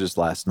to mind is just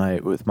last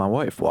night with my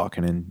wife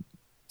walking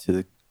into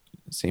the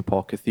St.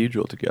 Paul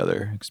Cathedral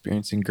together,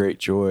 experiencing great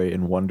joy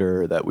and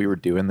wonder that we were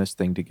doing this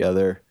thing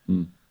together,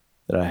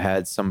 that I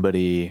had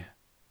somebody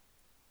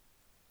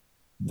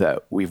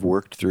that we've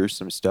worked through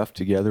some stuff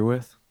together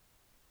with.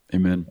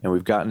 Amen. And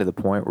we've gotten to the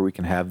point where we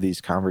can have these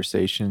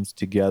conversations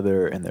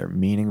together and they're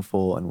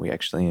meaningful and we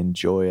actually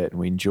enjoy it and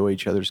we enjoy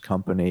each other's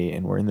company,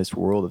 and we're in this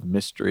world of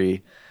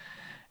mystery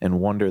and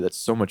wonder that's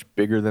so much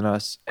bigger than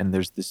us. And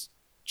there's this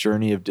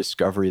journey of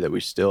discovery that we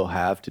still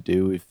have to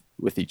do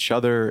with each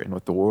other and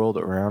with the world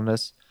around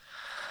us.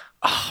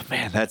 Oh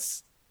man,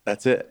 that's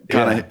it.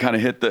 Kind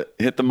of hit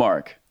the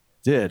mark.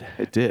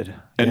 It did.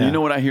 And you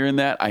know what I hear in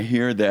that? I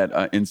hear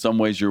that in some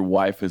ways your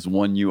wife has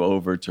won you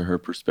over to her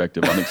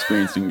perspective on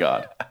experiencing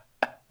God.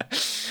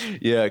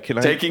 Yeah.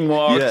 Taking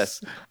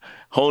walks,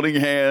 holding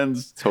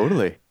hands.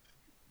 Totally.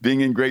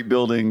 Being in great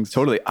buildings.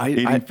 Totally.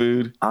 Eating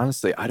food.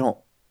 Honestly,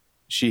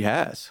 she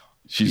has.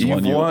 She's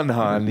won you. You've won,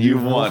 hon.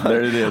 You've won.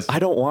 There it is. I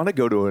don't want to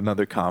go to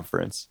another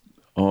conference.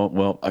 Oh,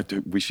 well,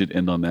 we should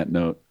end on that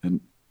note. And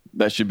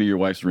that should be your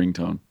wife's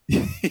ringtone.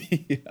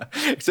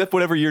 Except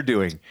whatever you're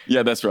doing.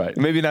 Yeah, that's right.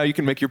 Maybe now you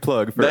can make your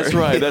plug. That's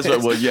right.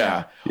 Well,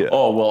 yeah.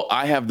 Oh, well,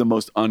 I have the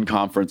most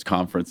unconference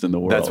conference in the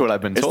world. That's what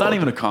I've been told. It's not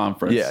even a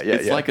conference.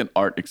 It's like an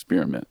art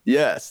experiment.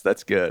 Yes,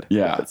 that's good.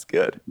 Yeah. That's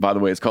good. By the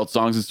way, it's called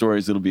Songs and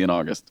Stories. It'll be in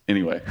August.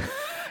 Anyway.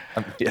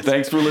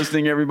 Thanks for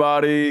listening,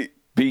 everybody.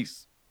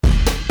 Peace.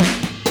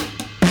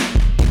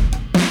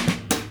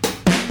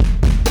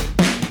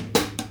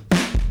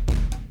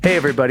 Hey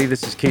everybody,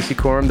 this is Casey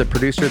Corum, the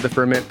producer of the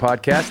Ferment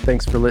Podcast.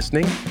 Thanks for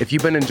listening. If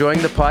you've been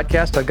enjoying the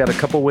podcast, I've got a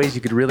couple ways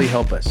you could really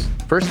help us.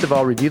 First of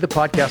all, review the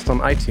podcast on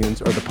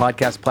iTunes or the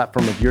podcast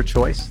platform of your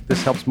choice.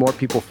 This helps more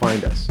people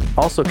find us.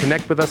 Also,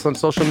 connect with us on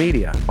social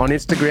media, on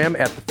Instagram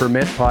at the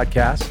Ferment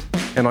Podcast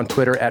and on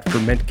Twitter at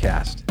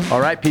FermentCast.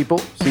 All right, people,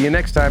 see you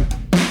next time.